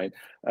Skynet, right?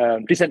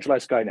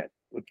 Decentralized Skynet,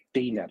 or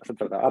DNet, or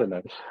something like that. I don't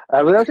know.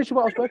 But that was actually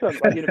what I was working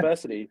on at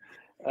university.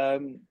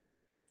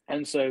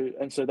 And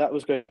so that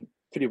was going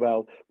pretty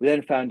well. We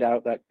then found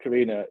out that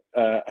Karina,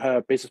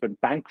 her business went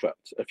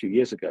bankrupt a few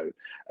years ago,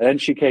 and then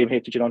she came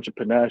here to do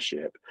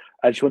entrepreneurship,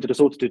 and she wanted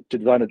us all to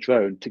design a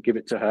drone to give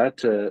it to her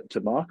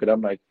to market. I'm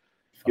like,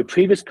 your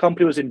previous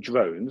company was in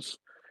drones.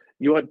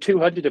 You want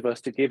 200 of us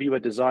to give you a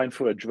design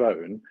for a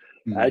drone,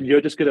 and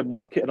you're just going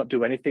to not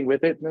do anything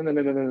with it? No.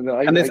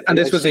 And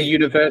this was a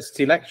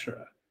university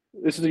lecturer.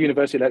 This is a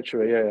university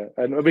lecturer,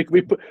 yeah. And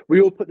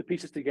we all put the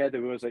pieces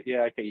together. We was like,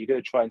 yeah, okay, you're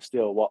going to try and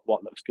steal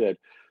what looks good.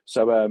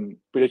 So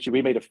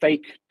we made a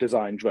fake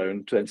design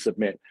drone to then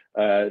submit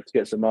to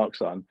get some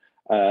marks on,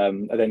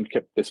 and then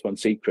kept this one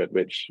secret,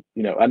 which,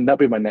 you know, and that'll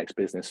be my next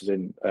business, is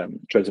in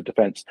drones of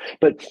defense.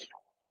 But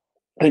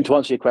I think to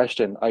answer your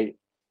question, I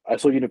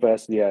saw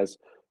university as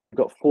you've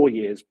got 4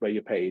 years where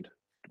you're paid,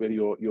 where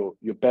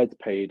your bed's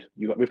paid,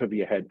 you got a roof over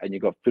your head, and you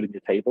got food on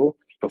your table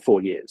for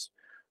 4 years.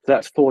 So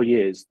that's 4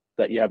 years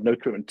that you have no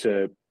commitment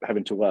to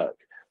having to work.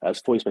 That's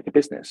 4 years to make a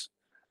business.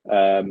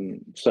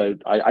 So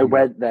I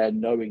went there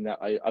knowing that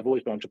I've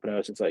always been an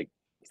entrepreneur since like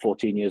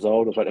 14 years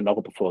old. I was writing a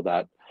novel before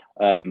that.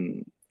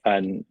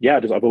 And yeah,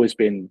 I've always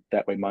been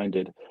that way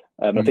minded.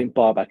 I think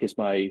BarbackUK is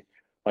my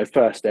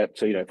first step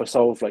to, you know, if I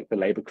solve like the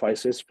labor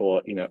crisis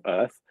for, you know,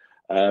 Earth,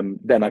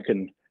 then I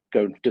can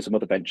go and do some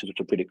other ventures,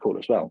 which are pretty cool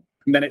as well.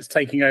 And then it's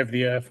taking over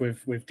the Earth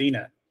with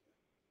DNet.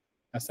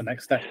 That's the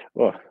next step.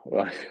 Well,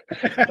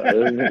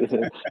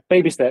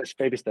 baby steps.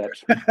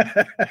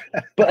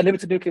 But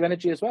unlimited nuclear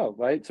energy as well,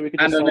 right? So we can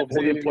just solve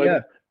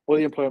all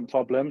the employment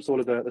problems,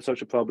 all of the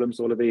social problems,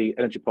 all of the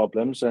energy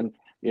problems, and,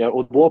 you know,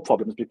 all the war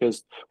problems.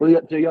 Because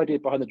the idea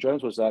behind the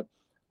drones was that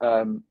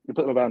you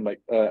put them around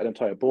like an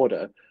entire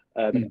border,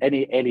 and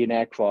any alien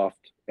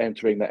aircraft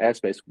entering the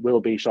airspace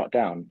will be shot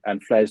down,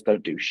 and flares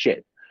don't do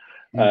shit.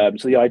 So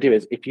the idea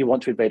is, if you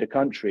want to invade a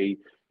country,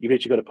 you've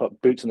literally got to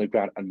put boots on the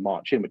ground and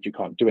march in, which you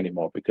can't do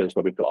anymore because,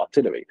 well, we've got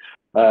artillery.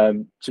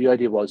 So the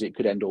idea was it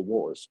could end all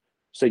wars.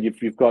 So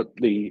you've got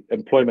the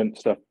employment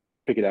stuff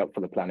figured out for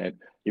the planet.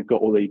 You've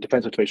got all the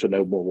defense to make sure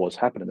no more wars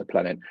happen on the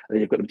planet, and then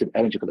you've got limited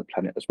energy for the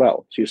planet as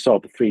well. So you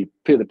solve three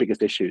of the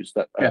biggest issues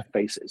that Earth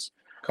faces.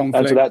 Conflict,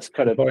 and so that's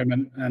kind of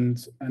employment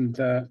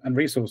and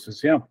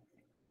resources. Yeah,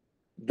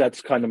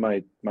 that's kind of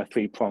my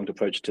 3-pronged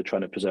approach to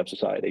trying to preserve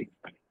society.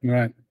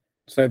 Right.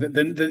 So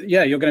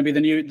yeah, you're going to be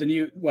the new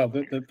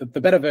the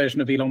better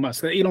version of Elon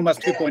Musk, Elon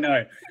Musk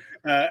 2.0.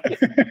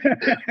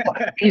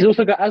 He's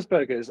also got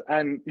Asperger's,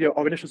 and, you know,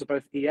 our initials are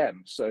both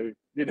EM. So,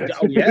 you know.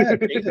 Oh yeah,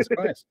 Jesus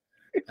Christ!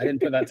 I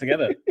didn't put that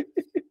together.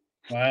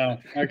 Wow.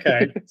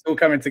 Okay, it's all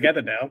coming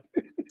together now.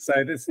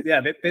 So this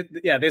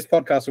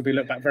podcast will be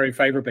looked back very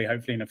favorably,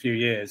 hopefully in a few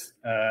years.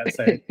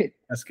 So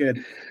that's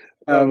good.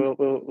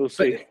 We'll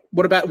see.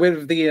 What about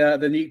with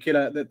the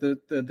nuclear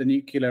the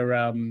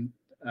nuclear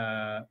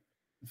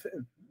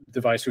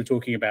device you were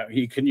talking about?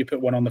 Couldn't you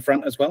put one on the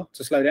front as well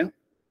to slow down?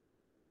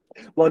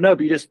 Well, no,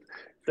 but you just,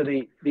 for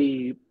the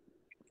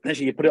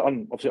actually you put it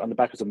on, obviously, on the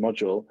back as a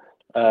module,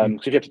 So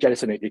if you have to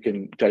jettison it, you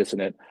can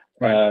jettison it.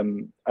 Right.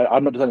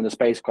 I'm not designing the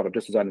spacecraft, I'm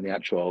just designing the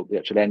actual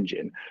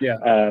engine.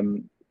 Yeah.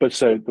 But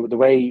so the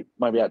way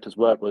my reactors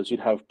work was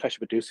you'd have pressure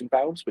reducing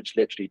valves, which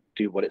literally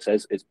do what it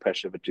says is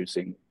pressure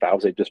reducing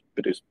valves. They just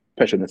reduce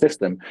pressure in the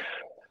system.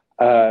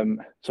 So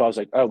I was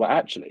like, oh, well,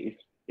 actually,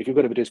 if you've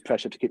got to reduce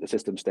pressure to keep the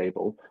system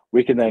stable,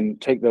 we can then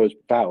take those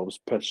valves,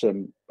 push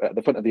them at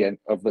the front of the end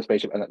of the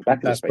spaceship and at the back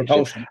of the spaceship,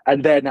 propulsion.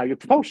 and they're now your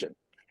propulsion.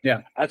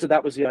 Yeah. And so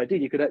that was the idea.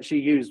 You could actually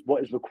use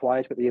what is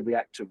required for the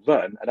reactor to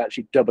run and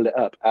actually double it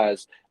up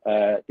as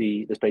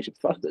the spaceship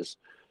thrusters.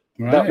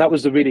 Right. That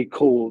was the really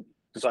cool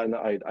design that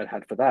I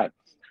had for that.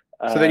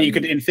 So then you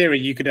could, in theory,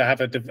 you could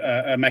have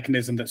a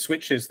mechanism that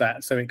switches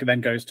that, so it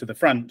then goes to the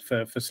front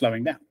for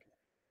slowing down.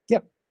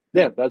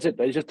 Yeah, that's it.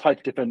 It's just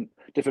tied to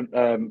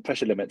different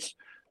pressure limits.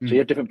 So you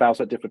have different valves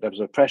at different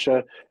levels of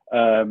pressure.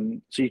 So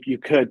you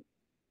could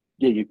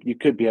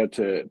be able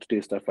to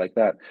do stuff like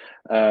that.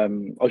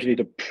 Obviously, you need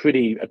a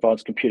pretty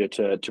advanced computer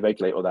to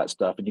regulate all that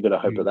stuff, and you've got to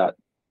hope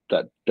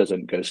that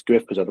doesn't go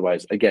squiff, because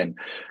otherwise, again,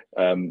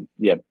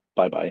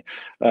 bye bye.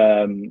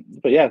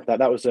 But yeah,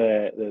 that was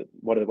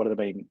one of the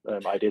main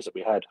ideas that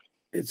we had.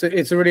 It's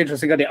a really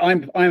interesting idea.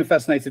 I'm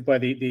fascinated by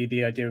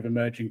the idea of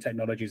emerging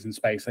technologies in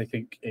space. I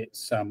think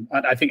it's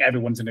I think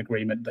everyone's in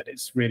agreement that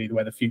it's really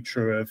where the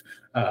future of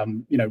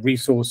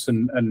resource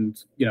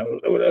and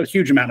a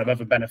huge amount of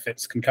other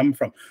benefits can come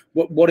from.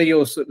 What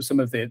are some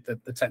of the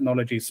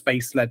technologies,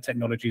 space-led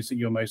technologies, that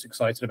you're most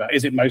excited about?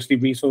 Is it mostly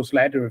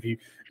resource-led, or have you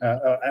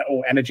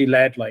or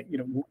energy-led?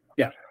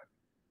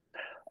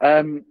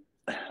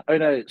 Oh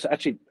no! So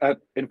actually,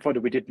 in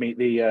Florida, we did meet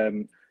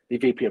the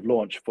VP of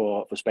launch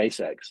for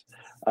SpaceX.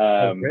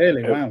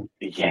 Really? Wow.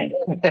 Yeah.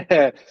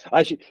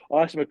 Actually,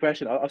 I asked him a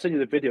question. I'll send you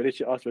the video. I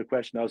literally asked him a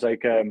question. I was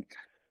like,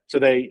 so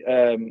they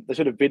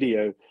sort of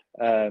video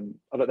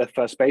about their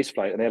first space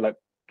flight, and they're like,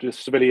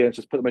 just civilians,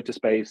 just put them into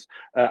space.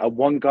 And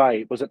one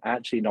guy wasn't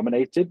actually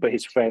nominated, but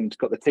his friend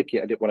got the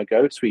ticket and didn't want to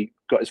go, so he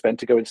got his friend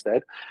to go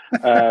instead.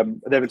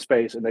 They're in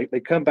space, and they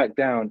come back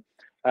down,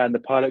 and the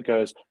pilot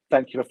goes,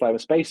 "Thank you for flying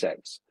with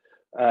SpaceX."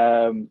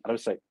 I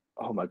was like,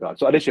 "Oh my god!"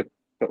 So I literally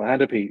put my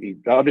hand up.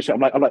 I'm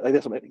like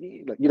this. I'm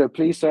like,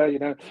 please, sir.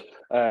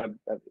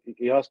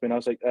 He asked me, and I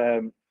was like,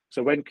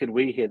 so when can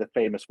we hear the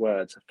famous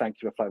words,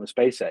 "Thank you for flying with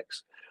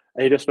SpaceX"?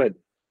 And he just went,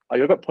 "Are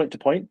you about point to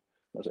point?"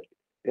 I was like,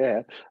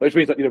 "Yeah," which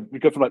means that we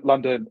go from like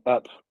London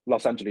up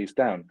Los Angeles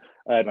down,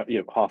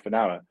 half an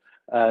hour.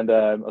 And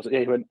I was like,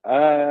 "Yeah." He went,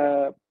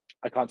 "I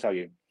can't tell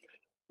you,"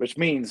 which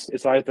means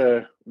it's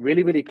either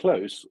really, really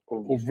close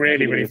or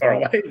really, really far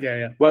away.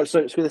 Yeah. Well,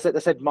 so they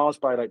said Mars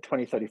by like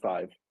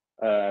 2035.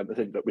 They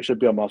said that we should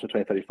be on Mars by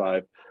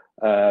 2035.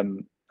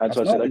 And that's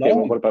so I said, okay,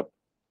 well, what about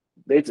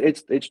it's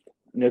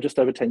just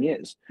over 10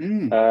 years.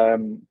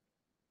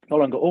 No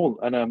longer at all.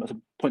 And as a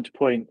point to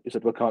point, he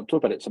said, "We can't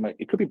talk about it." So I'm like,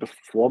 it could be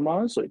before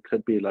Mars, or it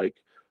could be like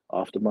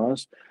after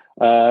Mars.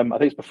 I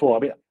think it's before. I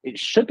mean, it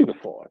should be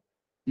before.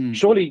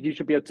 Surely you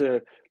should be able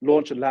to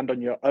launch and land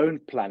on your own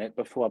planet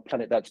before a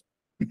planet that's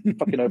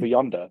fucking over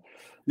yonder.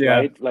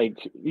 Right? Like,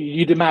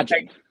 you'd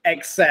imagine.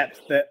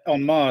 Except that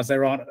on Mars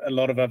there aren't a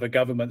lot of other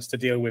governments to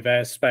deal with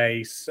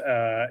airspace,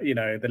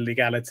 the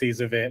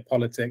legalities of it,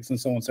 politics, and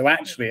so on. So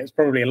actually, it's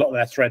probably a lot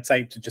less red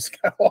tape to just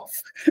go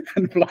off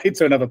and fly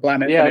to another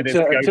planet. Yeah,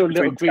 until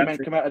little green men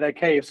come out of their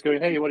caves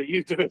going, "Hey, what are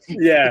you doing?"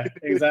 Yeah,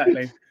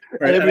 exactly.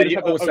 Right. And then you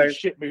also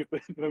shit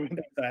movement.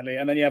 Exactly,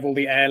 and then you have all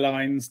the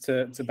airlines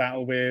to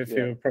battle with,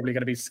 who are probably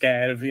going to be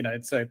scared of,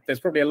 So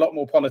there's probably a lot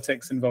more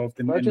politics involved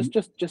in. Well,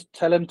 just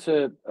tell them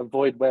to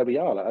avoid where we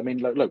are. Like, I mean,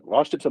 look,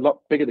 our ship's a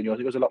lot bigger than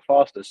yours. It goes a lot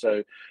faster.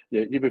 So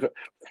it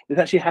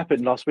actually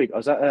happened last week. I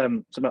was at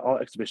some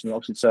art exhibition in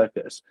Oxford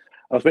Circus.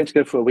 I was meant to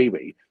go for a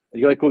wee.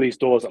 You like all these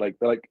doors that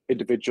they're like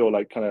individual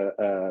kind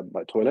of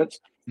like toilets.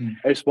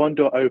 This one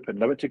door opened,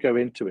 and I went to go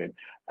into it,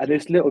 and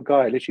this little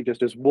guy literally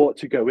just walked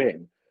to go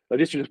in. I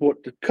literally just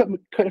walked, cut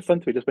in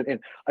front of me, just went in.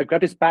 I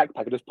grabbed his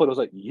backpack and just pulled. I was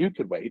like, "You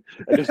can wait."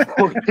 And just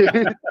walked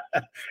in.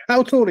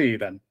 How tall are you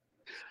then?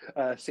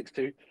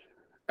 6'2".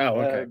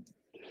 Oh, okay.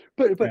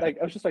 But like,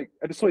 I was just like,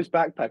 I just saw his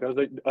backpack. I was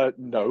like,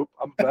 "No,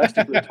 I'm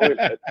bursting to the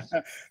toilet."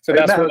 So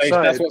that's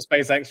what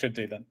SpaceX should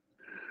do then.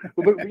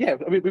 But yeah,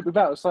 I mean, we were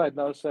outside,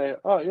 and I was saying,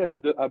 "Oh yeah,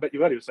 I bet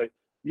you earlier." He was saying,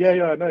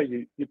 "Yeah, I know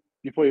you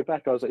pull your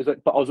back." I was like,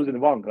 "But I was in the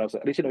wrong." And I was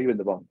like, "At least you know you're in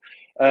the wrong."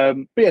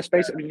 But yeah,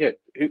 SpaceX. I mean,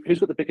 who's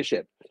got the bigger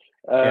ship?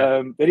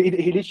 But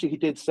he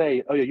did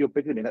say, "Oh yeah, you're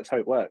bigger than me. That's how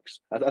it works.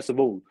 That's the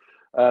rule."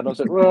 And I was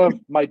like, "Well,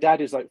 my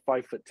dad is like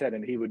 5'10",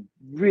 and he would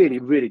really,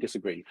 really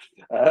disagree."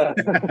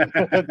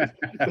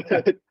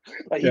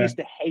 He used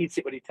to hate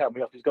it when he tell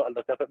me off. He's got to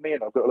look up at me,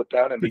 and I've got to look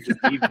down, and he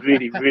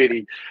really,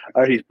 really.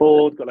 He's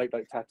bald, got like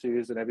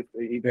tattoos and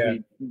everything. He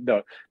did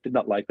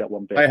not like that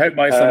one bit. I hope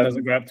my son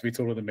doesn't grow up to be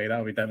taller than me. That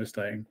would be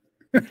devastating.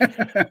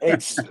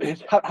 It's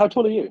how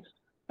tall are you?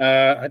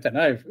 I don't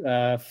know,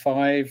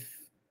 5'7",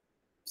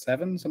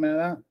 something like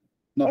that.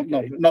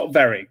 Not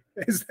very.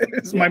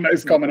 It's my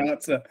most common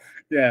answer.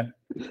 Yeah,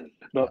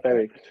 not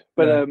very.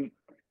 But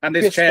and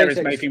this chair is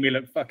making me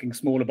look fucking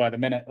smaller by the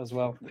minute as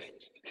well.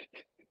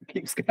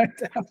 Keeps going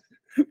down.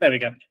 There we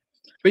go.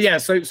 But yeah,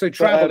 so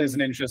travel is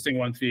an interesting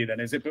one for you then,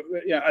 is it? But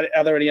yeah,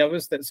 are there any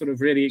others that sort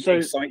of really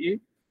excite you?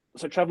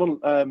 So travel,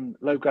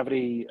 low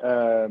gravity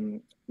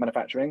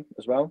manufacturing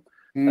as well.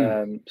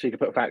 So you can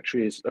put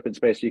factories up in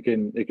space. You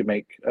can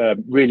make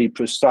really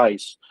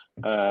precise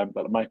like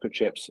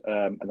microchips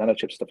and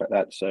nanochips, stuff like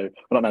that. So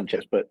well, not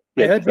nanochips, but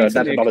I heard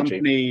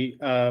recently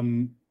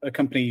a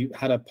company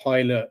had a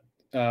pilot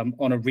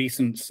on a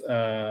recent.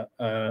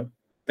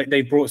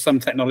 They brought some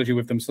technology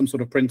with them, some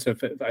sort of printer,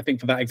 I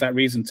think for that exact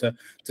reason, to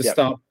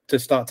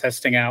start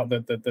testing out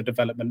the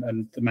development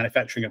and the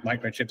manufacturing of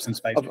microchips in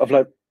space. Of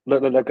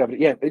low gravity,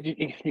 yeah,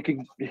 you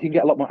can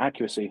get a lot more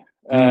accuracy.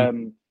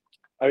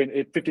 I mean,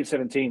 in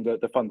 1517,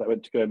 the fund that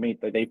went to go and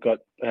meet, they've got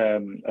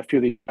a few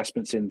of the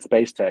investments in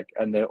space tech,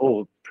 and they're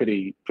all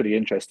pretty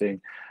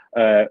interesting.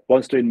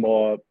 One's doing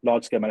more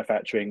large scale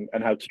manufacturing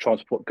and how to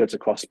transport goods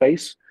across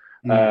space,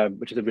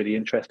 which is a really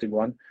interesting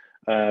one.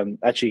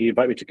 Actually, he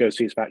invited me to go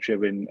see his factory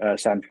over in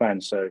San Fran.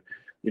 So,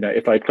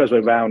 if I close my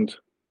round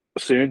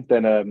soon,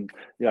 then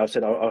I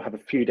said I'll have a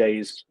few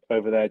days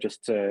over there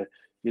just to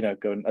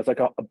go and, as like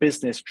a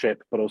business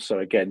trip, but also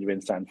again you're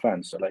in San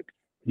Fran, so like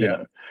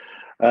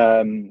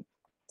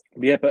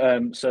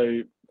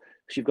so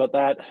you've got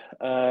that.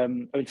 I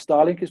mean,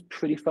 Starlink is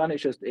pretty fun.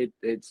 It's just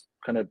it's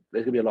kind of,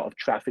 there's gonna be a lot of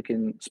traffic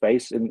in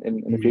space in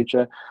the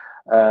future.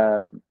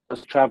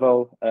 There's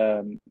travel,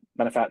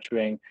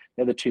 manufacturing.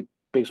 They're the two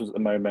big ones at the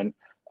moment.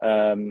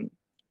 And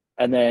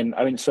then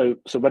I mean, so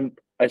when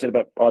I said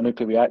about our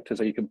nuclear reactors,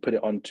 that you can put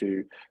it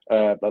onto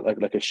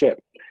like a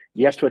ship.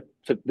 You have to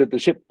the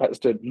ship has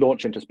to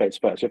launch into space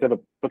first. You have to have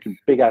a fucking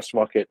big ass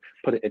rocket,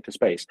 put it into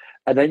space,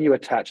 and then you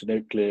attach a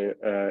nuclear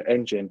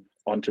engine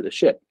onto the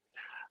ship.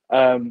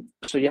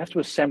 So you have to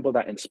assemble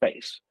that in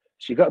space.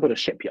 So you've got to build a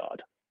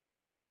shipyard,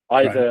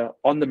 either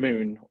on the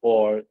moon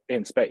or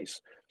in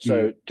space.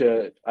 So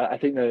I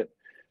think that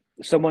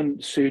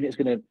someone soon is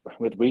going to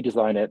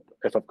redesign it,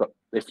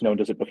 if no one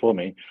does it before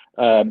me,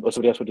 or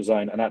somebody else will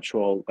design an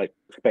actual like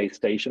space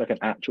station, like an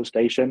actual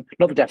station,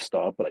 not the Death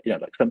Star, but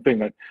like something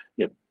like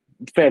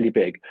fairly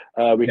big.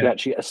 We can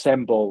actually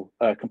assemble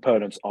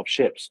components of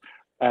ships.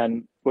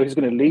 And what it's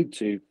going to lead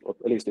to, or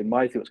at least in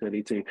my view, what's going to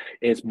lead to,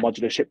 is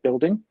modular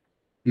shipbuilding.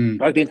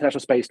 Like the International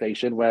Space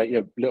Station, where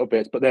little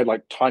bits, but they're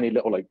like tiny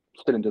little like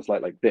cylinders,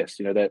 like this.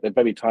 They're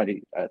very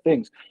tiny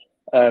things.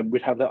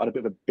 We'd have that on a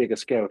bit of a bigger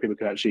scale, where people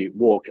can actually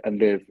walk and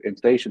live in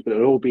stations, but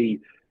it'll all be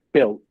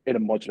built in a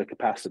modular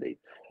capacity.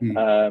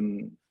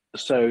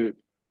 So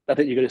I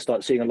think you're going to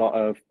start seeing a lot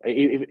of,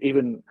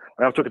 even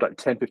I'm talking like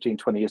 10, 15,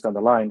 20 years down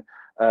the line,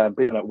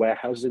 being like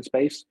warehouses in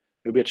space.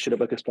 We'll be able to shoot up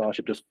like a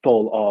starship just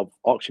full of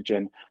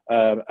oxygen,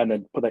 and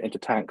then put that into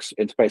tanks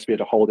in space to be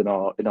able to hold in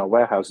our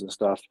warehouses and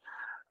stuff.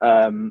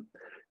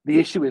 The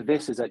issue with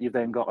this is that you've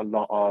then got a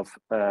lot of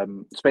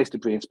space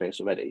debris in space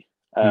already.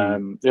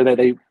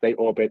 They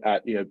orbit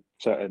at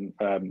certain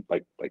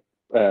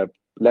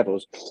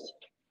levels,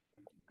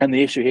 and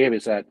the issue here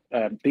is that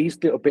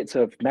these little bits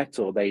of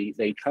metal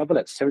they travel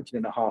at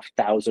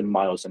 17,500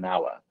 miles an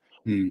hour.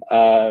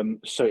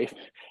 So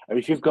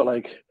if you've got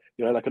like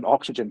an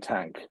oxygen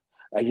tank,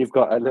 you've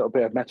got a little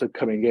bit of metal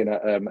coming in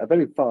at a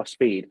very fast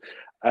speed,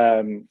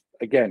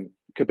 again,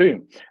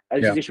 kaboom.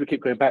 And this issue we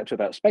keep going back to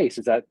about space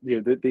is that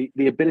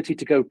the ability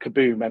to go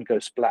kaboom and go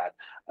splat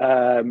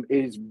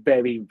is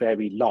very,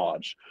 very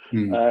large.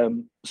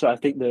 So I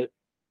think that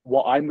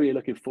what I'm really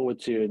looking forward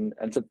to,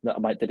 and something that I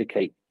might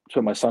dedicate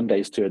some of my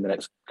Sundays to in the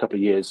next couple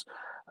of years,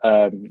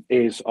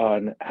 is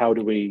on how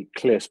do we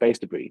clear space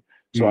debris.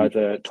 So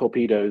either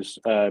torpedoes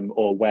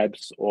or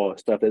webs or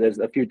stuff. There's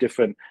a few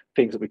different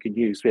things that we can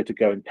use here to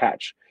go and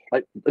catch.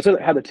 Like, so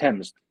how the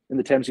Thames. In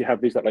the Thames, you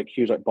have these like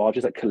huge like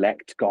barges that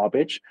collect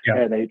garbage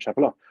and they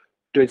travel off.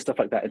 Doing stuff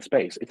like that in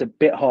space, it's a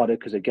bit harder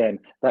because again,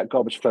 that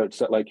garbage floats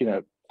at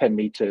 10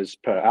 meters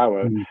per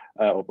hour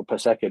or per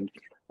second,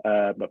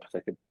 not per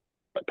second,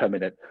 but per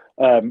minute.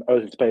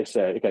 Over in space,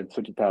 again,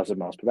 20,000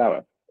 miles per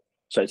hour.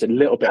 So it's a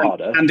little bit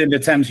harder. And in the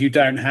Thames, you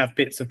don't have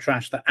bits of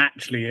trash that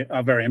actually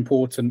are very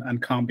important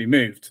and can't be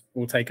moved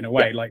or taken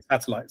away, like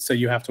satellites. So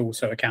you have to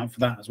also account for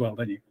that as well,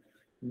 don't you?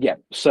 Yeah.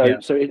 So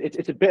it's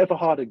a bit of a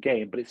harder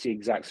game, but it's the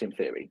exact same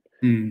theory.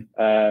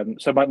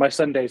 So my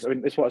Sundays, I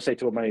mean, this is what I say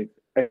to all my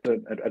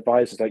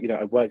advisors. Like,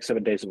 I work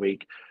 7 days a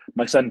week.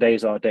 My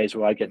Sundays are days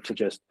where I get to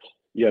just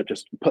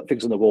put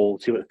things on the wall,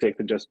 see what sticks,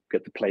 and just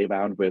get to play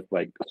around with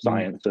like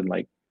science and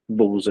like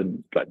rules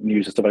and like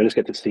news and stuff. I just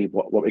get to see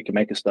what we can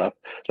make of stuff.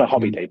 It's my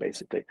hobby day,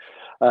 basically.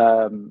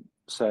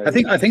 So I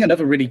think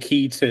another really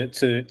key to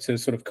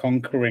sort of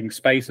conquering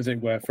space, as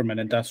it were, from an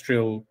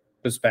industrial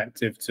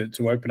perspective,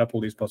 to open up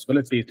all these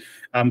possibilities,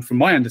 from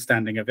my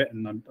understanding of it,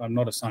 and I'm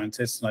not a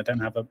scientist and I don't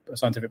have a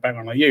scientific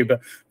background like you, but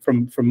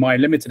from my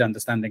limited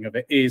understanding of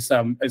it, is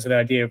the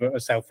idea of a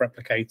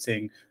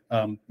self-replicating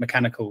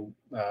mechanical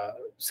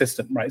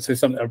system, right? So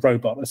a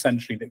robot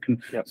essentially that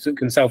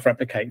can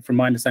self-replicate. From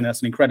my understanding,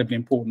 that's an incredibly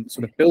important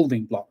sort of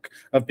building block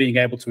of being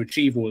able to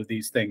achieve all of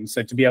these things.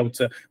 So to be able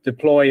to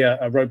deploy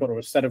a robot or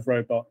a set of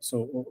robots,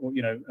 or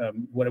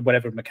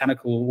whatever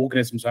mechanical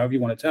organisms, however you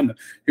want to term them,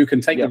 who can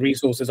take the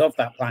resources of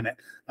that planet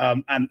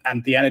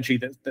and the energy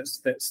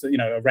that's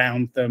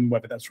around them,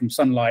 whether that's from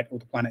sunlight or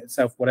the planet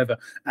itself, whatever,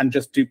 and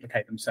just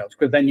duplicate themselves.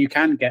 Because then you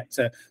can get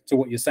to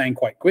what you're saying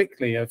quite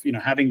quickly of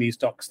having these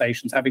dock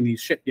stations, having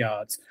these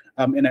shipyards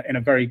in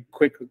a very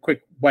quick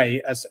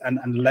way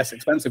and less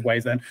expensive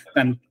ways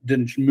than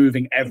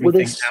moving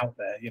everything out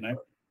there.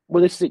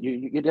 Well, this is it.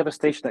 You'd have a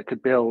station that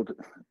could build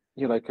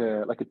like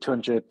a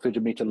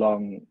 200 meter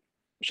long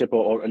ship,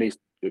 or at least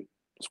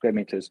square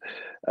meters,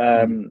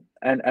 and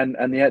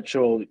the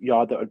actual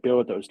yard that would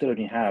build that would still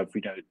only have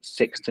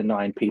 6 to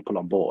 9 people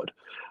on board.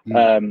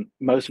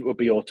 Most of it would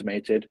be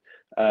automated.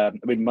 I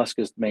mean, Musk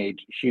has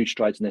made huge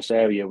strides in this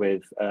area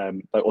with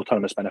like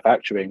autonomous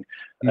manufacturing.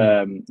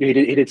 He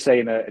did say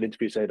in an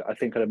interview, said, "I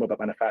think I know more about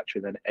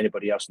manufacturing than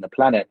anybody else on the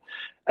planet."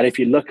 And if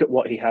you look at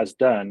what he has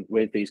done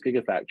with these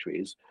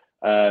gigafactories,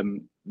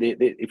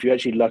 if you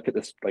actually look at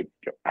this, like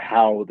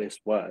how this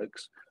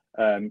works,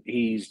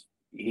 he's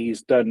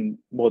done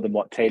more than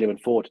what Taylor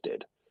and Ford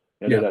did.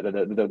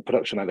 The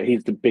production line.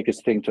 He's the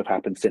biggest thing to have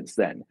happened since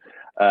then.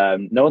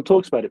 No one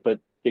talks about it, but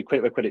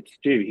credit where credit's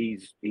due.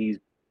 He's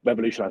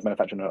revolutionized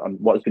manufacturing on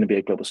what is going to be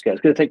a global scale.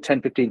 It's going to take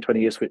 10, 15,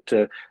 20 years for it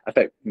to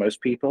affect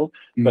most people,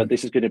 but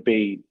this is going to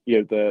be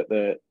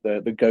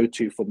the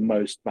go-to for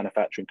most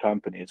manufacturing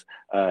companies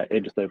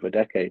in just over a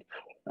decade.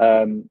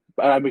 And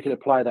we can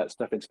apply that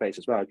stuff in space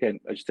as well.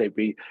 Again, I should say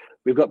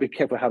we've got to be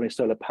careful how many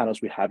solar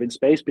panels we have in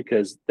space,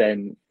 because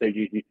then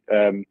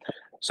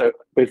so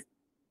with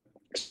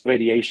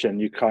radiation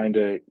you kind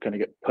of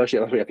get pushed.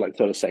 We have like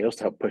solar sails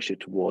to help push it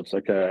towards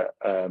like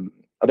I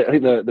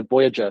think the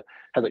Voyager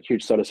has like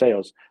huge solar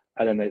sails,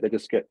 and then they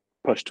just get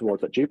pushed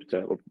towards like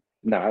Jupiter, or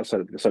outside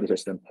of the solar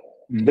system.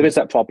 There is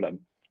that problem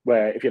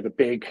where if you have a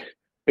big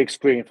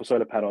screen for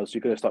solar panels,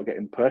 you're going to start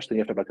getting pushed, and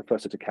you have to have like a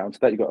thirst to counter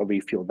that. You've got to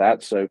refuel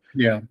that. So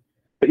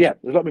but there's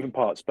a lot of moving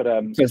parts. But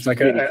so it's like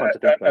really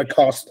a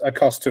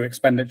cost to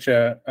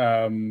expenditure.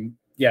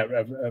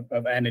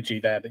 Of energy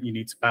there that you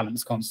need to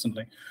balance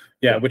constantly.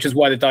 Which is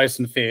why the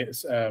Dyson Sphere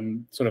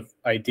sort of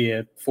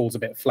idea falls a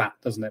bit flat,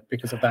 doesn't it?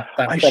 Because of that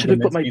I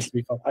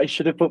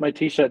should have put my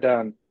t-shirt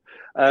down.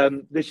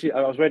 Literally,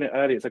 I was wearing it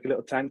earlier. It's like a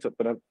little tank top,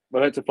 but I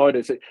went to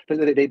Florida.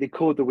 They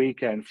called the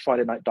weekend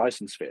Friday Night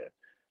Dyson Sphere.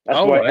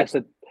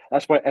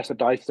 That's why Esther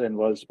Dyson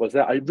was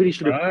there. I really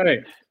should have.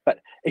 Right.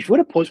 But if you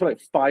want to pause for like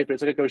 5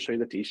 minutes, I could go show you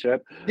the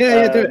t-shirt. Do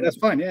it. That's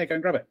fine. Yeah, go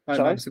and grab it.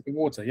 I'm a sip of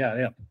water.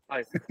 Yeah.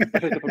 Right. A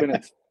couple of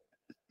minutes.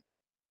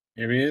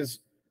 Here he is.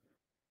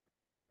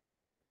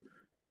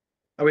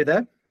 Are we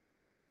there?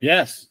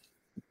 Yes.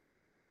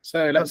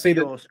 So let's see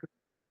the.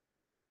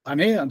 I'm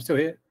here. I'm still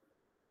here.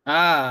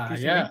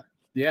 Yeah.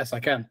 Yes,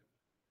 I can.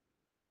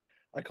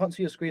 I can't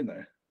see your screen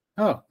though.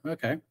 Oh,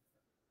 okay.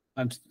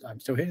 I'm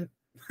still here.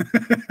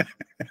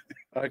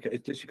 Okay,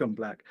 it's just gone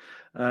black.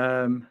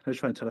 Let's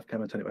try and turn off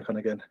camera and turn it back on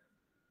again.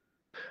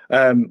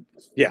 I don't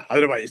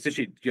know why. It's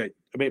literally.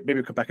 Maybe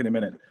we'll come back in a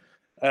minute.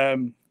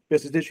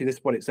 This is literally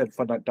what it said,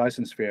 Friday Night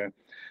Dyson Sphere.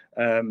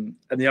 And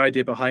the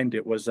idea behind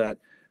it was that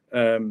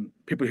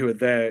people who were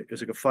there, it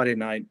was like a Friday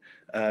night.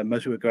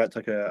 Most people would go out to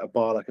like a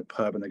bar, like a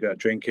pub, and they go out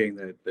drinking,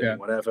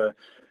 whatever.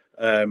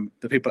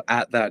 The people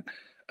at that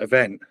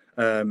event,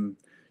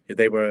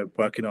 they were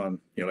working on,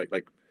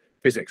 like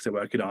physics. They're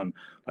working on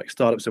like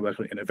startups. They're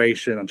working on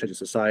innovation, on changing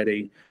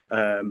society.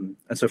 And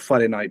so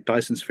Friday Night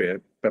Dyson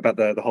Sphere, about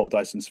the whole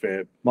Dyson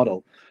Sphere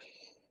model.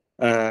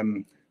 So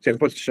I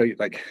wanted to show you,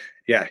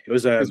 it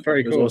was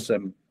very cool.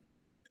 Awesome.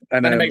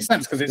 And it makes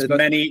sense because it's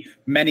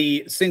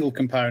many single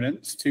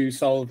components to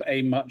solve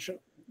a much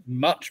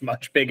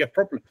bigger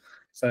problem.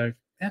 So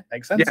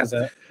makes sense.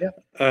 So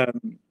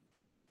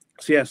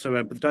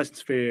the Dyson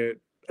Sphere,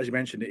 as you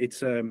mentioned,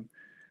 it's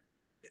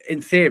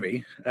in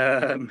theory,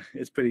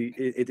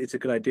 it's a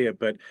good idea,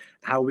 but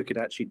how we could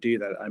actually do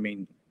that, I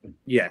mean,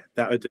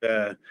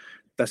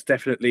 that's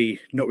definitely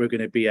not where we're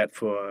going to be at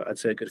for, I'd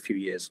say, a good few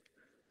years.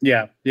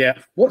 Yeah.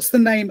 What's the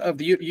name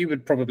of you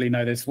would probably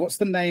know this. What's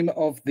the name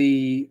of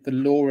the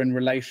law in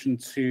relation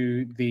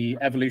to the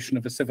evolution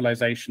of a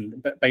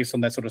civilization based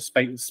on their sort of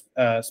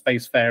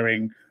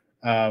spacefaring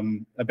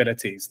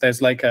abilities?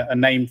 There's like a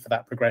name for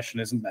that progression,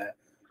 isn't there?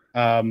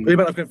 You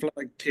got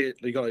like tier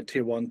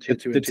 1, tier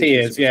 2. The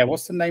tiers, yeah.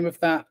 What's the name of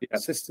that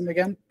system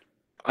again?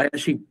 I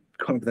actually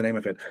can't remember the name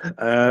of it.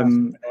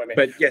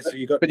 But yes, so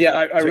you got. But yeah,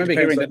 I remember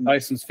hearing that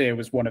Dyson Sphere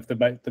was one of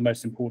the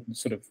most important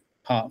sort of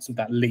parts of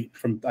that leap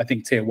from, I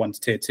think, tier 1 to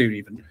tier 2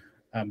 even,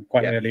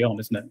 quite early on,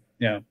 isn't it?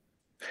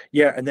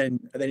 Yeah, and then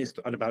it's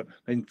about,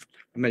 and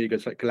there you go,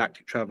 it's like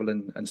galactic travel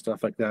and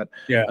stuff like that.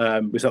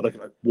 We start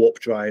looking at warp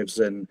drives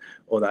and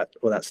all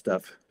that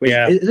stuff.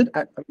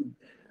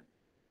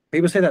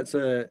 People say that's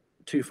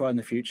too far in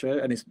the future,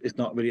 and it's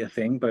not really a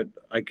thing, but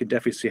I could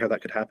definitely see how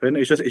that could happen.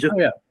 It's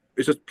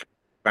just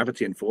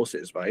gravity and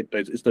forces, right?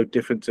 It's no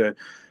different to,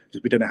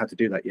 we don't know how to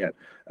do that yet.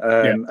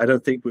 I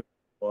don't think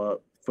for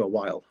a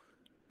while.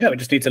 Yeah, we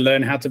just need to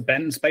learn how to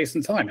bend space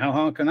and time. How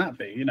hard can that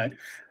be? You know.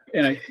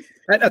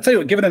 I tell you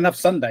what, given enough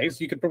Sundays,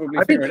 you could probably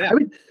figure it out. I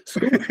mean,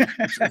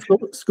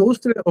 schools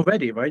do it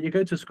already, right? You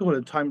go to school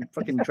and time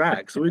fucking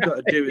drags. So all we've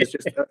got to do is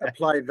just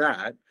apply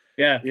that.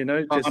 Yeah,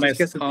 just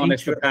get some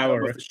teacher the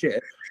power of the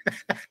ship.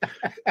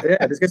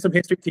 Yeah, just get some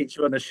history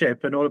teacher on the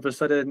ship, and all of a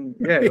sudden,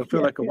 it'll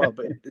feel like a while,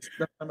 but it's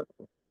not.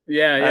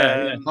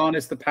 Yeah.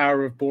 Harness the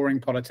power of boring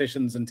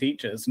politicians and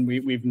teachers, and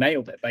we've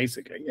nailed it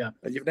basically. Yeah,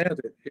 you've nailed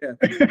it. Yeah,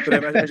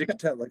 but as you can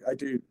tell, like I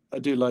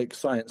do like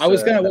science. I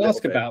was going to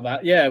ask about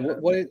that. Yeah,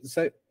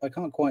 so I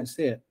can't quite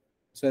see it.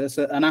 So it's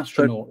an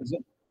astronaut, is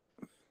it?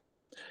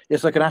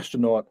 It's like an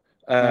astronaut.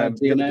 DNA.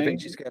 The Da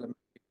Vinci scale, like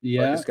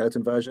the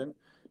skeleton version.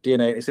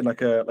 DNA. It's in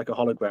like a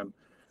hologram.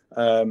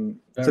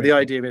 So the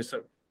idea is,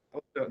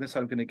 this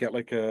I'm going to get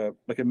like a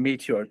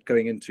meteor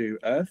going into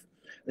Earth,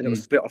 and it will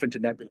split off into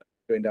nebula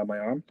going down my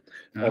arm,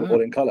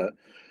 all in color.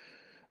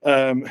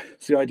 So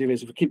the idea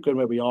is, if we keep going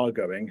where we are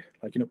going,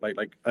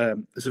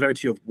 the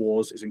severity of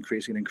wars is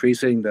increasing.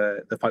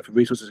 The fight for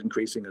resources is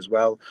increasing as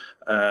well.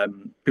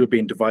 People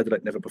being divided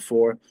like never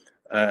before.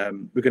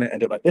 We're going to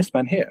end up like this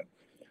man here.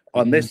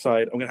 On this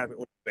side, I'm going to have it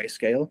all base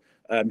scale.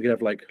 You're going to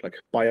have like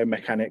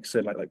biomechanics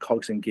and like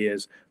cogs and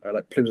gears,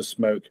 like plumes of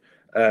smoke.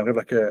 We have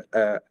like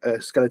a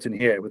skeleton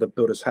here with a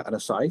builder's hat and a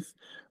scythe.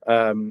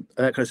 And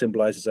that kind of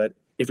symbolizes that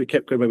if we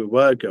kept going where we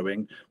were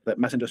going, that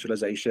mass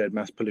industrialization,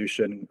 mass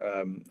pollution,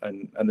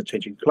 and the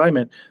changing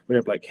climate, we'd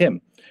have like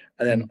him.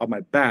 And then on my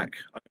back,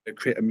 I'm going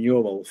to create a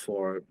mural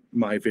for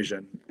my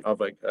vision of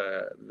like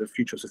the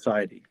future of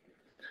society.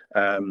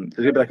 There's going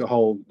to be like a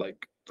whole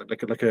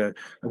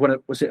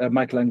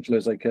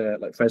Michelangelo's like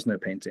Fresno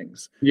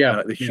paintings. Yeah,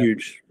 like the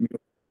huge.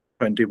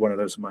 Try and do one of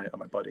those on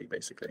my body,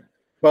 basically.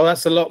 Well,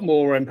 that's a lot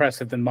more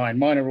impressive than mine.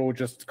 Mine are all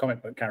just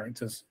comic book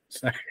characters.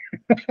 So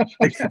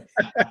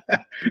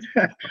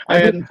I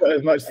hadn't put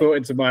as much thought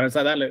into mine. I was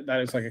like, that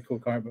looks like a cool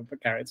comic book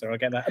character. I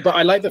get that, but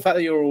I like the fact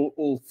that you're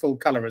all full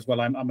color as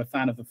well. I'm a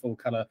fan of the full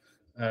color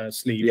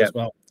sleeve as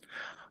well.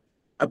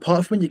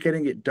 Apart from when you're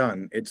getting it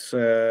done, it's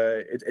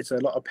a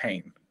lot of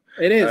pain.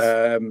 It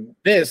is.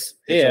 This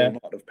here, a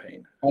lot of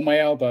pain on my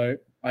elbow.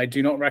 I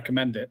do not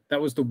recommend it. That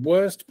was the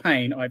worst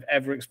pain I've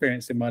ever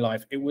experienced in my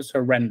life. It was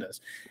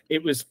horrendous.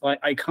 It was like,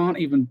 I can't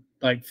even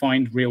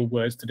find real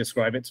words to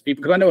describe it to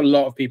people, because I know a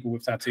lot of people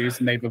with tattoos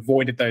and they've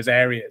avoided those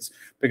areas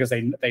because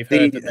they've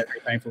heard that they're very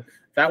painful.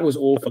 That was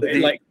awful.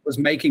 It was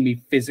making me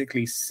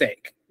physically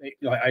sick.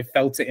 I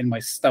felt it in my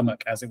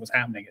stomach as it was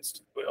happening.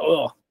 It's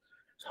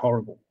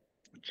horrible.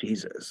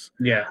 Jesus.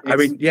 Yeah. I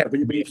mean,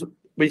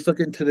 when you look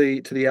into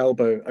the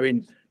elbow, I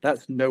mean,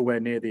 that's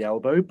nowhere near the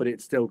elbow, but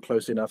it's still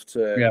close enough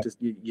to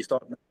you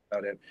start knowing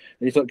about it, and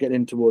you start getting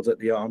in towards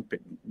the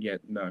armpit.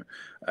 No.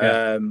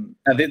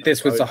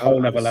 This was a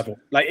whole other level.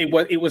 Like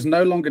it was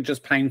no longer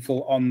just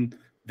painful on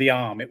the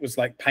arm. It was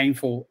like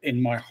painful in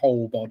my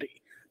whole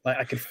body. Like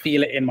I could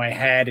feel it in my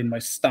head, in my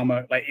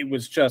stomach. Like it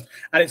was just,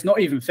 and it's not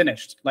even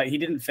finished. Like he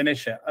didn't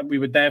finish it. We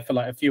were there for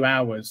like a few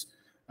hours.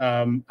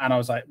 And I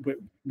was like,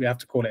 we have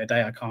to call it a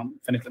day. I can't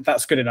finish it.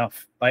 That's good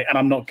enough. Like, and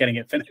I'm not getting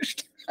it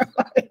finished.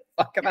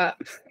 Fuck that.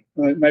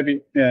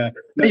 Maybe, yeah.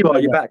 There you are.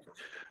 You're back.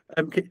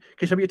 Can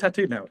you show me your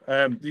tattoo now?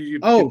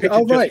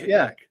 Right,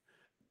 yeah. Back.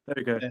 There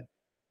we go. Yeah.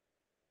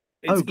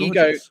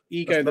 It's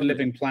Ego, the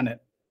Living Planet.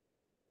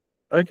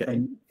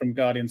 Okay. From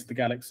Guardians of the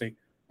Galaxy,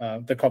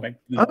 the comic.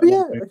 Oh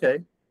yeah.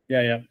 Okay.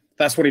 Yeah.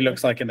 That's what he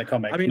looks like in the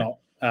comic. I mean, not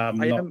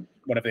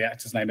whatever the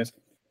actor's name is.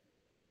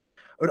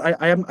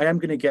 I am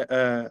going to get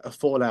a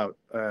Fallout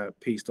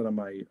piece done on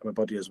my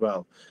body as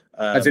well.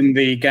 As in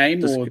the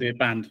game or the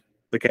band?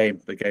 The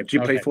game. Do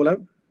you play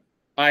Fallout?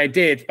 I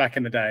did back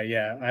in the day.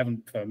 Yeah, I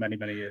haven't for many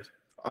years.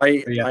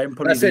 I am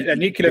probably that's it. A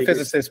nuclear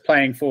physicist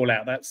playing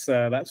Fallout.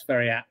 That's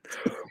very apt.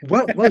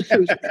 Well,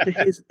 so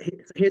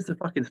here's the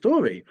fucking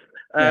story.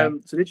 So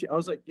literally, I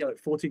was like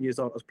 14 years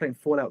old. I was playing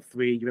Fallout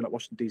 3. You're in like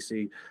Washington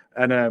DC,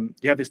 and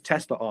you have this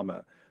Tesla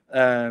armor.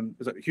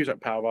 There's like a huge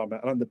power armor,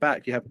 and on the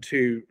back you have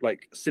two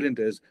like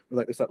cylinders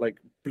with this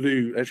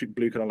blue, electric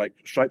blue kind of like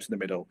stripes in the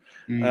middle.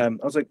 I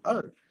was like,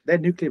 oh, they're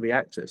nuclear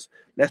reactors.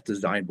 Let's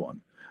design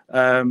one.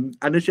 And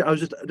literally, I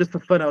was just for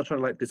fun. I was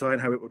trying to design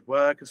how it would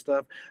work and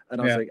stuff.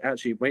 And I was like,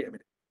 actually, wait a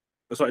minute.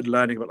 I started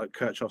learning about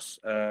Kirchhoff's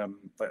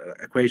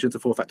equations, the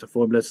four-factor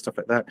formulas, stuff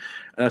like that.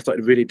 And I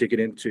started really digging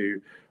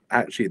into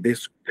actually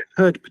this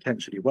could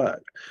potentially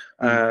work.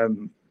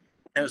 And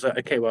it was like,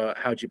 okay, well,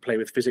 how do you play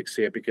with physics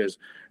here? Because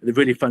the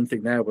really fun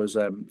thing there was,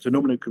 so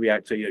normal nuclear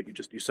reactor, you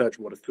search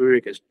water through,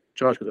 it gets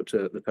charged, goes up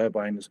to the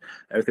turbines,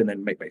 everything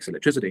then makes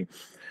electricity.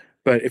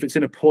 But if it's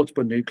in a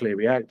portable nuclear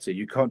reactor,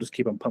 you can't just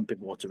keep on pumping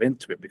water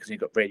into it because you've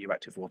got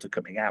radioactive water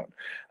coming out.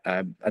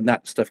 And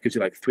that stuff gives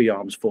you 3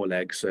 arms, 4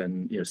 legs,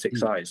 and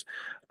 6 eyes.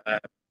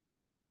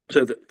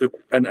 So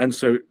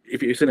so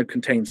if it's in a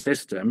contained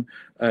system,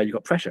 you've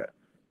got pressure.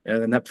 And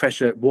then that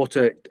pressure,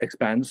 water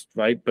expands,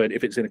 right? But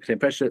if it's in a contained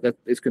pressure,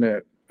 it's going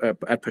to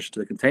add pressure to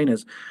the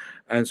containers.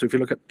 And so if you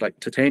look at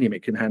titanium,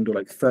 it can handle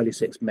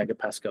 36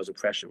 megapascals of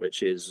pressure,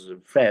 which is a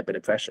fair bit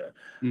of pressure.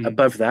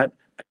 Above that,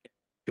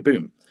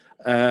 kaboom.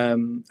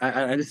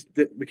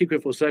 We keep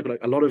going full circle.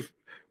 Like a lot of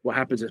what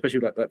happens, especially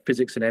like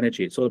physics and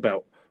energy, it's all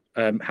about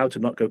how to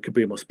not go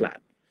kaboom or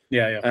splat.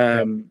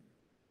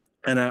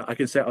 And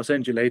I'll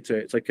send you later.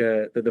 It's like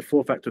the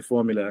four-factor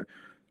formula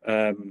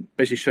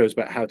basically shows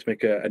about how to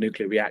make a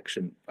nuclear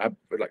reaction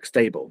like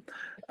stable.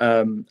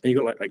 And you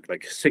got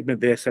like sigma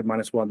this and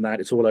 -1 that.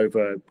 It's all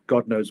over.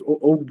 God knows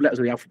all letters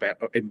of the alphabet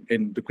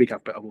in the Greek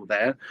alphabet are all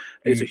there.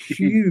 And it's a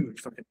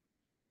huge fucking.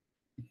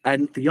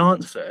 And the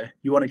answer,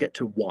 you want to get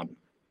to 1.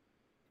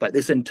 Like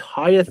this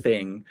entire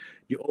thing,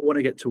 you all want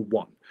to get to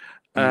 1.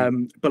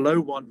 Below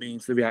 1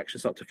 means the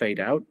reactions start to fade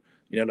out.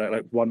 You know,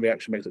 like one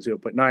reaction makes it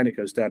 0.9, it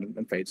goes down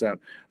and fades out.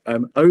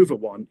 Over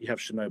 1, you have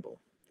Chernobyl.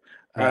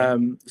 Right.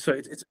 So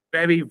it's a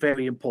very,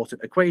 very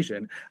important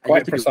equation. And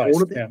quite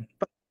precise. And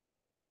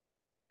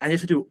you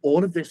have to do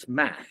all of this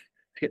math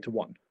to get to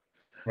 1.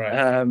 Right.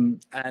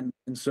 And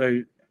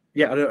so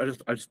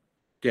I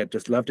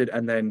just loved it.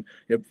 And then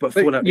but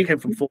Fallout came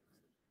from Fallout.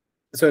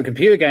 So a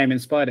computer game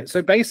inspired it.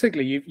 So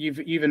basically,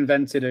 you've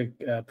invented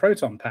a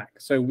proton pack,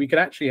 so we could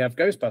actually have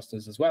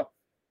Ghostbusters as well,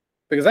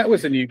 because that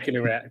was a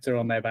nuclear reactor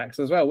on their backs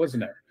as well,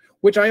 wasn't it?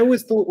 Which I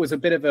always thought was a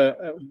bit of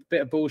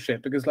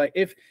bullshit, because like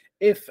if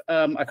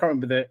I can't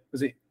remember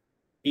was it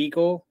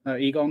Egon? I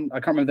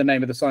can't remember the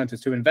name of the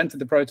scientist who invented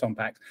the proton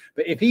packs.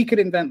 But if he could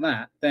invent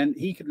that, then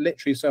he could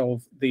literally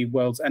solve the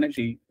world's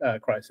energy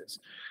crisis.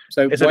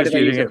 So why did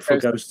they use it for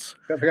ghosts?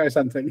 For ghost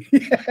hunting.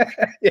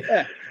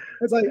 Yeah.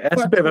 It's like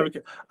that's a bit of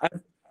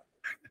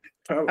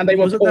and they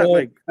were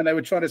poor, and they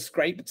were trying to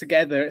scrape it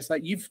together. It's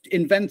like, you've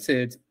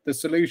invented the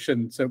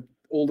solution to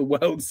all the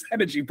world's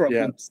energy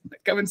problems.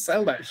 Go and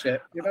sell that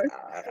shit. You know.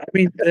 I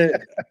mean,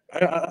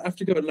 I have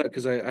to go and look,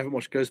 because I haven't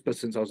watched Ghostbusters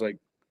since I was like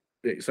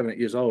 7, 8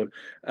 years old.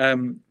 But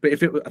I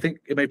think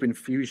it may have been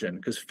fusion,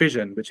 because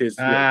fission, which is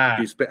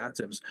you split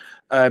atoms,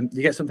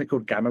 you get something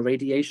called gamma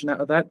radiation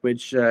out of that,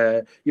 which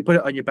you put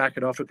it on your back,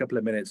 and after a couple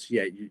of minutes,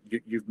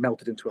 you've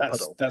melted into a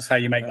puddle. That's how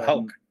you make the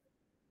Hulk.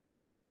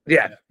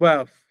 Yeah,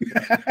 well,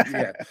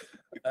 yeah.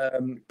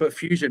 But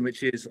fusion,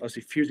 which is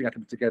obviously fusing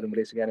atoms together and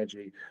releasing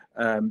energy,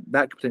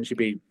 that could potentially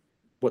be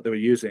what they were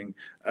using.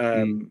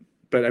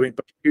 But I mean,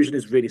 fusion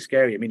is really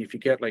scary. I mean, if you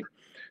get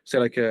say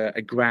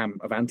a gram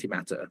of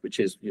antimatter,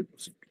 which is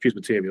fused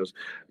materials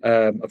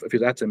of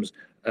fused atoms,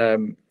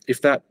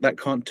 if that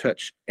can't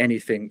touch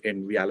anything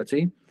in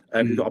reality,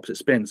 you've got opposite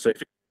spin. So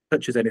if it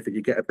touches anything,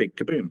 you get a big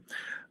kaboom.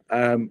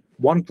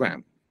 1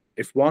 gram.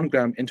 If 1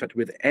 gram interacted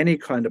with any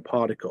kind of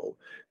particle,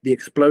 the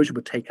explosion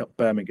would take up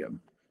Birmingham,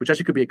 which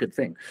actually could be a good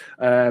thing.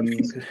 Sorry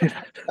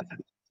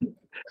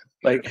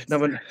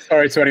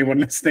to anyone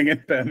listening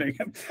in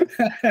Birmingham.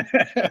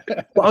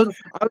 Well,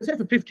 I was there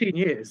for 15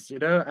 years,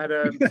 and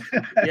I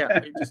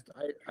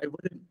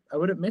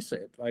wouldn't miss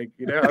it. I'm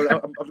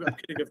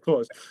kidding, of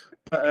course,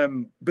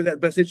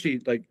 but that's literally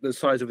like the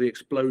size of the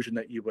explosion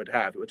that you would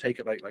have. It would take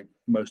it like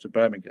most of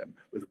Birmingham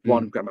with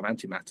 1 gram of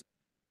antimatter.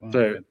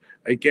 So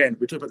again,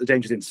 we talk about the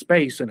dangers in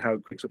space and how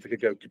quick something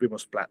could be more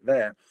splat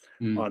there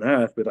on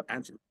Earth with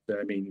antimatter.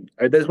 I mean,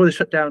 there's why they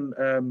shut down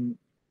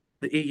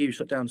the EU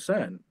shut down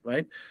CERN,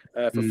 right?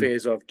 For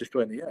fears of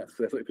destroying the Earth.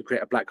 So they thought it could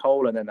create a black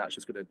hole, and then that's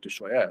just going to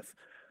destroy Earth.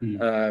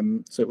 So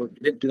you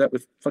didn't do that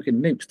with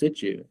fucking nukes,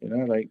 did you?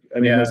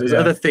 There's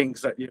other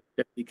things that you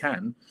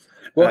can.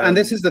 Well, and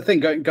this is the thing,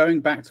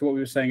 going back to what we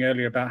were saying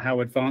earlier about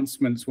how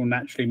advancements will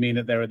naturally mean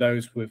that there are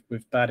those with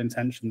bad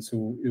intentions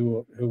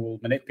who will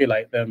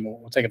manipulate them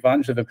or take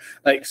advantage of them.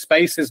 Like,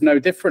 space is no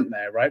different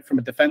there, right? From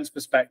a defense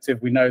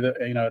perspective, we know that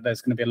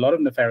there's going to be a lot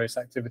of nefarious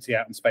activity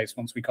out in space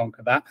once we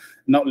conquer that,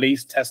 not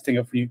least testing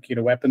of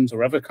nuclear weapons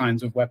or other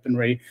kinds of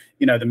weaponry.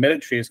 The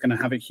military is going to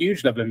have a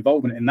huge level of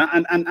involvement in that,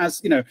 and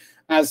as we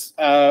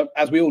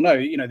all know,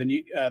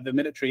 the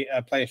military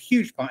play a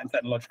huge part in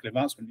technological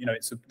advancement.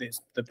 It's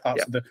the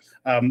parts of the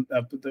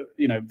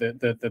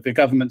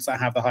governments that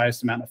have the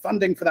highest amount of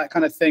funding for that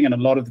kind of thing, and a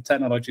lot of the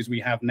technologies we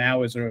have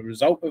now as a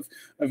result of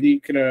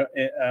nuclear,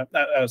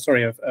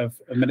 of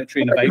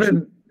military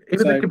innovation.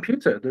 Even the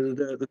computer,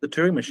 the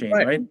Turing machine,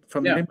 right?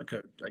 From the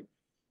code,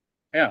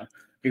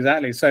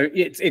 Exactly. So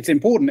it's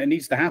important. It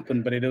needs to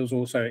happen, but it is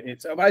also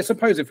I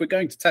suppose if we're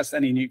going to test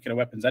any nuclear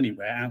weapons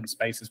anywhere, out in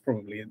space is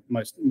probably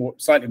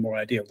slightly more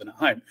ideal than at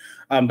home.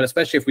 But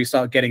especially if we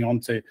start getting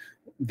onto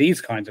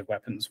these kinds of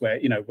weapons, where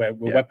we're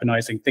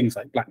weaponizing things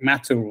like black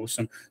matter or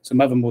some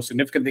other more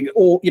significant things,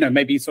 or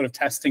maybe sort of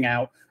testing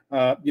out.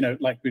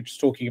 Like we were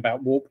just talking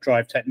about warp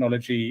drive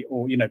technology,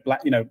 or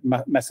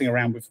messing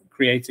around with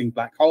creating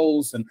black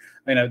holes, and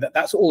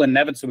that's all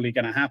inevitably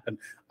going to happen.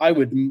 I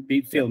would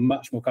feel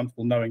much more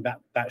comfortable knowing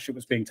that shit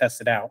was being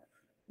tested out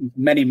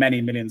many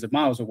millions of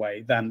miles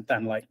away than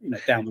down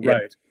the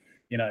road.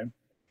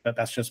 But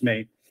that's just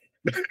me.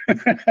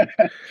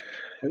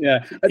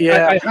 Yeah,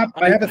 Yeah,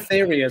 I have a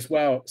theory as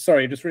well.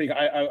 Sorry, just really,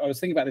 I was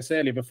thinking about this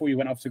earlier before you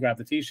went off to grab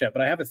the t-shirt,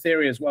 but I have a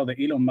theory as well that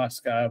Elon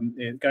Musk,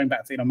 going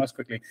back to Elon Musk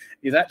quickly,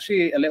 is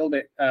actually a little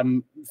bit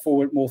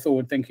more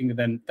forward thinking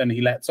than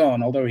he lets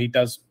on. Although he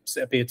does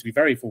appear to be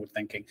very forward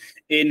thinking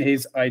in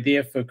his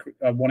idea for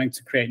wanting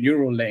to create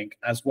Neuralink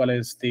as well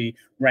as the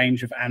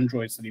range of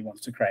androids that he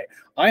wants to create.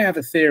 I have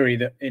a theory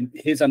that in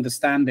his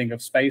understanding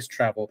of space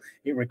travel,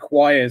 it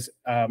requires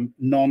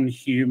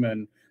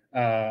non-human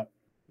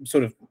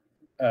sort of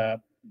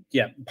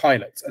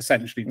pilots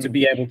essentially to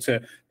be able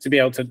to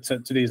do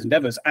these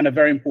endeavors. And a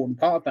very important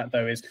part of that,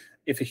 though, is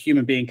if a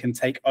human being can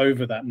take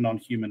over that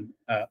non-human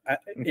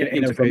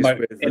in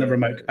a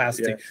remote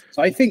capacity. Yeah.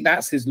 So I think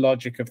that's his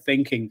logic of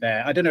thinking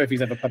there. I don't know if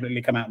he's ever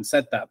publicly come out and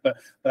said that, but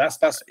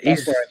that's where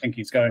I think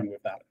he's going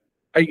with that.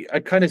 I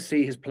kind of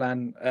see his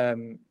plan,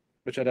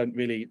 which I don't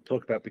really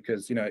talk about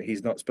because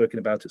he's not spoken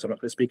about it, so I'm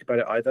not going to speak about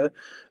it either.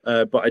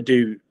 But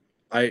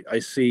I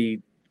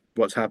see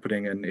what's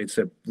happening, and it's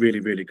a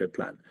really, really good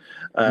plan,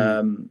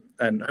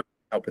 and I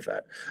help with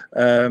that.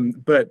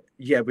 But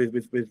yeah,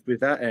 with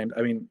that end,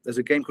 I mean, there's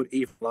a game called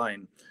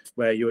E13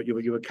 where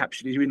you were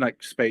captured. You're in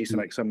like space and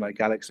like some like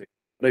galaxy. I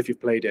don't know if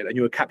you've played it, and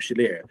you're a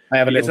capsuleer. I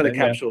have a little bit,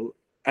 capsule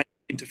and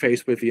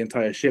interface with the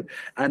entire ship,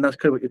 and that's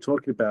kind of what you're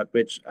talking about.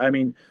 Which I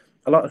mean,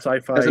 a lot of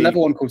sci-fi. There's another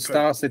one called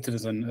Star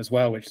Citizen as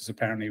well, which is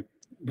apparently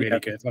really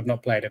good. I've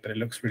not played it, but it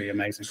looks really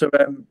amazing. So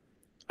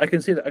I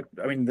can see that.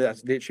 I mean,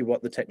 that's literally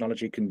what the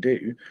technology can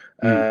do.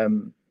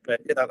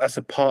 But that's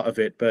a part of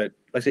it. But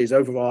like I say, his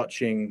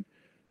overarching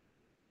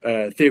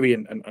theory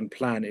and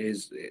plan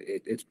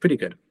it's pretty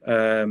good.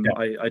 I'm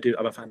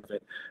a fan of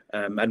it,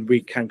 and we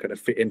can kind of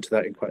fit into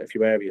that in quite a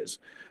few areas.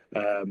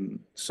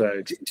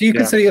 So, do you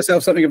consider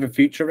yourself something of a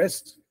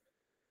futurist?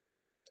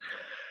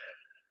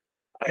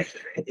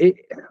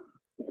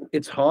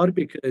 It's hard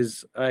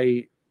because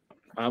apparently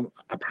I'm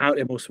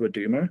also a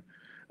doomer.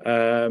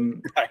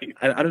 Right.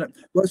 And I don't know.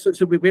 Well,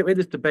 so we had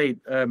this debate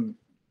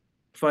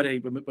Friday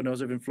when I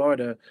was over in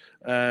Florida.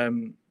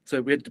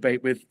 So we had a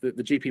debate with the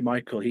GP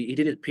Michael. He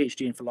did his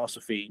PhD in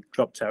philosophy,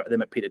 dropped out, and then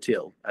met Peter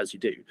Thiel, as you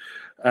do,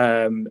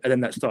 and then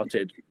that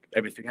started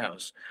everything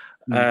else.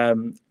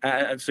 And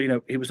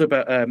so he was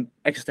about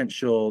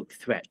existential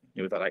threat,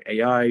 with like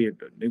AI,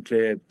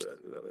 nuclear,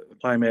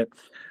 climate.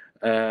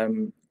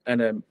 I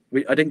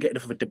didn't get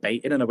enough of a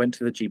debate in, and I went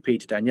to the GP,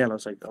 to Danielle. I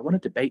was like, I want to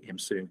debate him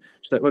soon.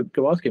 She's like, well,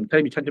 go ask him. Tell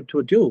him you turned him to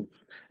a duel.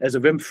 There's a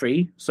room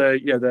free. So,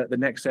 the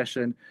next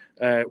session,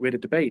 we had a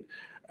debate.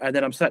 And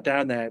then I'm sat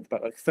down there,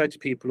 about like 30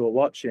 people who are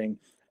watching.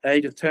 And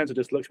he just turns and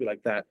just looks at me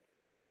like that,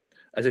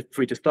 as if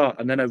free to start.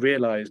 And then I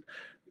realized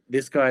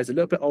this guy is a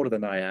little bit older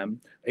than I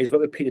am. He's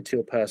worked with Peter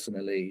Thiel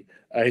personally.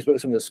 He's worked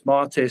with some of the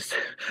smartest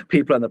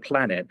people on the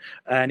planet,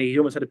 and he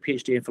almost had a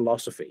PhD in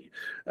philosophy.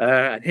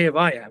 And here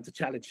I am to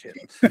challenge him.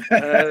 So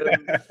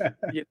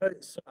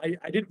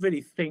I didn't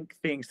really think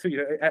things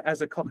through.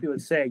 As a cocky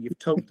would say, you've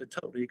told the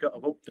total, you've got to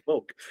walk the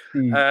walk.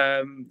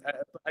 I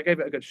gave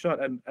it a good shot,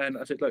 and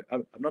I said, look,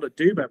 I'm not a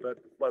doomer, but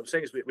what I'm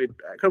saying is, we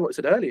kind of what I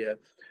said earlier,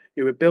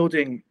 we're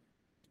building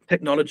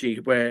technology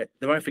where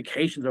the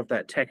ramifications of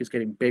that tech is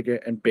getting bigger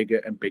and bigger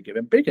and bigger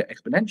and bigger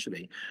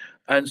exponentially.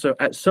 And so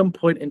at some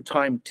point in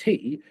time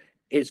T,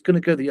 it's going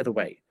to go the other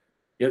way.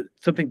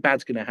 Something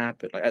bad's going to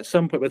happen. Like at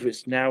some point, whether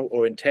it's now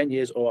or in 10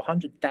 years or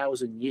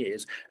 100,000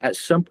 years, at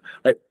some,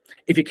 like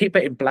if you keep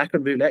hitting black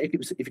on roulette, if you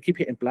keep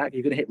hitting black,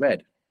 you're going to hit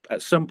red.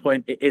 At some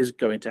point, it is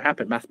going to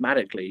happen.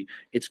 Mathematically,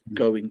 it's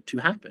going to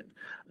happen.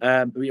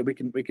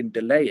 We can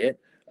delay it.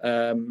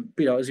 I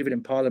was even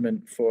in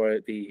Parliament for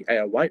the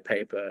AI white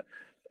paper,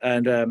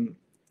 and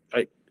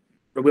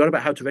we're on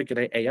about how to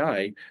regulate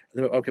AI.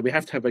 Okay, we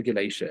have to have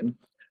regulation,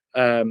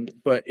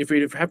 but if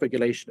we have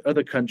regulation,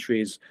 other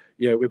countries,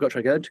 we've got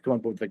to get them to come on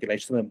board with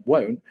regulation. Some of them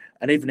won't,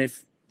 and even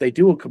if they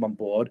do all come on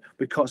board,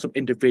 we caught some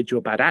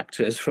individual bad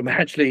actors from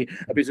actually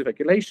abusing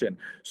regulation.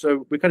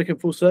 So we kind of come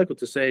full circle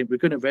to say we're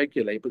going to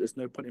regulate, but there's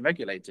no point in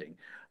regulating,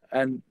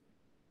 and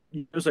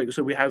it's like,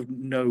 so we have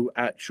no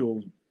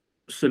actual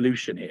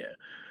solution here.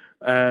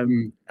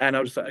 And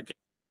I was like, okay,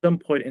 at some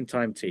point in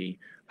time,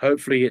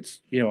 hopefully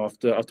it's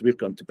after we've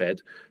gone to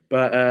bed,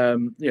 but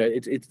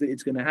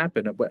it's going to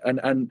happen,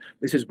 and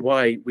this is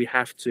why we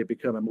have to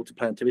become a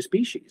multiplanetary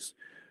species,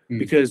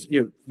 because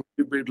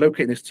we're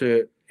locating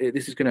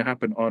this is going to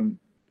happen on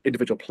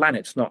individual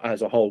planets, not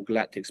as a whole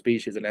galactic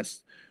species,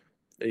 unless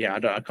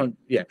I can't.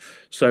 Yeah.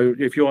 So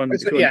if you're on,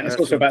 it's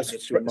also about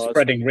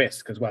spreading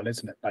risk as well,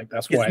 isn't it? Like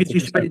that's why you're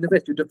spreading the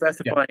risk. You're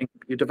diversifying.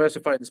 You're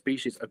diversifying the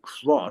species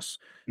across,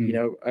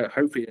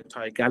 hopefully the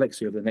entire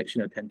galaxy over the next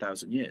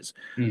 10,000 years.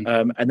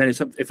 And then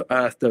if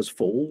Earth does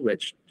fall,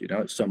 which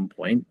at some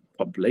point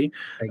probably,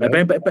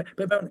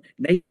 but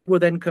nature will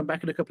then come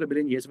back in a couple of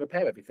million years and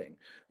repair everything.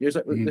 There's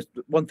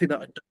one thing that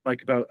I don't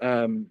like about.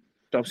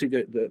 Obviously,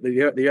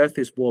 the Earth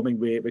is warming.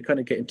 We're kind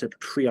of getting to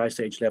pre-ice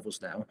age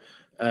levels now.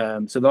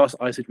 So the last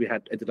ice age we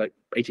had ended like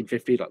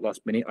 1850, like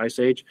last mini ice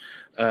age,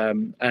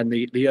 and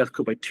the Earth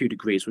cooled by 2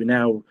 degrees. We've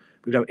now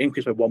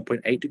increased by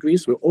 1.8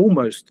 degrees. So we're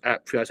almost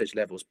at pre-ice age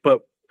levels, but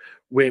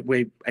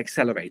we're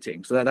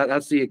accelerating. So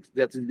that's the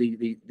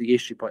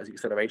issue part, is the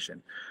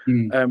acceleration.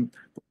 A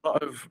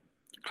lot of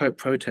climate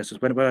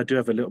protesters, when I do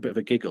have a little bit of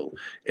a giggle,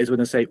 is when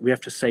they say we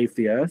have to save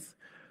the Earth.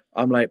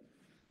 I'm like,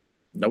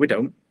 no, we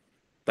don't.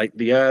 Like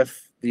the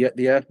Earth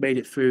made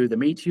it through the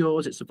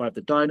meteors. It survived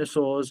the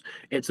dinosaurs.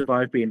 It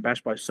survived being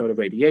bashed by solar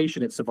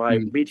radiation. It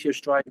survived meteor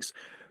strikes.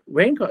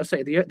 We ain't got to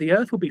say the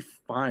Earth will be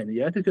fine.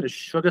 The Earth is going to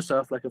shrug us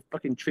off like a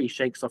fucking tree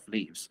shakes off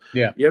leaves.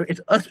 Yeah, it's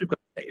us we've got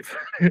to save.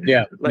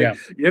 Yeah,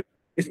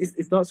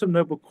 it's not some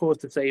noble cause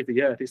to save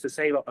the Earth. It's to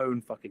save our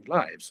own fucking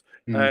lives.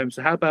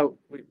 So how about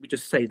we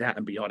just say that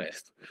and be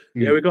honest?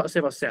 We've got to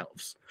save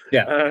ourselves.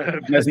 Yeah,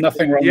 there's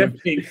nothing wrong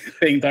with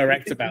being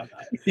direct about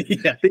that.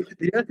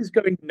 The Earth is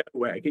going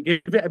nowhere. Give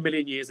it 1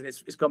 million years and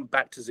it's gone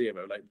back to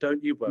zero. Like,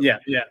 don't you worry.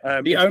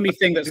 The only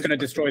thing that's going to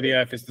destroy the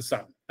Earth is the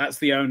sun. That's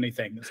the only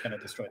thing that's going to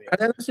destroy the Earth.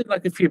 And that's in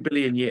like a few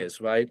billion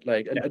years, right?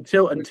 Like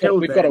until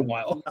we've got a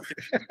while.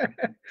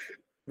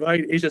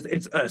 Right,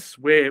 it's us.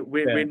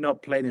 We're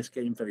not playing this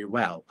game very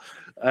well.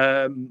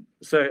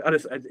 So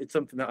it's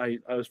something that I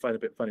always find a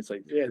bit funny. It's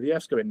like, the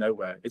F's going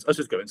nowhere. It's us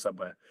just going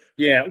somewhere.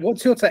 Yeah.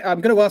 What's your take?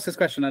 I'm going to ask this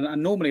question,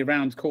 and normally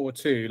around quarter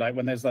two, like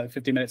when there's like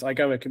 50 minutes, I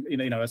go, I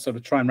sort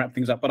of try and wrap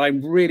things up. But I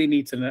really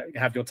need to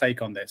have your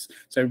take on this.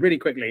 So really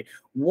quickly,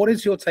 what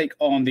is your take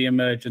on the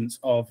emergence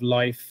of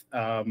life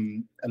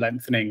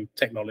lengthening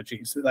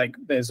technologies? Like,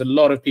 there's a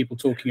lot of people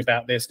talking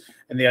about this,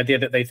 and the idea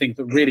that they think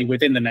that really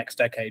within the next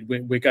decade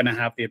we're going to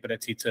have the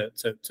ability to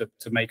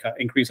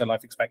increase our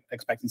life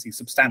expectancy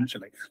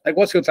substantially. Like,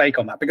 what's your take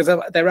on that? Because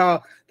there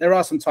are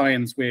some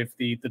tie-ins with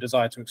the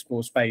desire to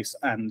explore space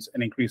and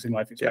an increasing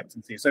life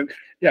expectancy. So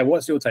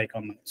what's your take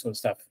on that sort of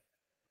stuff?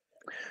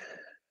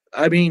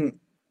 I mean,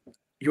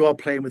 you are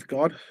playing with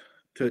God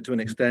to an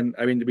extent.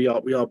 I mean, we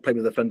are playing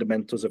with the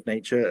fundamentals of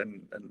nature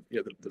and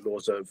the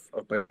laws of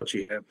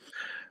biology here.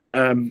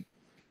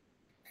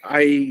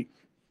 I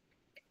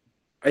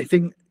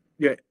think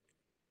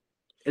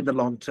in the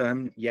long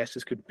term, yes,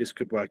 this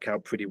could work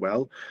out pretty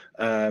well.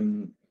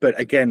 But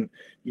again,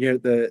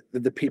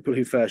 the people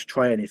who first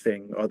try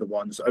anything are the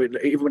ones. I mean,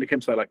 even when it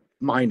comes to like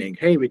mining,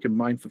 hey, we can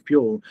mine for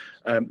fuel.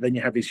 Then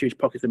you have these huge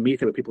pockets of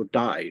methane where people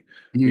die.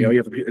 You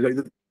have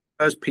the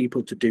first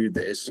people to do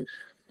this.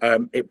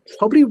 It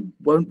probably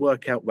won't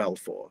work out well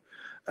for.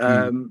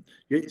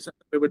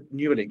 With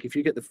Neuralink, if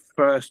you get the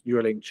first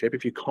Neuralink chip,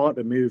 if you can't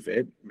remove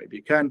it, maybe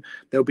you can.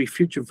 There'll be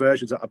future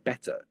versions that are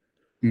better.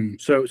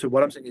 So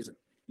what I'm saying is,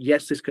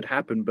 yes, this could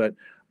happen, but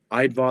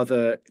I'd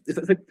rather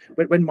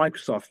when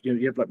Microsoft,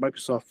 you have like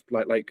Microsoft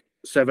like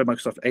 7,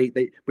 Microsoft 8,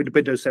 with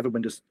Windows 7,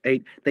 Windows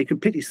 8, they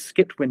completely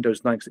skipped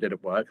Windows 9 because it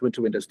didn't work, went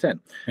to Windows 10.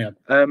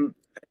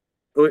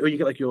 Or you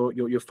get like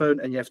your phone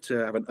and you have to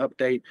have an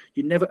update.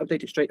 You never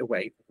update it straight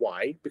away.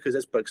 Why? Because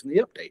there's bugs in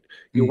the update.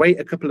 You wait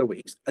a couple of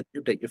weeks and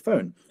you update your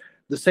phone.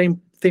 The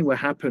same thing will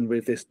happen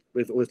with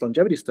all this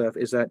longevity stuff,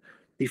 is that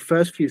the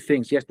first few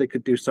things, yes, they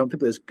could do something,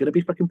 but there's going to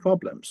be fucking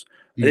problems.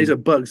 And these are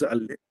bugs that are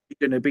literally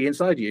going to be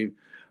inside you.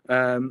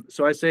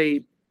 So I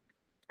say,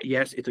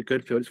 yes, it's a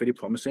good field. It's really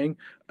promising.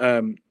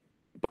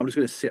 But I'm just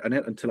going to sit on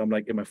it until I'm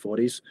like in my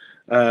 40s.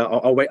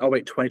 I'll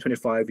wait 20,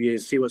 25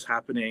 years, see what's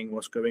happening,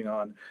 what's going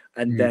on,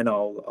 and then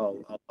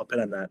I'll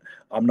pin on that.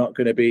 I'm not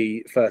going to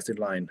be first in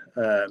line.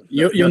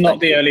 You're not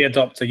the early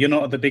adopter. You're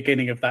not at the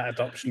beginning of that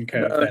adoption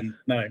curve. Then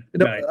no.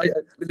 I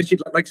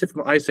literally, like I said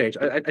from Ice Age,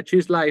 I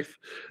choose life.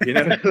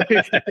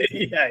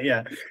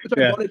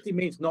 Quality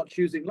means not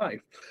choosing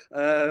life.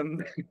 But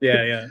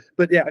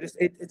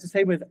it's the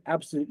same with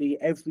absolutely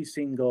every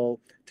single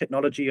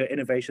technology or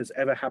innovation that's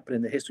ever happened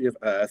in the history of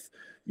Earth.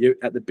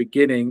 At the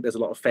beginning, there's a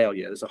lot of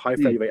failure. There's a high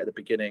failure rate at the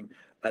beginning,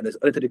 and there's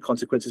unintended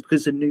consequences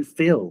because it's a new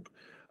field.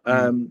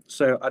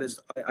 So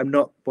I'm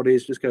not what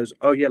is just goes,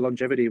 oh yeah,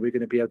 longevity, we're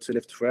going to be able to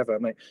live forever.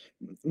 I'm like,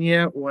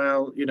 yeah,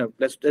 well,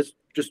 let's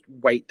just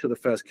wait till the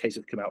first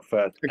cases come out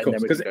first. Of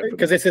course,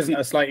 because this isn't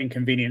a slight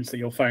inconvenience that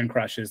your phone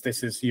crashes.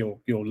 This is your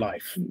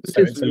life.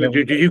 So it's a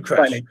little. Do you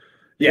crash?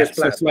 Yes,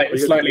 so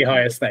slightly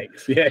higher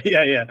stakes.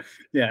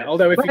 Yeah.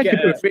 Although if you get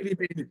really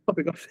been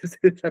popping off this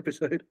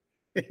episode.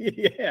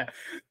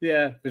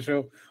 yeah, for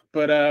sure.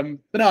 But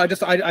no,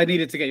 I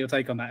needed to get your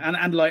take on that.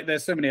 And like,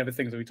 there's so many other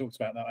things that we talked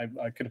about that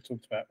I could have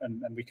talked about,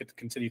 and we could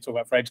continue to talk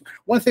about for ages.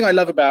 One thing I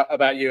love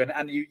about you,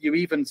 and you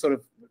even sort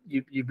of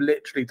you've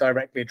literally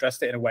directly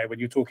addressed it in a way when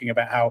you're talking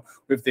about how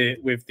with the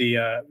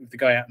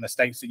guy out in the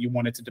States that you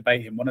wanted to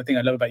debate him. One thing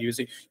I love about you is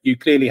that you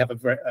clearly have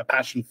a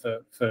passion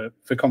for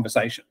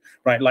conversation,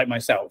 right? Like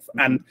myself,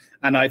 and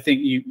I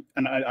think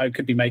I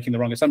could be making the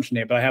wrong assumption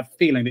here, but I have a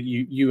feeling that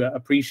you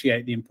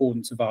appreciate the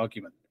importance of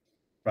argument,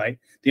 right?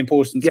 The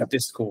importance of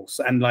discourse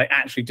and like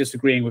actually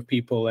disagreeing with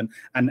people and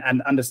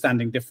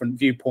understanding different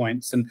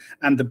viewpoints and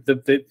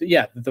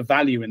the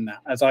value in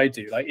that, as I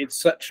do. Like,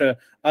 it's such a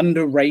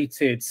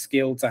underrated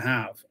skill to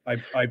have,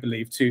 I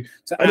believe, to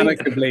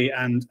amicably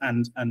and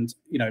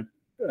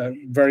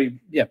very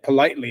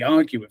politely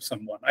argue with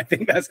someone. I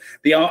think that's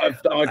the art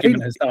of the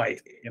argument has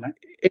died.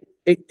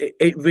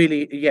 It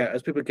really, yeah,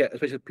 as people get,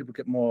 especially as people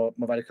get more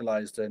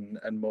radicalized and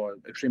more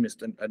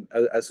extremist, and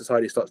as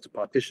society starts to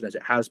partition, as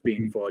it has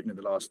been for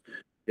the last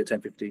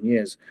 10, 15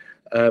 years.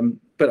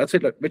 But I'd say,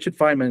 look, Richard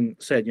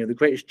Feynman said, the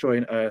greatest joy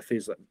on earth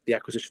is like, the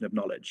acquisition of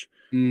knowledge.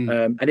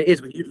 And it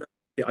is when you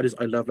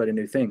I love learning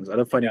new things. I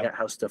love finding out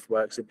how stuff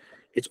works, and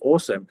it's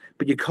awesome.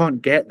 But you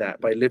can't get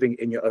that by living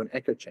in your own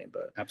echo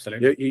chamber.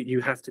 Absolutely, you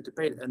have to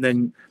debate,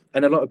 and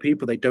a lot of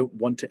people, they don't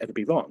want to ever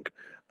be wrong.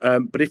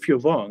 But if you're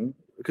wrong,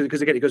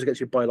 because again, it goes against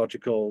your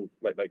biological,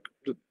 like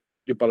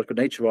your biological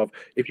nature of,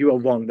 if you are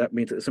wrong, that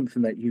means that it's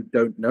something that you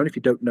don't know. And if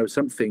you don't know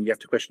something, you have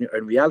to question your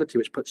own reality,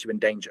 which puts you in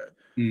danger.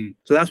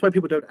 So that's why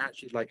people don't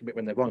actually like admit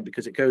when they're wrong,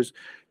 because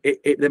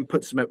it then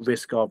puts them at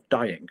risk of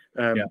dying.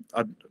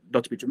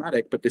 Not to be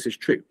dramatic, but this is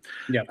true.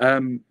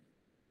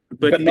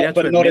 But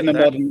not in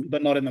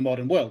the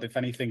modern world. If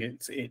anything,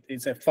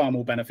 it's a far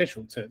more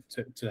beneficial to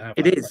have.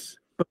 It is. Right?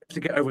 But to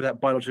get over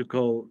that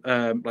biological,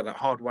 like that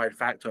hardwired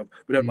fact of,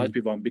 we don't like to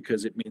be wrong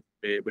because it means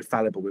we're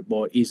fallible, we're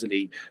more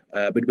easily,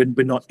 but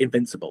we're not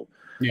invincible.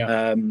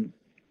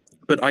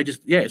 But I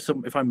just,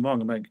 if I'm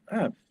wrong, I'm like,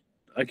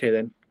 okay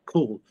then,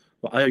 cool.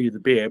 Well, I owe you the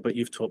beer, but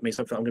you've taught me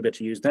something I'm going to be able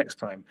to use next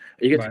time.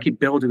 And you get to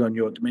keep building on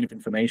your domain of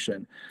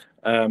information.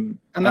 And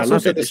that's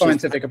also the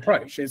scientific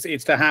approach.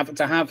 It's to have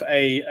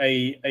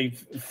a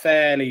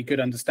fairly good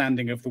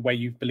understanding of the way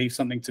you believe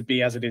something to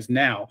be as it is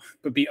now,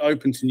 but be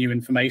open to new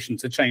information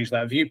to change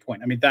that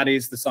viewpoint. I mean, that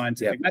is the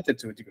scientific method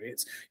to a degree.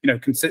 It's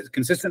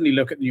consistently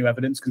look at new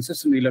evidence,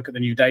 consistently look at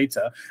the new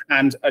data,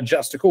 and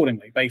adjust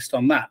accordingly based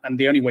on that. And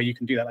the only way you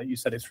can do that, like you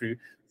said, is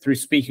through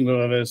speaking with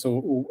others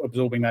or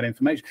absorbing that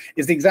information.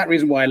 Is the exact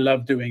reason why I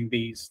love doing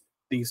these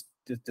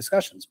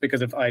discussions,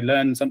 because if I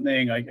learn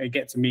something, I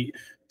get to meet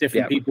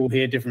different people,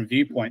 hear different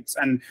viewpoints,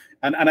 and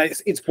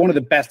it's one of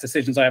the best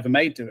decisions I ever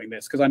made doing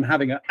this, because I'm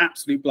having an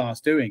absolute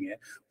blast doing it,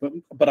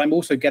 but I'm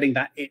also getting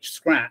that itch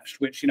scratched,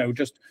 which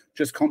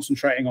just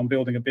concentrating on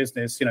building a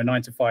business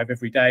 9 to 5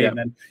 every day,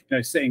 and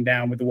then sitting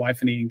down with the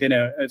wife and eating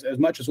dinner, as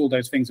much as all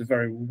those things are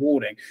very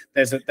rewarding,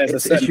 there's a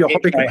certain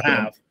itch I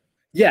have.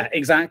 Yeah,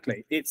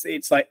 exactly.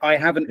 It's like I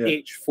have an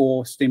itch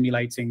for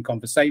stimulating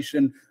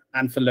conversation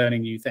and for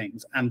learning new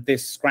things, and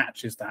this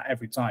scratches that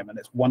every time, and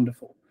it's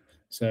wonderful.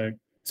 So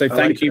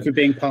thank you for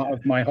being part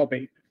of my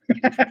hobby.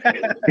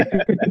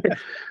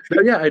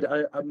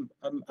 No,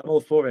 I'm all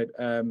for it.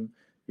 I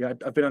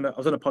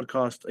was on a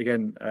podcast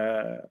again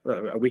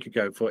a week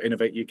ago for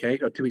Innovate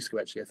UK, or 2 weeks ago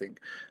actually, I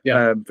think.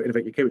 For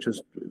Innovate UK, which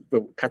was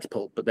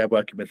Catapult, but they're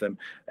working with them.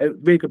 A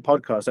really good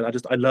podcast,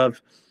 and I love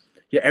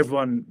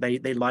everyone,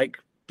 they like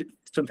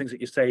some things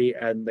that you say,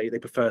 and they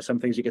prefer some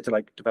things. You get to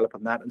like develop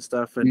on that and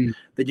stuff, and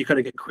then you kind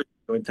of get quick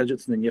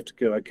intelligence, and then you have to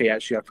go, okay,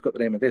 actually I forgot the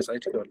name of this, I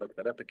need to go and look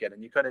that up again.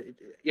 And you kind of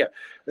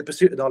the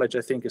pursuit of knowledge,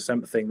 I think, is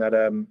something that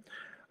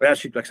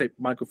actually, like I say,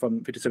 Michael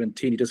from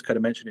 5017, he does kind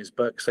of mention in his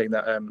book, saying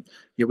that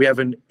we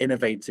haven't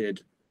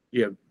innovated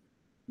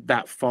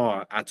that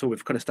far at all.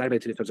 We've kind of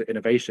stagnated in terms of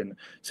innovation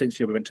since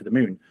we went to the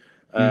moon.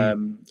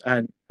 And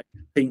I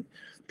think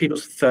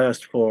people's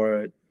thirst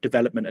for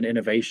development and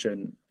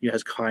innovation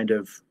has kind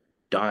of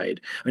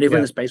died. I mean, even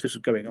when the space was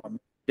going on,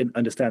 didn't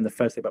understand the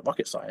first thing about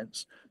rocket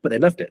science, but they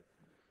loved it.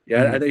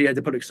 And they had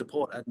the public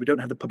support, and we don't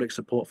have the public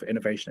support for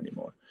innovation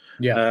anymore.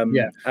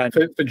 And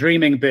for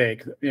dreaming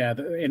big,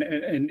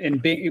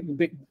 in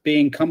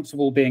being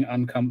comfortable, being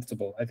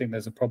uncomfortable. I think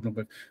there's a problem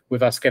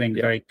with us getting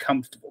very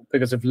comfortable,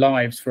 because of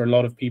lives for a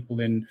lot of people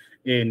in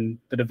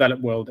the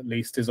developed world, at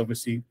least, is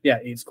obviously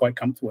it's quite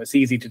comfortable. It's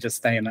easy to just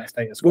stay in that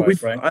status quo,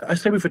 right? I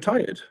say we've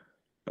retired.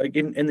 Like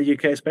in the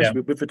UK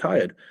especially, we've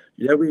retired.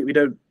 We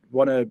don't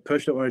want to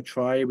push, don't want to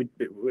try.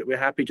 We're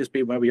happy just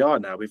being where we are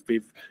now. We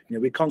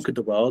conquered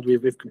the world.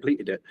 We've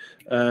completed it,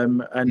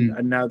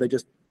 and now there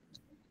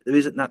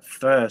isn't that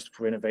thirst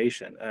for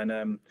innovation.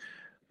 And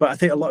but I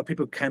think a lot of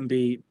people can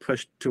be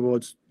pushed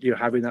towards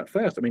having that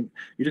thirst. I mean,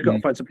 you just got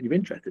to find something you're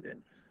interested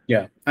in.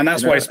 Yeah, and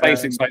that's why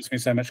space excites me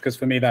so much, because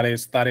for me that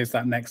is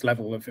that next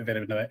level of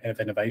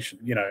innovation,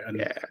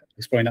 and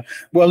exploring that.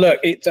 Well,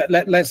 look,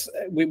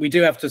 we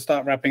do have to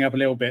start wrapping up a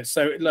little bit.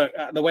 So look,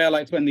 the way I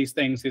like to end these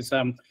things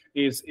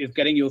is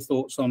getting your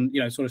thoughts on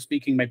sort of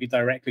speaking maybe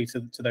directly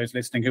to those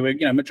listening who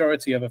are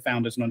majority of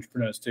founders and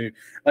entrepreneurs too.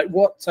 Like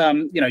what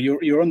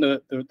you're on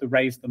the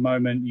raise at the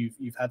moment.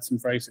 You've had some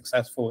very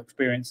successful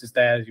experiences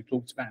there, as you've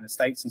talked about in the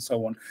States and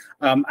so on,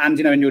 and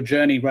in your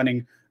journey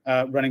running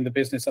the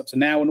business up to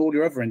now and all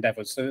your other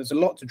endeavors. So there's a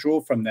lot to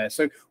draw from there.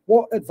 So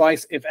what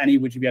advice, if any,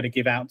 would you be able to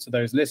give out to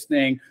those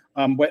listening,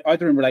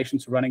 either in relation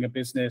to running a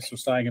business or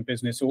starting a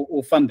business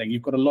or funding?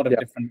 You've got a lot of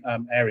different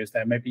areas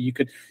there. Maybe you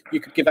could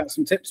give out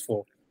some tips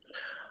for.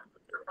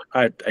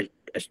 I've got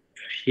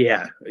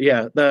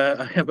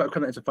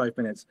coming into 5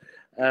 minutes.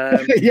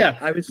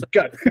 I would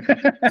go.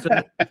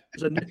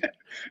 so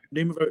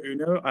numero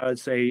uno, I would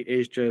say,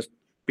 is just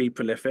be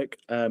prolific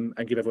and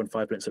give everyone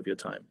 5 minutes of your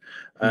time.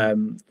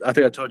 I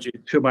think I told you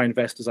 2 of my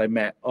investors I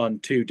met on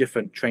 2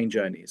 different train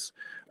journeys,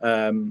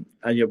 and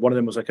one of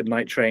them was like a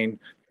night train,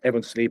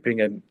 everyone's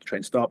sleeping and the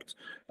train stopped,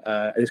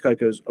 and this guy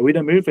goes, "Are we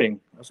not moving?"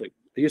 I was like,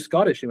 "Are you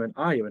Scottish?" He went,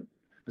 "Ah." He went,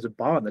 there's a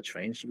bar on the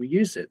train. Should we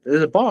use it?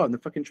 There's a bar on the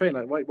fucking train.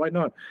 Like, why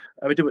not?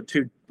 And we did what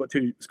two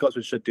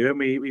Scotsmen should do, and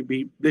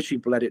we literally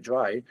bled it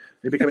dry.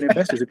 They became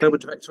investors, a global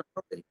director.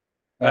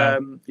 Wow.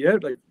 You know,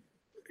 like,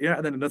 yeah.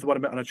 And then another one I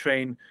met on a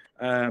train.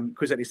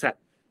 Chris actually sat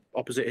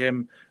opposite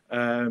him.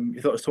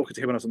 He thought I was talking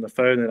to him when I was on the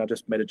phone, and I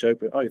just made a joke.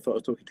 But, you thought I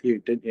was talking to you,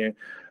 didn't you?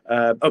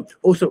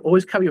 Also,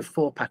 always carry a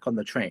 4-pack on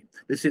the train.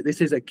 This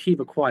is a key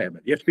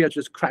requirement. You have to be able to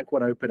just crack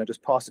one open and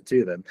just pass it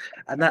to them.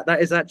 And that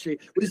is actually,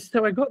 this is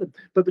how I got them.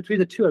 But between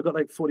the two, I got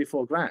like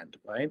 44 grand,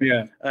 right?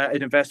 Yeah.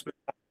 In investment,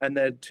 and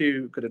they're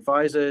 2 good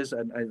advisors,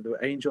 and they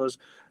were angels.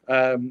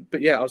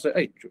 But yeah, I was like,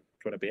 hey, do you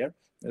want a beer?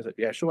 I was like,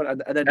 yeah, sure.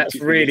 And then that's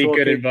really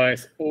good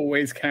advice.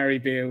 Always carry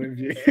beer with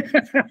you.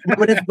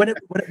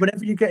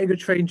 whenever you're getting a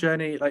train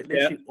journey, like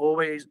literally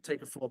always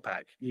take a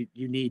 4-pack.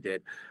 You need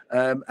it.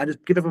 And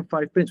just give them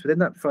 5 minutes. Within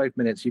that 5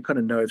 minutes, you kind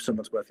of know if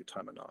someone's worth your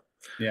time or not.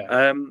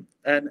 Yeah.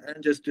 And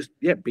just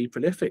be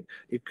prolific.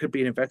 It could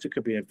be an investor, it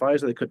could be an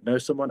advisor, they could know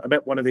someone. I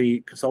met one of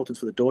the consultants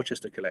for the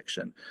Dorchester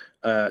collection.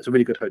 It's a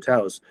really good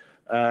hotels.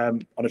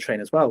 On a train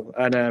as well,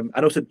 and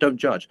also don't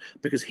judge,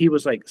 because he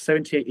was like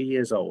 78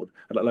 years old,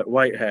 and like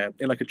white hair,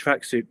 in like a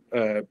tracksuit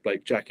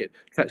like jacket,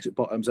 tracksuit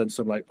bottoms, and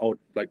some like old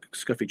like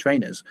scuffy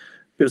trainers.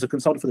 He was a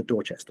consultant for the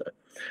Dorchester.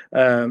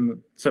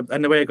 So,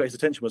 and the way I got his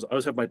attention was I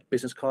always have my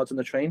business cards on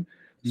the train,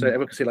 so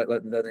everyone could see like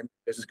the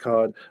business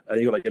card, and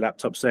you got like your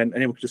laptop sent, and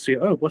everyone could just see,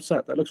 oh, what's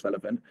that? That looks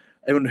relevant.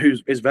 Everyone who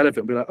is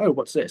relevant will be like, oh,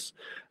 what's this?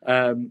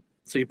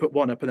 So you put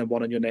one up and then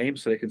one on your name,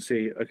 so they can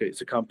see, okay, it's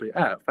a company.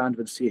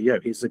 Founder and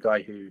CEO. He's the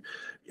guy who,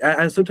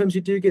 and sometimes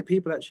you do get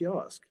people actually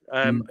ask.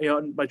 You know,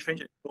 on my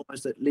training,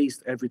 almost at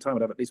least every time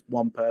I'd have at least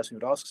one person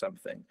who would ask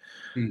something.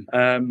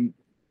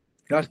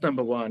 That's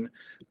number one.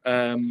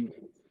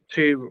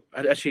 2,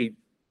 actually,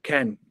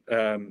 Ken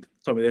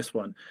told me this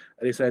one,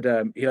 and he said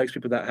he likes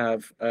people that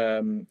have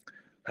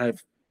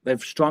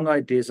strong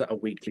ideas that are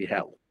weakly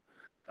held.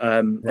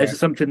 This is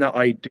something that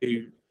I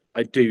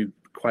do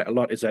quite a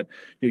lot, is that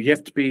you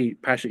have to be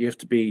passionate, you have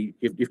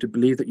to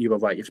believe that you are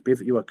right, you have to believe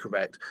that you are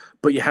correct,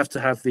 but you have to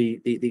have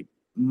the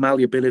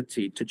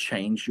malleability to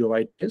change your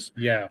ideas.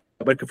 Yeah.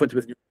 When confronted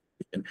with your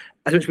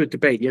as much with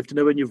debate, you have to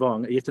know when you're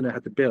wrong, you have to know how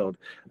to build.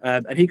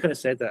 And he kind of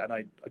said that, and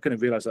I kind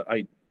of realized that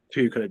I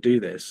too kind of do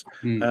this.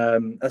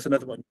 That's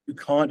another one. You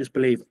can't just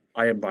believe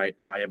I am right.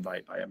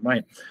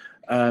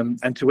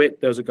 And to it,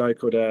 there was a guy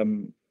called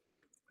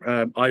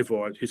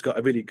Ivor, who's got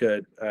a really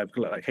good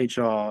like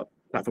HR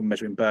platform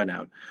measuring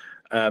burnout.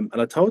 And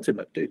I told him,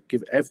 like, dude,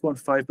 give everyone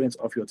 5 minutes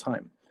of your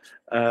time.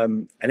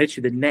 And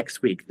actually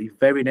the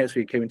very next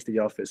week, he came into the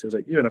office. He was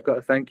like, Ewan, I've got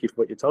to thank you for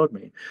what you told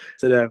me.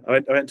 So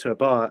I went to a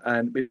bar,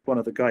 and with one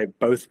other guy,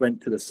 both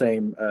went to the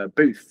same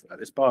booth at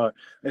this bar. And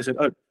they said,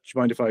 oh, do you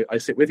mind if I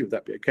sit with you? Would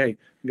that be okay?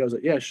 And I was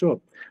like, yeah, sure.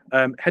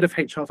 Head of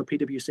HR for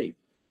PwC.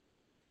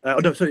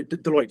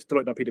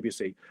 Deloitte, not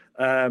PwC.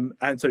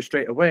 And so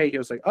straight away, he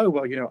was like, oh,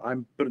 well, you know,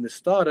 I'm building this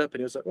startup.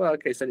 And he was like, well,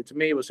 okay, send it to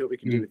me. We'll see what we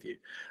can do with you.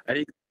 And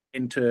he got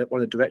into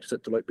one of the directors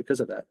at Deloitte because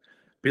of that.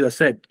 Because I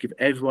said, give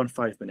everyone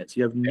 5 minutes.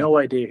 You have no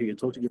idea who you're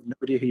talking to. You have no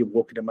idea who you're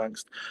walking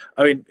amongst.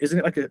 I mean, isn't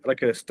it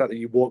like a stat that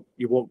you walk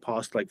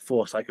past like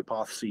 4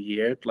 psychopaths a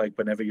year, like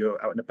whenever you're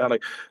out and about?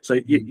 Like, so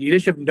you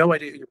just have no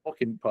idea who you're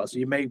walking past. So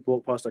you may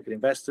walk past like an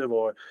investor,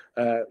 or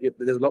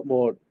there's a lot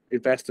more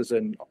investors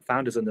and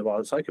founders than there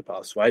are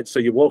psychopaths, right? So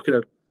you're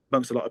walking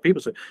amongst a lot of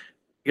people. So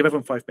give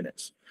everyone 5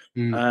 minutes.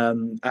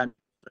 And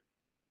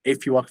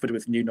if you are confident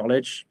with new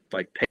knowledge,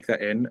 like take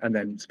that in and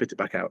then spit it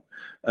back out.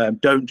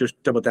 Don't just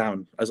double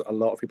down, as a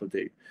lot of people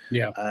do.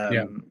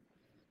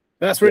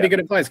 That's really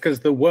good advice, because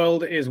the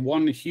world is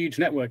one huge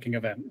networking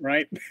event,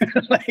 right?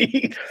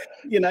 Like,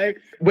 you know,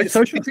 with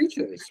social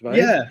creatures,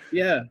 right?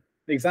 Yeah,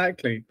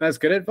 exactly. That's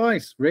good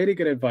advice. Really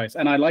good advice.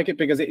 And I like it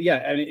because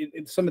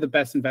it's some of the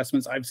best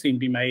investments I've seen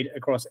be made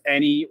across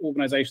any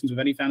organizations with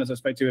any founders I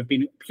spoke to have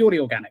been purely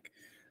organic.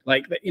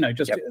 Like, you know,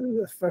 just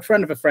a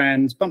friend of a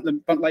friend,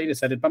 like you just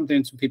said, bumped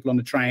into some people on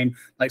the train,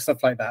 like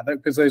stuff like that,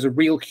 because those are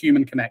real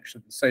human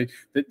connections. So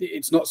that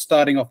it's not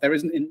starting off, there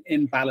isn't an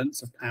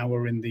imbalance of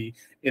power in the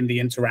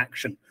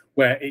interaction,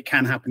 where it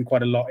can happen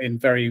quite a lot in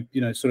very,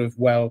 you know, sort of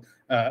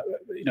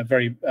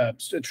very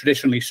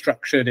traditionally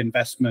structured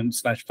investment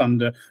 /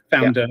 founder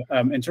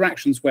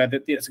interactions, where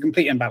it's a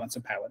complete imbalance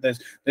of power. There's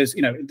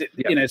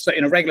so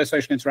in a regular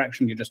social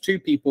interaction, you're just two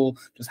people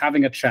just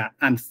having a chat,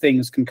 and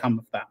things can come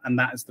of that, and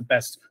that is the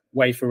best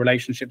way for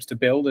relationships to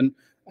build, and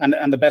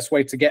the best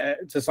way to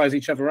get to size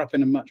each other up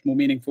in a much more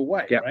meaningful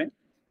way, right?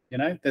 You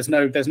know, there's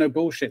no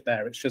bullshit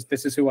there. It's just,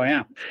 this is who I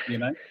am, you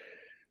know.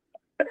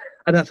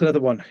 And that's another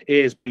one,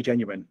 is be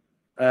genuine.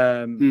 You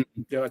know,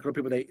 like a lot of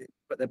people, they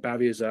put their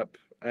barriers up,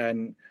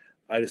 and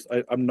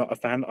I'm not a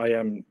fan. I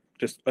am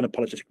just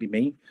unapologetically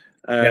me.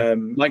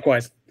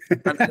 Likewise.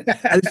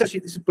 and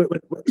especially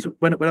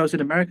when I was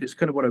in America, it's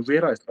kind of what I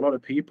realized. A lot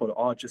of people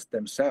are just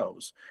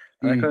themselves.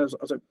 And I was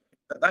like,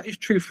 that is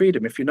true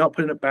freedom. If you're not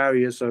putting up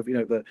barriers of, you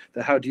know,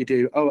 the how do you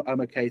do? Oh,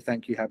 I'm okay,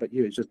 thank you. How about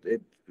you? It's just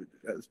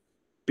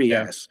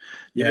BS.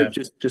 You know,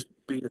 just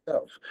be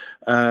yourself.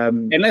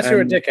 Unless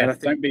you're a dickhead,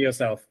 don't be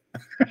yourself.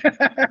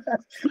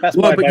 That's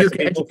Well, my but you advice to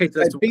get people. educated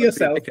as to Be not be a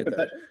yourself. dickhead,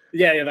 though.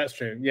 Yeah, that's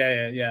true.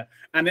 Yeah.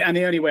 And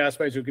the only way I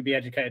suppose you could be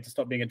educated to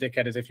stop being a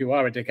dickhead is if you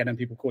are a dickhead and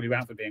people call you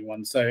out for being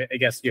one. So I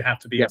guess you have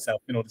to be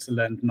yourself in order to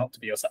learn not to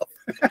be yourself.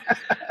 Go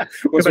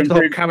back to the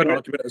whole Cameron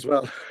argument as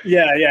well.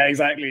 Yeah,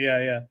 exactly.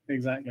 Yeah,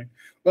 exactly.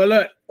 Well,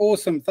 look,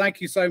 awesome. Thank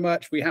you so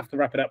much. We have to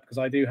wrap it up because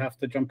I do have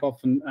to jump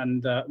off and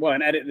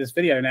edit this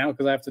video now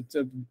because I have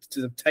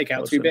to take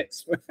out 2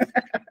 bits.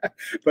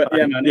 But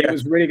yeah, man, it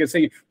was really good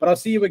seeing you. But I'll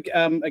see you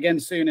again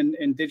soon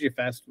in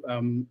Digifest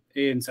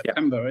in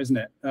September, isn't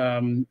it?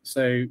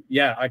 So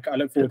yeah, I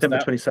look forward to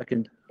that.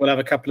 September 22nd. We'll have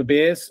a couple of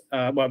beers.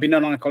 Well, it'll be no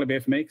non-alcoholic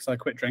beer for me because I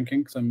quit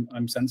drinking because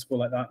I'm sensible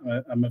like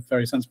that. I'm a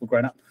very sensible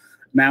grown up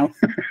now.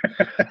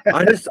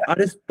 I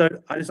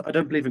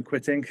don't believe in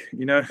quitting,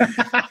 you know.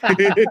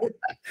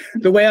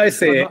 The way I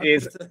see it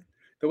is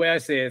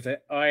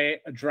that I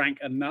drank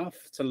enough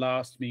to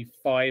last me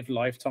 5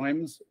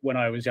 lifetimes when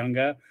I was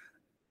younger.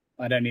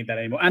 I don't need that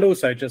anymore. And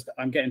also just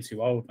I'm getting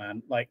too old,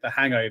 man. Like the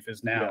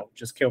hangovers now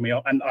just kill me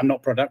off, and I'm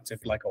not productive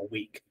for like a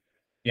week,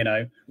 you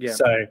know.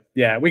 So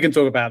yeah, we can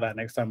talk about that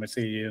next time I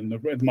see you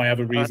and my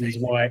other reasons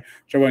why,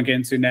 which I won't get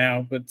into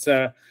now.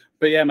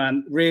 But yeah,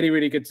 man,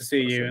 really good to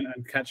see you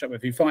and catch up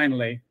with you.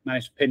 Finally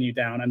managed to pin you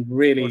down, and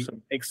really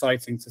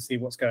exciting to see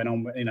what's going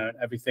on with, you know,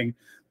 everything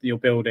that you're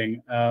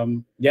building.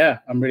 Yeah,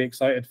 I'm really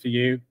excited for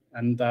you,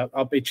 and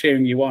I'll be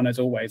cheering you on as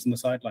always on the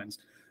sidelines.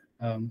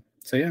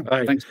 So yeah,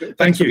 thanks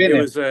for being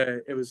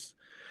here. It was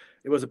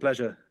a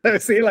pleasure.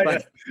 See you later.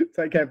 Bye.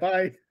 Take care.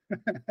 Bye.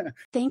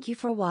 Thank you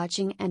for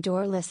watching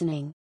and/or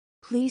listening.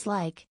 Please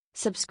like,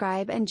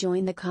 subscribe, and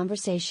join the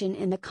conversation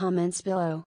in the comments below.